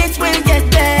it will get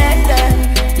better.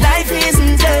 Life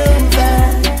isn't over.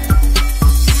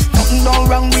 Nothing no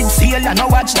wrong with fail, I no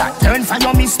watch that. Learn from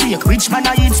your mistake, rich man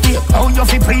I eat steak. How you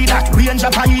fi pray that, range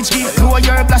up on each gate. Grow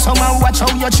your blossom and watch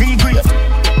how your tree great.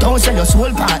 Don't sell your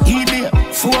soul for eBay.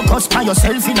 Focus on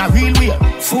yourself in a real way.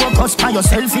 Focus on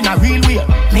yourself in a real way.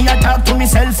 Me a talk to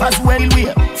myself as well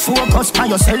way. Focus on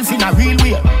yourself in a real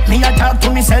way. Me a talk to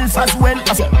myself as well.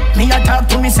 Me a talk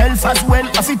to myself as well.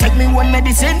 If you take me one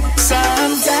medicine.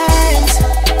 Sometimes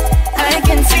I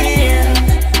can feel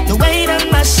the weight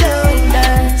on my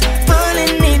shoulders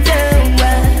pulling me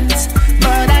downwards,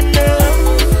 but I know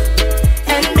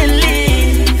and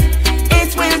believe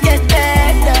it will get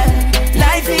better.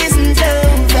 Life isn't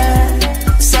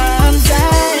over.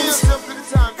 Sometimes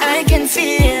I can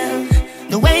feel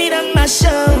the weight on my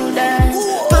shoulders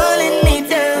pulling me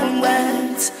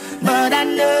downwards, but I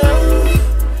know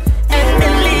and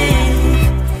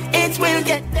believe it will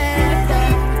get better.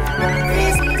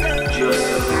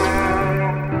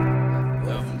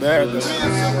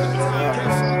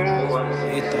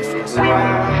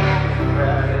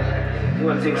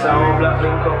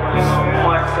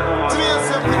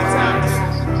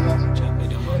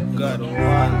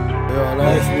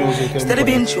 Steady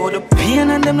been through the pain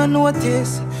and them no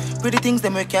notice. Pretty things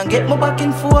them we can get me back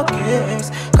in focus.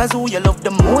 Cause who you love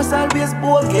the most always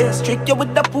bogus. Trick you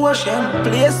with the potion.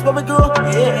 Place where we grow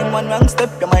in. One wrong step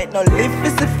you might not live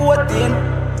this is 14.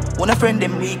 When a friend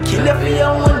them we kill you for your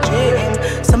own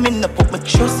dream. So me no put my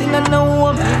trust in and no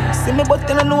one me. See me but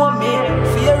they don't know me.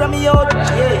 Fear of me out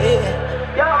yeah.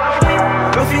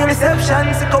 No feel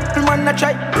reception, see couple man a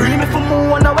try bring me for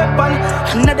more on a weapon.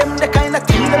 And of them the kind of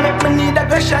thing that make me need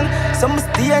aggression. Some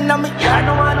stay in me yard,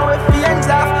 no one know if he ends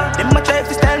off. Them a try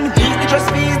to stand me deep, they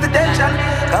just ease the tension.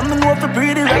 Come and know if I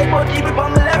breathe it right, but keep it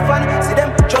on my left hand. See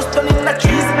them just turning the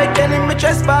trees, make any me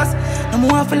trespass. No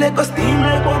more I feel like a steam,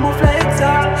 like one more fly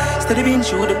exhaust. Steady been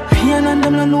through the pain and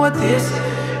them no notice.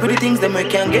 Pretty things them we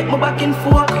can get me back in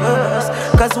focus.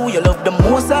 Cause who you love the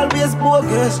most always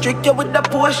bogus. Trick you with the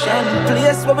potion.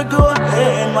 Place where we go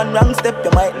in. One wrong step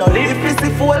you might not live this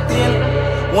is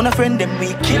 14. One a friend them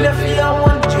we kill if you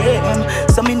one dream.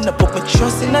 So me no put my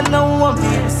trust in and no one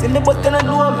me. See me but they don't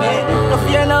know me. No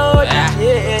fear no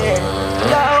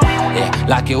yeah,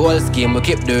 like a whole scheme, we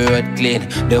keep the road clean.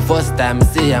 The first time I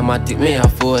see I'm take me a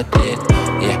 14.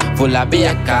 Yeah, full of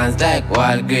beer cans like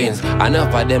Walgreens.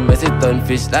 Enough of them I sit on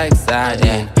fish like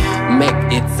sardine.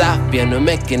 Make it soft, you know,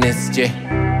 making it straight.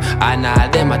 And all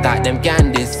them attack them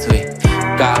can this way.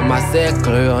 Cause my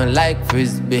circle run like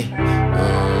frisbee.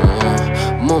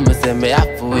 Mama say me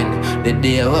have to win. The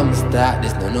day when I start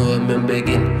this, no know when me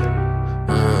begin.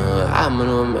 I'm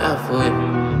know me have to win.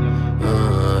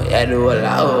 Yeah, the whole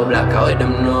of black, how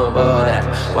them know about that.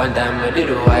 One time I did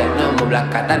the white, now I'm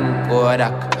blacker than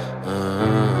Kodak.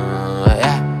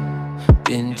 Yeah,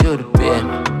 been through the pain,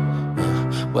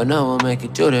 but now we'll make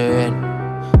it through the rain.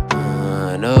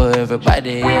 I know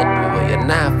everybody hate me, but you're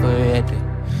not for it.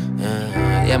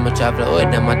 Yeah, my traveler with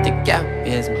them, I take care of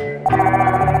me.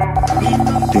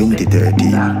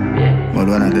 2013, but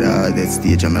one of the hardest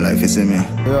stage of my life, you see me?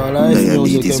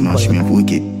 Diabetes smash me up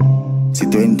wicked. See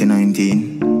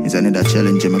 2019 is another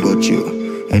challenge I go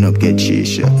through. End up get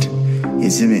shot. You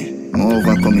see me? I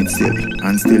overcome it still.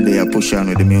 And still they are push on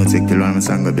with the music till I'm a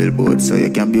song a billboard. So you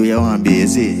can be who you want to be, you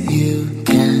see? You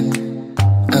can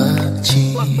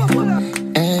achieve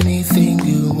anything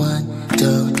you want.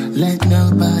 Don't let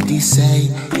nobody say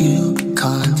you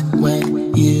can't.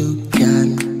 When you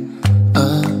can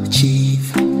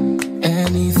achieve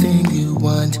anything you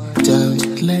want.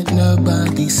 Don't let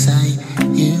nobody say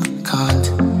you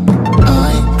can't.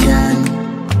 I can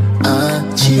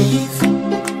achieve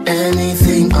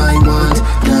anything I want.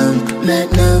 Don't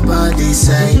let nobody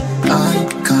say I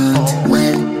can't.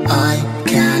 When I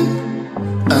can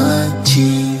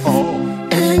achieve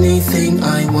anything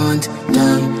I want.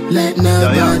 Don't let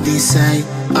nobody say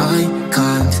I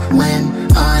can't.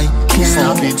 When I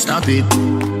can. Stop it.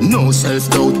 No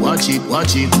self-doubt, watch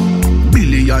it.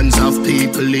 Billions of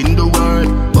people in the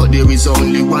world, but there is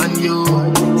only one you.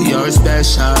 You're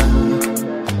special,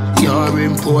 you're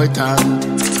important.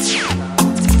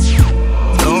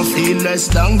 Don't feel less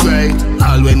than great.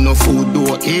 All when no food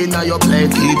do in your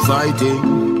plate, keep fighting.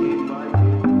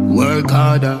 Work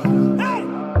harder,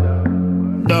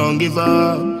 don't give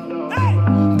up,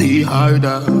 be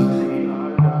harder.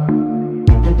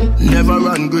 Never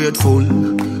ungrateful,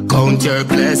 count your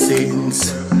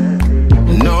blessings.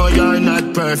 No, you're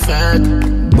not perfect,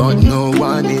 but no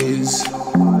one is.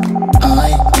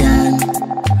 I can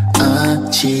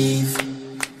achieve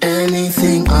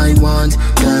anything I want.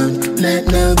 Don't let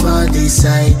nobody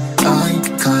say I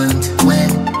can't.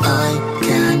 When I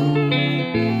can.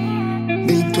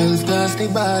 Big 12 cause the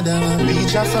border.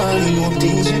 Reach a falling up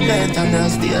things you better. Now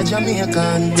stay a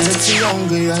Jamaican. Get too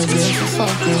hungry, I get to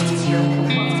fucking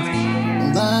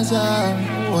Gaza,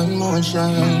 one more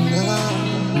shot.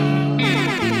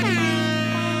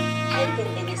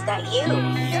 Is that you?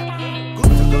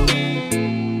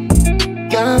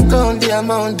 Can't count the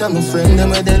amount of my friend them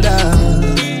with the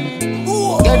dog.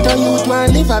 Get a youth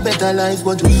want live a better life,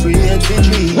 but we free at the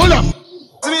dream. Hold up!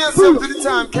 Give me yourself to the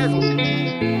time, Kevin.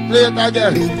 Play it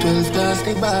again. Big 12 cause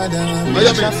the border.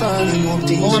 Reach a falling up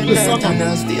things you better.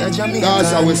 Now stay a Jamaican.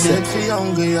 Gaza, we say. Dead for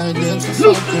hungry, I dead for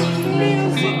fucking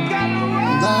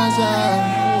Gaza,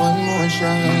 one more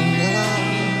shot.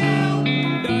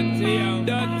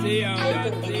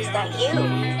 Is that you?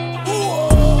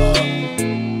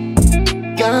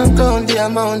 Can't count the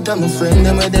amount of my friend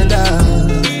them with the dog.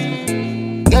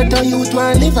 Get a youth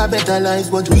want live a better life,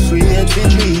 but we free at the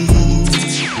dream.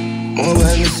 More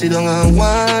while me sit down and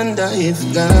wonder if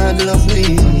God love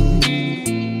me.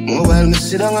 More while me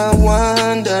sit down and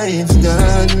wonder if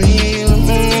God real.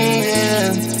 Yeah.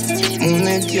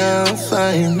 Moment can't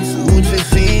find food to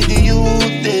feed the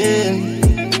youth them.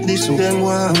 This them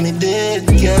want me dead,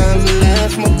 can't be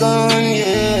left my gun,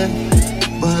 yeah.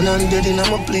 Born and dead in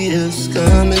my place,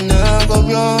 coming now go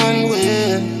run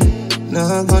way,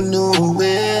 now go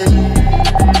nowhere.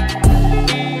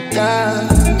 Yeah,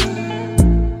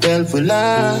 helpful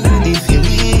Lord if you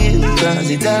will, cause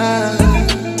it die.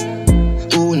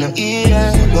 Who no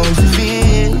ear, going to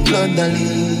feel blood that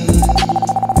leak.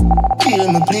 Hear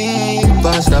me please,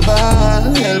 pass the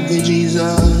ball, help me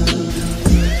Jesus.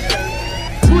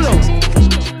 Pull out.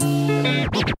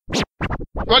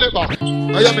 Run it back.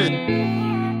 I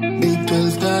mean. Big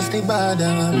 12 class the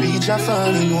border, reach a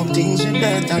foreign, hope things be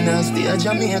better. Now stay a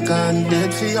Jamaican,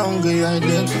 dead for hungry, I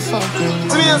dead for fucking.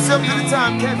 To yourself to the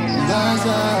time, Kevin.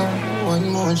 Gaza, one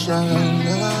more shot.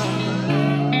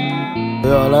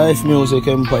 Yeah, Life Music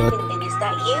Empire.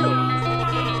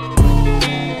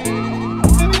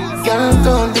 Can't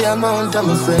count the amount of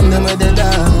my friend them with the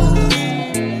dog.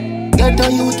 Get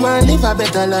a youth want live a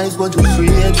better life, but we free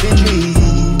and we dream.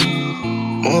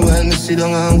 More while me sit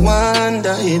down and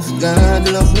wonder if God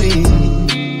love me.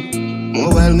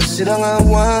 More while me sit down and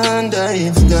wonder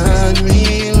if God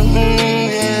real.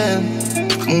 Yeah.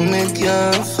 Moment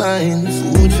can't find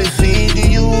food to feed the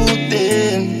youth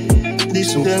them.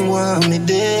 This them want me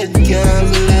dead, can't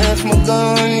be left my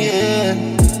gun, yeah.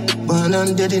 Born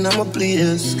and dead in my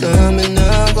place, coming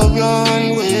now go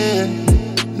run way,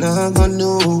 now go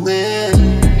nowhere.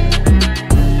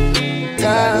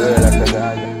 Yeah,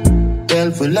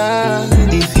 helpful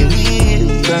Lord if you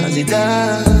will, cause it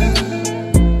die.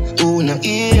 Who no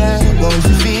ear, going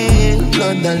to feel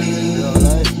blood that leak.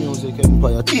 Life Music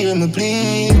Empire. Hear me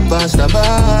please, pass the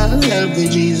ball, help me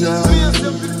Jesus.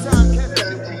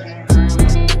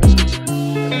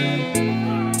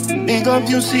 Big up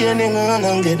you see any man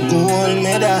and get gold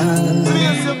medal.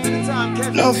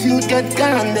 No few get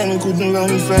gone, them couldn't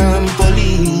run from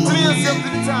police.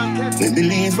 Me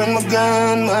believe when my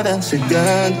grandmother said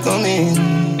God coming.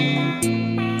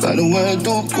 Cause the world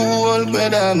too cold,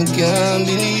 brother, me can't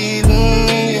believe,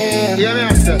 yeah.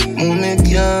 Moment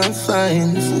can't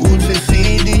find food to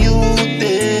feed the youth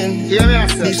them.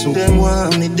 This them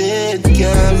want me dead,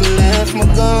 can't be left my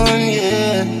gun,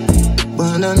 yeah.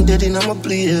 Born and dead in my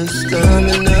place,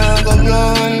 coming now go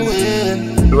run way,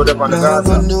 load up on the now Gaza.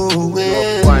 go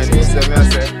nowhere. Fine, you see me, I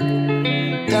say.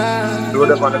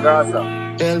 Load up on the Gaza.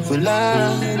 Helpful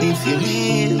Lord if you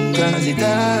real, cause it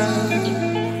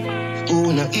die. Who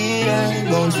no ear,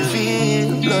 bound to feel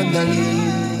blood that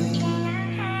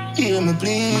leak. Hear me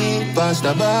please, pass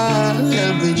the ball,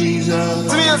 help me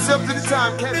Jesus. To yourself to the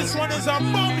time, Kevin. This one is a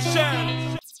bombshell.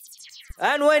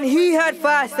 And when he had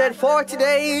fasted 40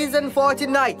 days and 40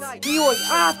 nights, he was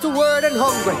afterward and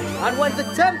hungry. And when the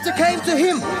tempter came to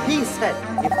him, he said,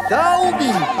 If thou be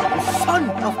the Son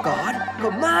of God,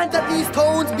 command that these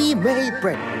stones be made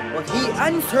bread. But he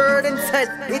answered and said,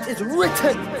 It is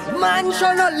written, Man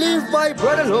shall not live by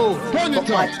bread alone, but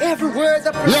by every word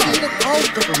that proceedeth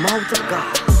out of the mouth of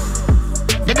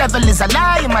God. The devil is a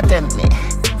lie, my tempt me.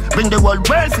 Bring the whole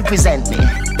world to present me.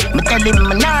 Me tell him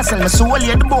my nass and my soul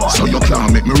you the boy. So you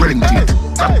can't make me rent it.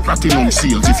 Platinum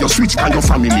sales if you switch by your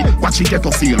family. Watch it get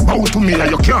a feel. Bow to me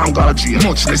and you can't go jail.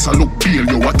 Much less a look pale.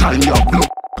 You what time you blow.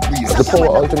 The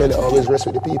power ultimately always rests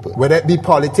with the people. Whether it be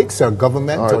politics or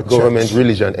government or government, church.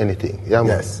 religion, anything. Yeah,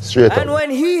 man. Yes. Straight up. And when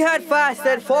he had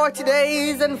fasted 40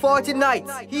 days and 40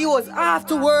 nights, he was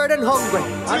afterward and hungry.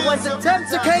 And when the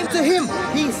tempter came to him,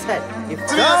 he said, If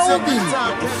thou be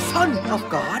the Son of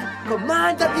God,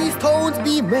 command that these stones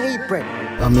be made bread.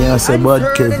 I mean, I say,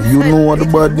 bad Kev, you know what the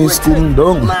badness thing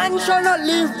done. Man shall not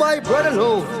live by bread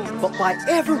alone, but by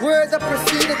every word that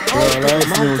proceedeth out of the Life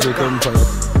mouth Music of God.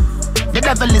 Empire. The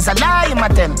devil is a lie, my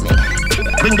tempt me.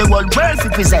 Bring the whole world to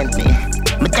present me.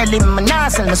 Me tell him my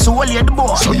nass and my soul you the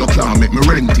boy. So you can't make me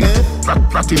rent it.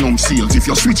 Platinum sales if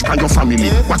you switch by your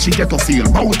family. Watch it get a feel.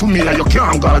 Bow to me and you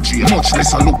can't go jail. Much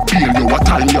less a look pale. You what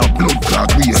time your blood clot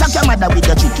waste. Suck your mother with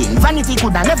your chicken. Vanity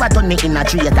coulda never turn me in a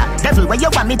traitor. Devil where you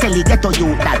want me tell you get to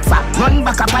you that far. Run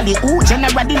back up alley who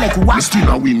generally like what? Me still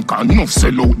a win can enough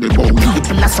sell out the bowl.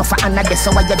 People a suffer and a death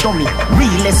so why you dummy.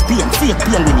 Real pain, fake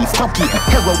pain relief, cocaine,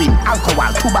 heroin,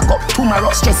 alcohol, tobacco. Tomorrow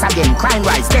stress again, crime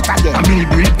rise, death again. I need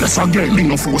weakness again. Me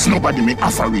no force nobody me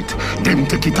offer it. Them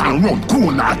take it and run.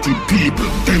 Cool-hearted people.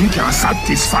 Them can't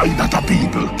satisfy that a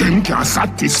people. Them can't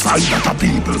satisfy that a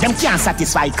people. Them can't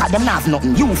satisfy cause them not have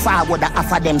nothing. You forward to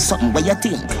offer them something where you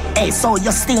think. Hey, so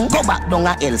you sting, go back down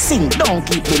a hell, sing, don't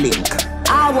keep the link.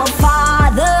 Our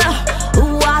Father,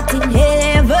 who art in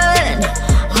heaven,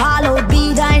 hallowed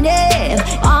be thy name.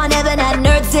 On heaven and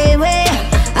earth say way.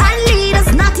 And lead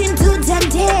us not into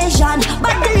temptation,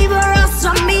 but deliver us from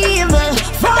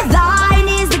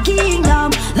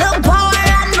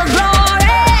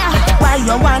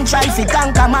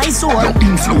conquer my soul. Your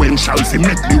influential fi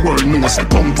make the world know say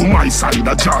come to my side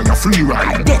a joy a free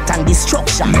ride. Death and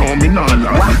destruction. No me not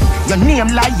lie. Your name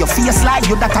lie, your face lie,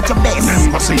 you that at your best.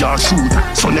 Remember say you shoot,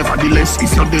 so nevertheless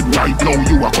if you're dead right now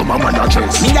you are come a man a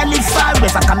chest. Me a live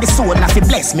forever can be soul na fi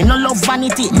bless. Me no love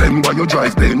vanity. Remember you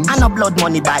drive Benz. And no blood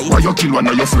money buy. Why you kill one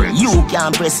of your friends? You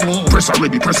can't press me. Press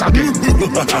already, press again.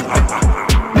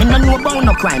 Me no know about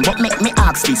no crime, but make me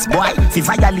ask this boy. Fi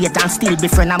violate and still be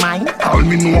friend of mine. All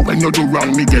me know when you do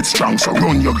wrong, me get strong. So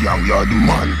run your gang, you're the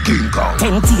man, King Kong.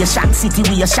 Temptation,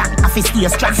 situation, I fi stay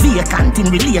strong. Vacant in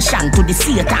relation to the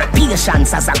Satan.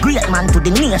 Patience as a great man to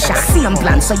the nation. Same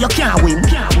plan, so you can't win.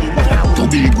 To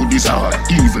be good is hard,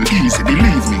 evil easy,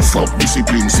 believe me. Fuck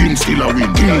discipline, sin still a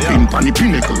win. Kingpin pan the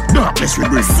pinnacle, darkness we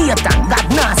bring. Satan, God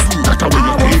nasty. That's how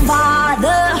you think. Our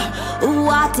Father, who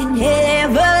art in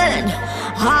heaven,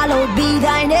 hallowed be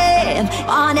thy name.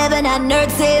 On heaven and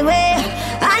earth say way.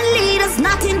 And lead us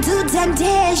not into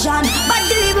temptation, but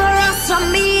deliver us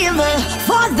from evil.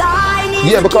 For thine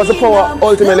is yeah, because the power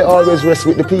ultimately always rests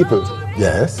with the people.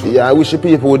 Yes. Yeah, I wish the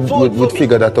people would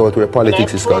figure that out where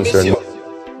politics is concerned.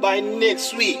 By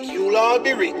next week, you'll all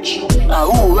be rich. I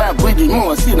will rap with the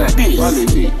most in a day.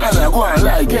 And I go and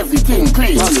like everything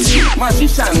crazy.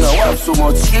 Magician now have so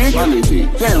much shit.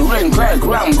 Then rent like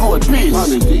ram gold piece.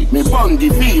 Me bun the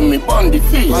V, me bun the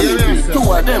face.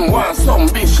 Two of them want some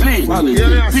bitch lead.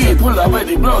 People are where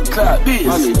the blood clot this.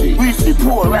 We the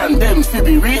poor and them fi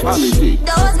be rich.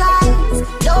 Those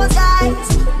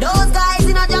guys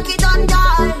in a jacket on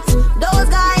guards. Those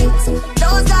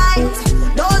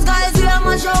guys we are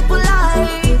much up alive.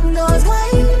 Those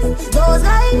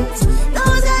guys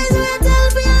will tell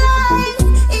me lies.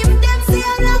 If them say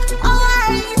I'm not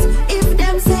alright, if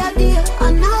them say I'm day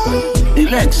or night.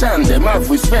 Election them have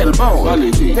we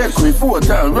spellbound. Take we vote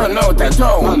and run out of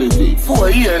town. 4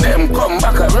 years them come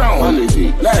back around.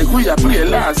 Like we a play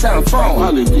last and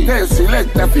found. They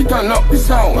select if we turn up the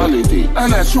sound.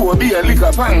 And I sure be a lick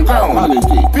up and ground.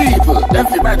 People,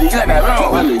 everybody gather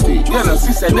around. You know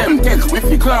sister them take with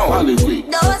the clown.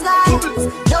 Those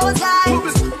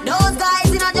guys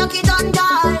in a jacket on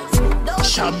guards.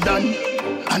 Shop done,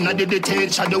 and I did the tail,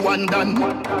 shot the one done.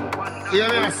 Hear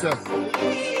me, sir.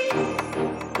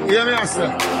 Hear me, sir.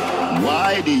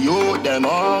 Why the youth them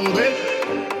hungry?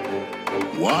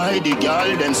 Why the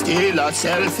girl them steal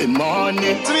herself in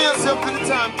money?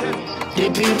 The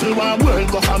people want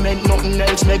world government, nothing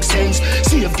else makes sense.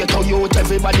 See if ghetto youth,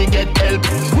 everybody get help.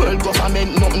 World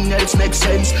government, nothing else makes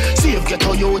sense. See if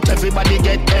ghetto youth, everybody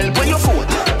get help. When you vote,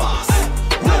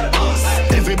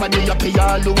 everybody happy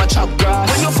all who a chop grass.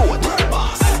 When you vote,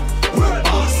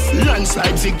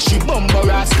 landslide victory, bumper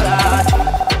rascal.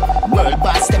 World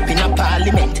boss step in a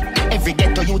parliament. Every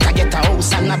ghetto youth a get a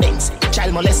house and a Benz.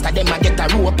 Child molester them a get a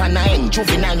rope and a end.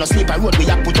 Juvenile no sleep a road we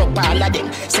a put up all of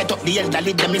them. Set up the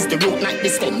elderly them is the root not the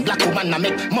stem. Black woman a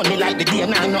make money like the day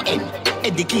now no end.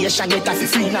 Education get a fi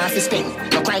free now fi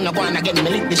spend. No crime no go on again, me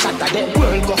lick the shot of them.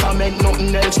 World government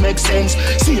nothing else makes sense.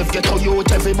 See if ghetto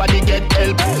youth everybody get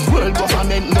help. World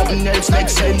government nothing else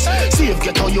makes sense. See if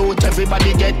ghetto youth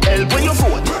everybody get help. When you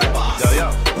vote,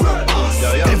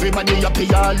 everybody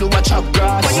happy all who a chop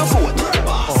grass. When you vote,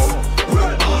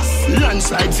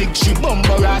 landslide victory,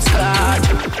 bumper rascal.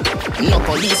 No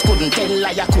police couldn't tell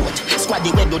liar court.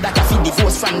 Squaddy we do that a feed the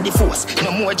force from the force.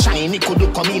 No more China could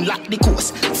do come in lock the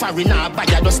course. Foreigner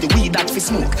buyer just the weed that fi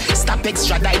smoke. Stop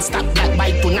extradite, stop that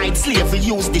bite tonight. Slavery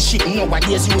use the ship,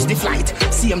 nowadays use the flight.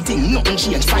 Same thing, nothing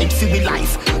change, fight for we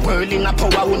life. World in a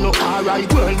power, we no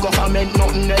alright. World government,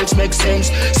 nothing else makes sense.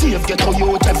 See if ghetto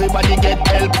youth, everybody get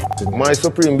help. My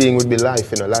supreme being would be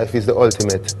life, you know. Life is the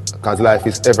ultimate, because life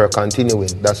is ever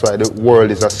continuing. That's why the world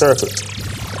is a circle,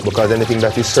 because anything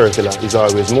that is circular is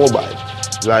always mobile.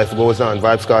 Life goes on.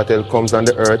 Vybz Kartel comes on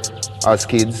the earth as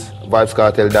kids. Vybz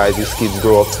Kartel dies, his kids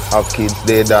grow up, have kids,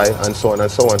 they die, and so on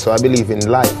and so on. So I believe in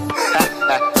life.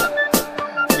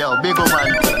 Yo, big old man,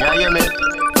 you hear me?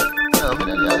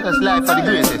 Yo, that's life for the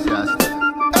greatest, yes.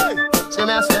 Hey! See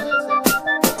me, I say?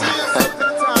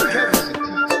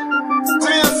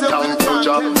 Thank you,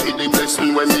 Jah, for the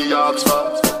blessing when me ask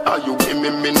for. Are you give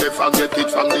me never get it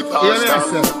from the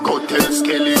pastor? Go tell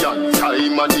Skelly and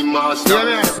time and the master.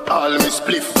 All me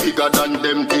spliff bigger than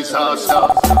them disaster.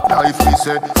 Life me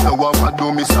say, no one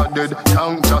do me so dead.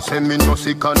 Thank just say me no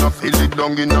sick and I feel it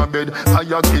down in a bed. I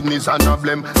have kidneys and a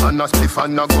blem and a spliff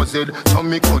and a go zed. So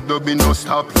me could be no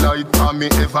stoplight for me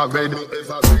ever read.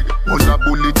 Hold a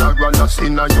bullet a run a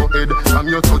sin on your head. From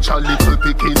your touch a little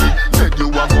bikini, dead you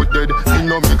a go dead. Me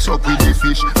no mix up with the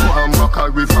fish. One back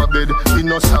a river bed. We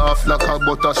no soft like a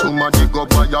butter. Somebody go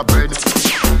buy your bread.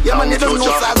 Yeah, man, you don't know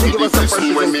so I think it was the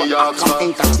first when me ask her.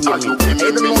 You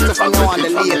don't know if I know on the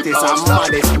latest and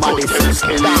maddest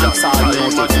dance all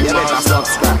notice. You better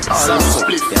subscribe.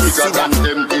 You see that?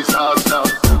 Them disaster.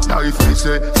 If me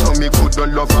say, so me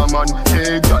couldn't love a man.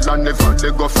 Hey, girl, I never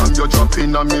let go from you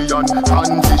dropping a million.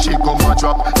 And she come a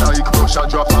drop, like Russia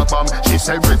drop a bomb. She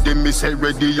say ready, me say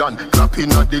ready, and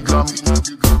clapping at the glam.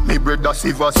 Me brother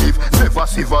sieve, never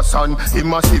sieve a son.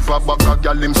 Him a sieve a bag a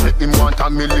girl, him say him want a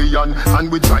million.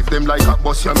 And we drive them like a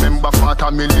bus, you remember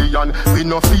 40 million. We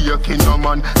no fear king no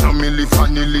man, no milli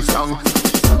vanilli song.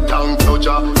 Thank you,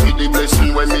 Jah, for the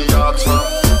blessing when me ask her.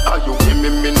 Are you give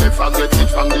me never get it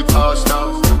from the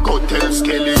pastor. Go tell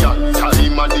Skelly and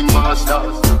time and the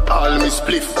masters. All me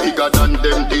spliff bigger than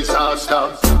them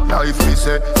disasters. Life me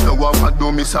say, no one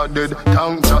do me so dead.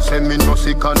 Thank Jah say me no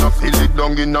sick and I feel it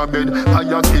down in a bed. I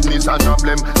have kidneys and a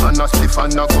blem and a spliff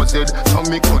and a cosette. So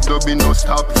me could be no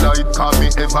stoplight, call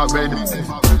me ever red.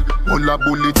 All a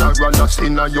bullet a run a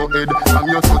sin on your head. And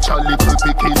you touch a little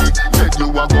bikini, dead you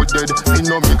a go dead. Me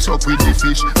no mix up with the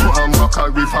fish, one back a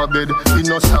river bed. Me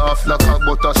no soft like a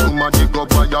butter, somebody go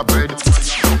buy your bread.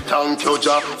 Thank you,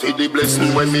 Jah, for the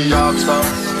blessing when me ask her.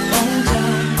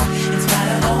 In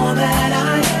spite of all that I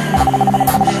am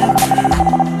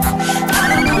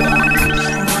and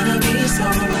wanna be so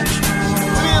much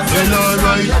more. Well,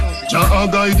 alright, Jah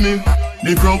guide me.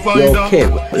 The provider,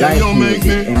 yeah, you make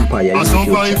me a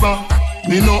survivor.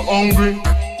 Me no hungry,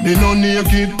 me no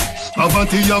naked.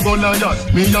 Poverty a Goliath,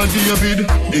 me a David.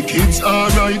 The kids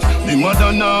alright, the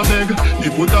mother na beg. They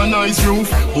put a nice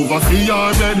roof over for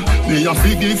your bed. Me a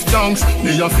fi give thanks,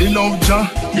 me a fi love Jah.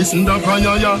 Listen the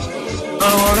prayer, yeah.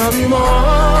 I wanna be more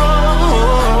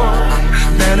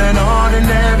than an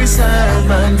ordinary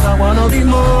servant. I wanna be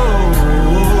more.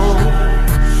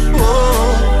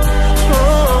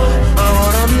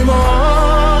 More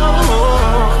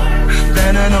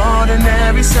than an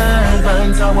ordinary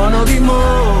servant. I wanna be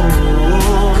more.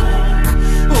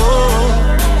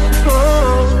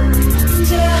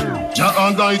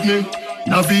 Jah guide me,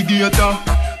 navigator.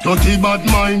 Dirty bad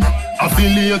mind,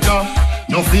 affiliator.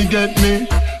 No forget me,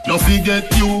 no forget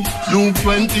you. Luke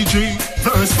 23,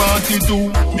 verse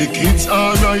 42. The kids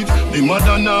alright, the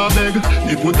mother na beg.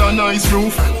 They put a nice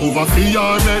roof over for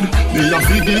your bed. Me a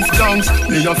fi give thanks,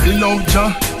 me a fi love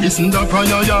Jah. Listen the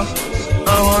prayer, yeah.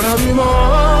 I wanna be more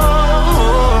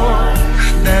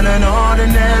than an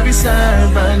ordinary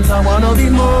servant. I wanna be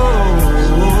more.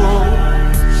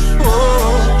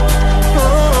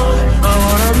 I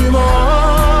wanna be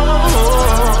more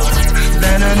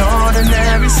than an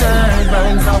ordinary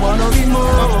servant. I wanna be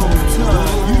more.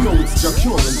 You know it's your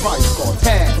cure and Vice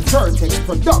Kartel, 4thChapter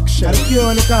production. And the cure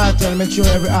and the cartel make sure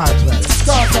every art right.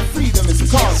 Start of freedom is a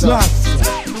cause.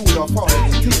 Rule of all the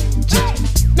things.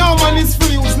 No man is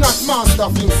free who's not master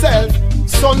of himself.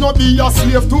 So no be a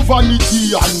slave to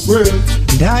vanity and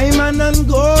wealth. Diamond and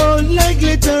gold like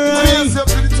glitter eyes.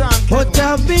 But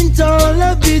I've been told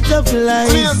a bit of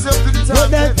lies. But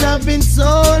that I've been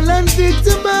sold and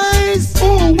victimized.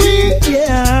 Oh,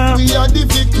 yeah. We are the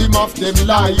victim of them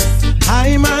lies.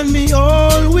 I man me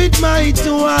all with my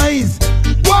two eyes.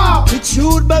 Wow. The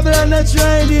truth Babylon I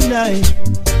try deny.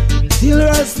 Still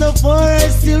Rastafari,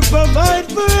 still provide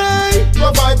for I.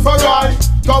 Provide for I.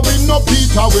 Cause we no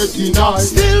Peter waiting I.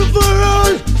 Still for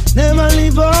all, never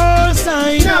leave our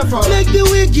side. Never. Make the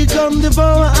wicked come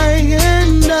devour I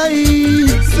and I.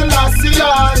 Selassie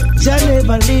I. Jah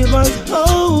never leave us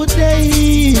all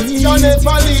day. Jah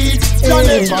never leave, Jah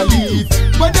never leave.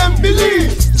 When them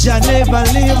believe, Jah never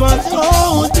leave us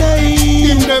all day.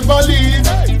 Him never leave.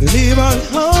 Leave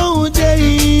us all day.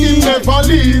 Him never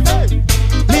leave.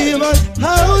 Leave us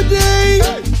all day.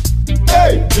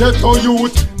 Hey, ghetto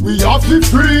youth, we have to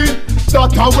free.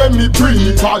 That's when me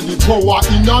bring. Cause the power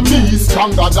in a me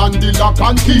stronger than the lock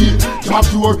and key. Drop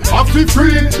door, have to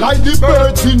free. Like the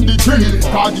birds in the tree.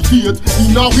 Cause the faith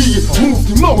in a we move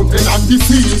the mountain and the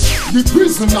sea. The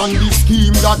prison and the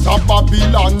scheme that a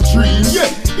Babylon dream.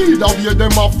 Yeah, either way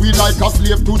them have we like a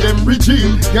slave to them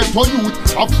regime. Ghetto youth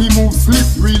have to move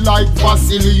slippery like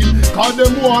Vaseline. Cause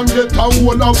them want get a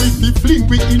hole and we be fling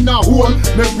we in a hole.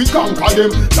 Make we conquer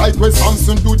them like when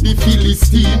Samson do the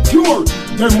Philistine. Pure,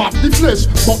 them have the flesh,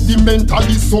 but the mental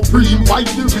is supreme. By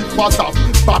the rivers of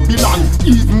Babylon,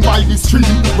 even by the stream.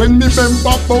 When me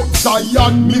remember about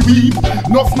Zion, me weep.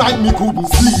 Enough night me couldn't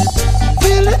sleep.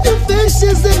 Feel like the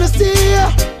fishes in the sea.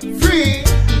 Free.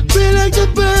 Feel like the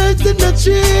birds in the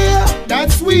tree.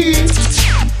 That's sweet.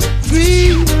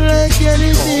 Free like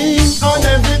anything. On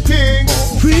everything.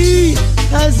 Free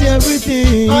as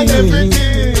everything. On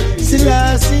everything. Still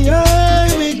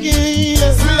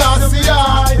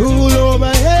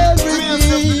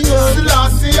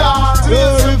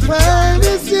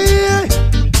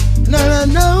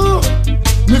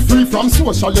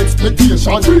social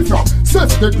expectation. Free from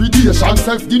self-degradation,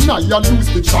 self-denial, lose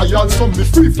the trial. Some me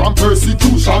free from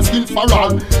persecution, still for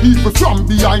all. Even from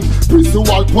behind,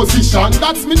 visual position.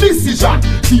 That's me decision.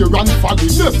 Fear and folly,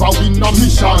 never win a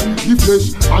mission. The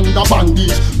flesh and the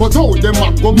bandage, but how them a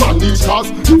go manage? Cause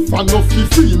if I no feel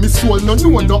free, me soul no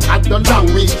know no other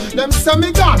language. Them say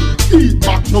me gone, eat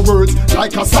back no words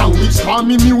like a sandwich. Call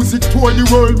me music toward the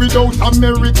world without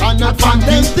American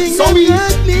advantage. So we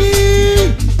at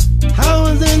me,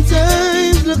 thousand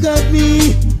times look at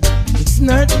me. It's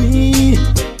not me,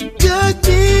 got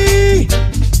me.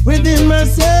 Within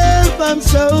myself I'm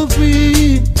so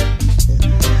free.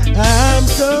 I'm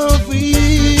so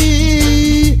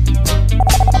free.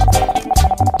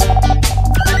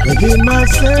 Within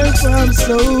myself I'm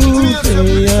so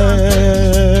free.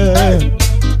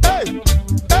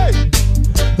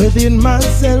 Within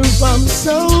myself I'm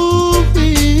so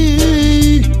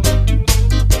free.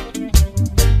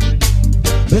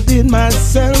 Within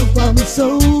myself I'm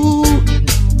so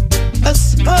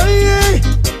yeah.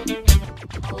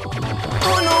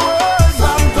 On the world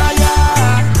vampire.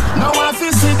 Now I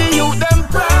feel see the youth them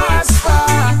prosper.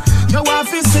 Now I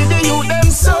feel see the youth them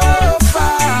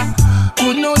suffer. Who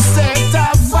no set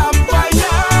a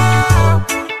vampire.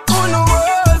 On the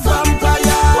world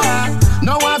vampire.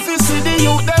 Now I feel see the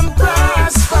youth them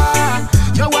prosper.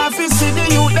 Now I feel see the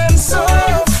youth them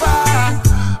suffer.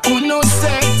 Who no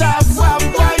set a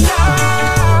vampire.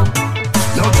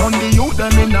 Now turn the youth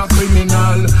them in a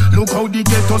criminal. Look how the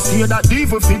ghetto say that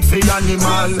devil fit for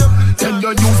animal. Then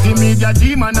you use the media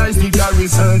demonize the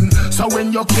garrison. So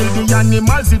when you kill the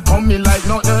animals it come in like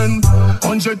nothing.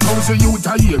 100,000 youth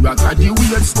a year at the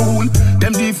weird school.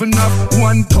 Them even have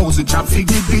 1,000 job fi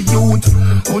give the youth.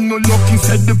 Who no lucky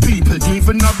said the people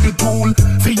even have the tool.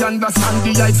 Fi understand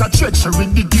the eyes of treachery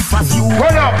the gift of you.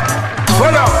 Pull up,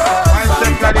 pull up.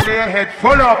 Mindset got in their head.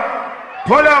 Pull up,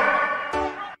 pull up.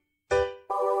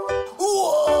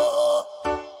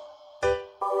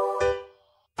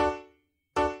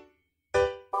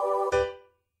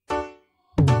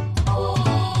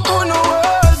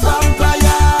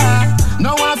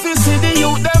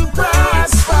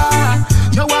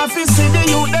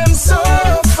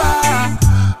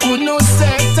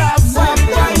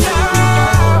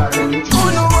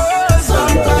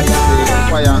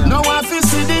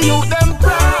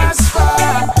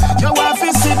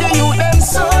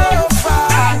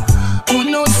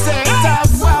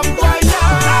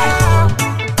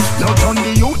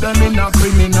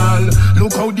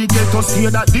 Say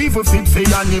that devil fit for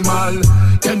animal.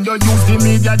 Then you use the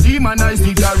media demonize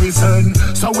the garrison.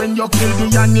 So when you kill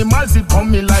the animals it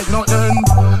come in like nothing.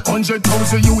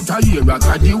 100,000 youth a year at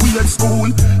the weird school.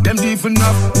 Them even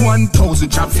have 1,000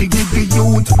 job fi give the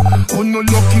youth. Who no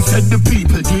lucky said the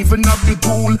people even have the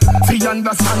tool. Fi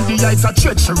understand the eyes of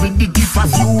treachery the gift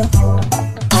of you.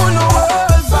 Oh no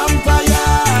world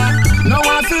vampire. Now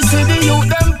I feel see the youth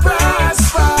them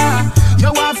prosper.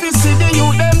 Now I feel see the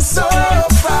youth them suffer.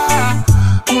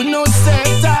 Who no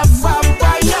set a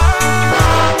vampire?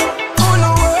 Who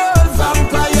no world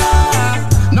vampire?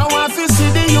 Now I feel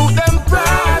see the youth them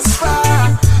prosper.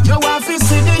 Now I feel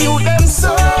see the youth them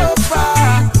suffer.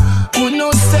 Who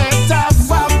no set a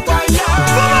vampire?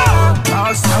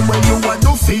 Last time when you want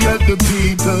to fear the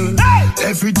people,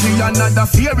 every day another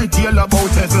fairy tale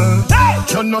about heaven.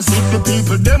 You no see the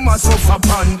people, them a suffer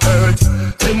upon earth.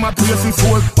 Them a pray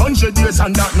for 400 years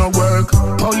and that no work.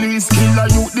 Police killer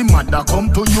you, the mother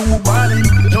come to you balling.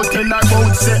 You tell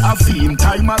about say a theme,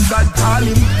 time of God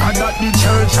calling. And that the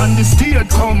church and the state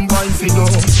combine for you.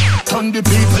 Turn the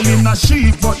people in a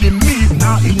sheep, but the meat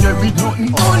not inherit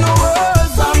nothing. Oh no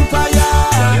world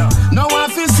vampire. Now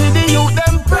I feel see the youth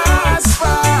them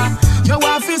prosper. Now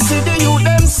I feel see the youth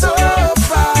them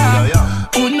suffer.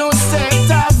 Who no set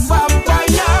a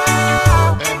vampire?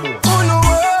 Who no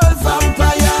world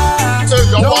vampire?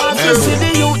 Now I feel see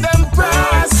the youth them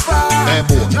prosper.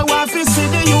 Now I feel see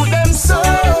the youth them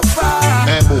suffer.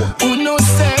 Who no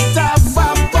set a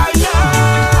vampire?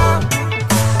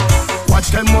 Watch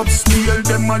them upscale,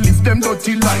 them and live them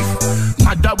dirty life.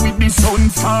 Mother with the son,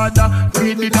 father,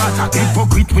 pray the daughter.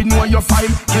 Hypocrite, we know your file.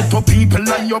 Get up people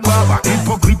like your barber.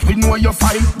 Hypocrite, we know your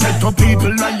file. Get up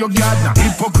people like your gardener.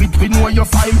 Hypocrite, we know your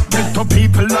file. Get up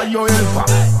people like your helper.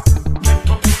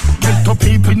 Get up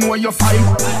people, know your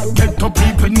file. Get up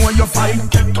people, know your file.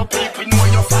 Get up people, know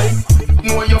your file.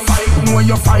 Know your file, know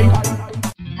your file.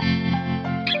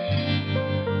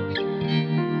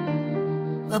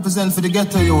 Represent for the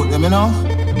ghetto youth, them, you know.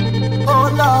 Oh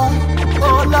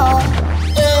Lord,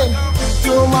 hey.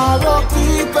 Tomorrow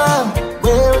people,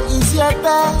 where is your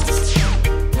best?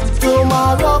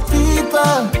 Tomorrow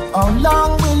people, how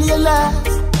long will you last?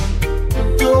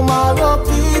 Tomorrow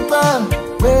people,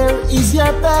 where is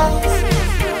your best?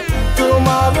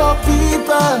 Tomorrow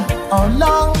people, how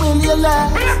long will you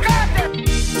last?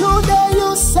 Today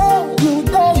you say you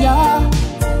there.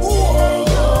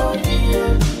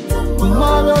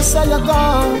 Tomorrow say you're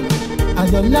gone,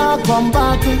 and you'll not come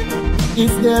back.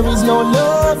 If there is no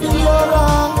love in your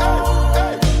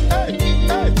heart,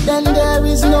 then there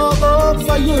is no hope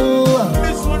for you.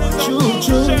 True,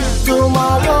 true.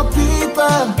 Tomorrow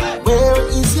people, where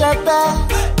is your best?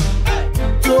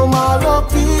 Tomorrow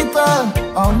people,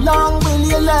 how long will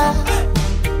you last?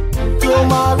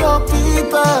 Tomorrow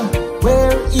people,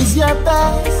 where is your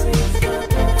best?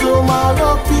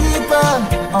 Tomorrow people,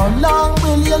 how long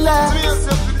will you last?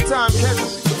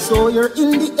 So you're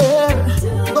in the air,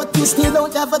 but you still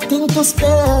don't have a thing to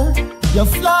spare. You're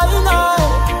flying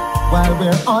high while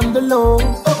we're on the low.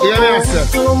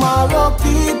 Tomorrow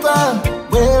people,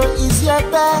 where is your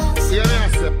best?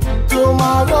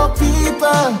 Tomorrow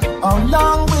people, how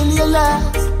long will you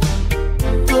last?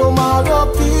 Tomorrow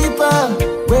people,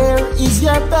 where is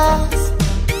your best?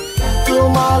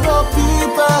 Tomorrow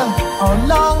people, how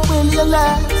long will you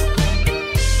last?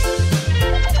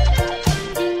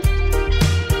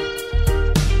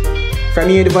 From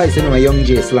here, the voice, you know, Young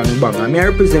J Slang Bang. I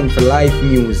represent for Life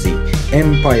Music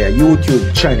Empire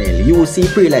YouTube channel. You see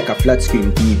pretty like a flat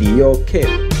screen TV, you okay?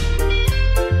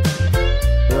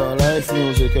 Yo, Life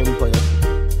Music Empire.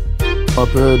 Up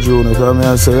here, June, tell me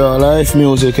I say, yo, Life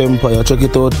Music Empire. Check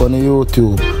it out on the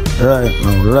YouTube. Right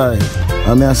now, live.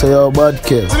 I mean, I say, yo, bad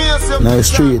care. Nice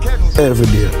street, every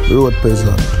day. Road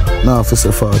peasant. Now, for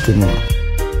 40 more.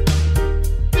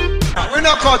 We're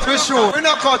not caught with show. We're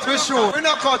not caught with show. We're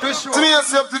not caught with show. To me,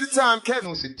 yourself to the time, Kevin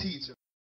was a teacher.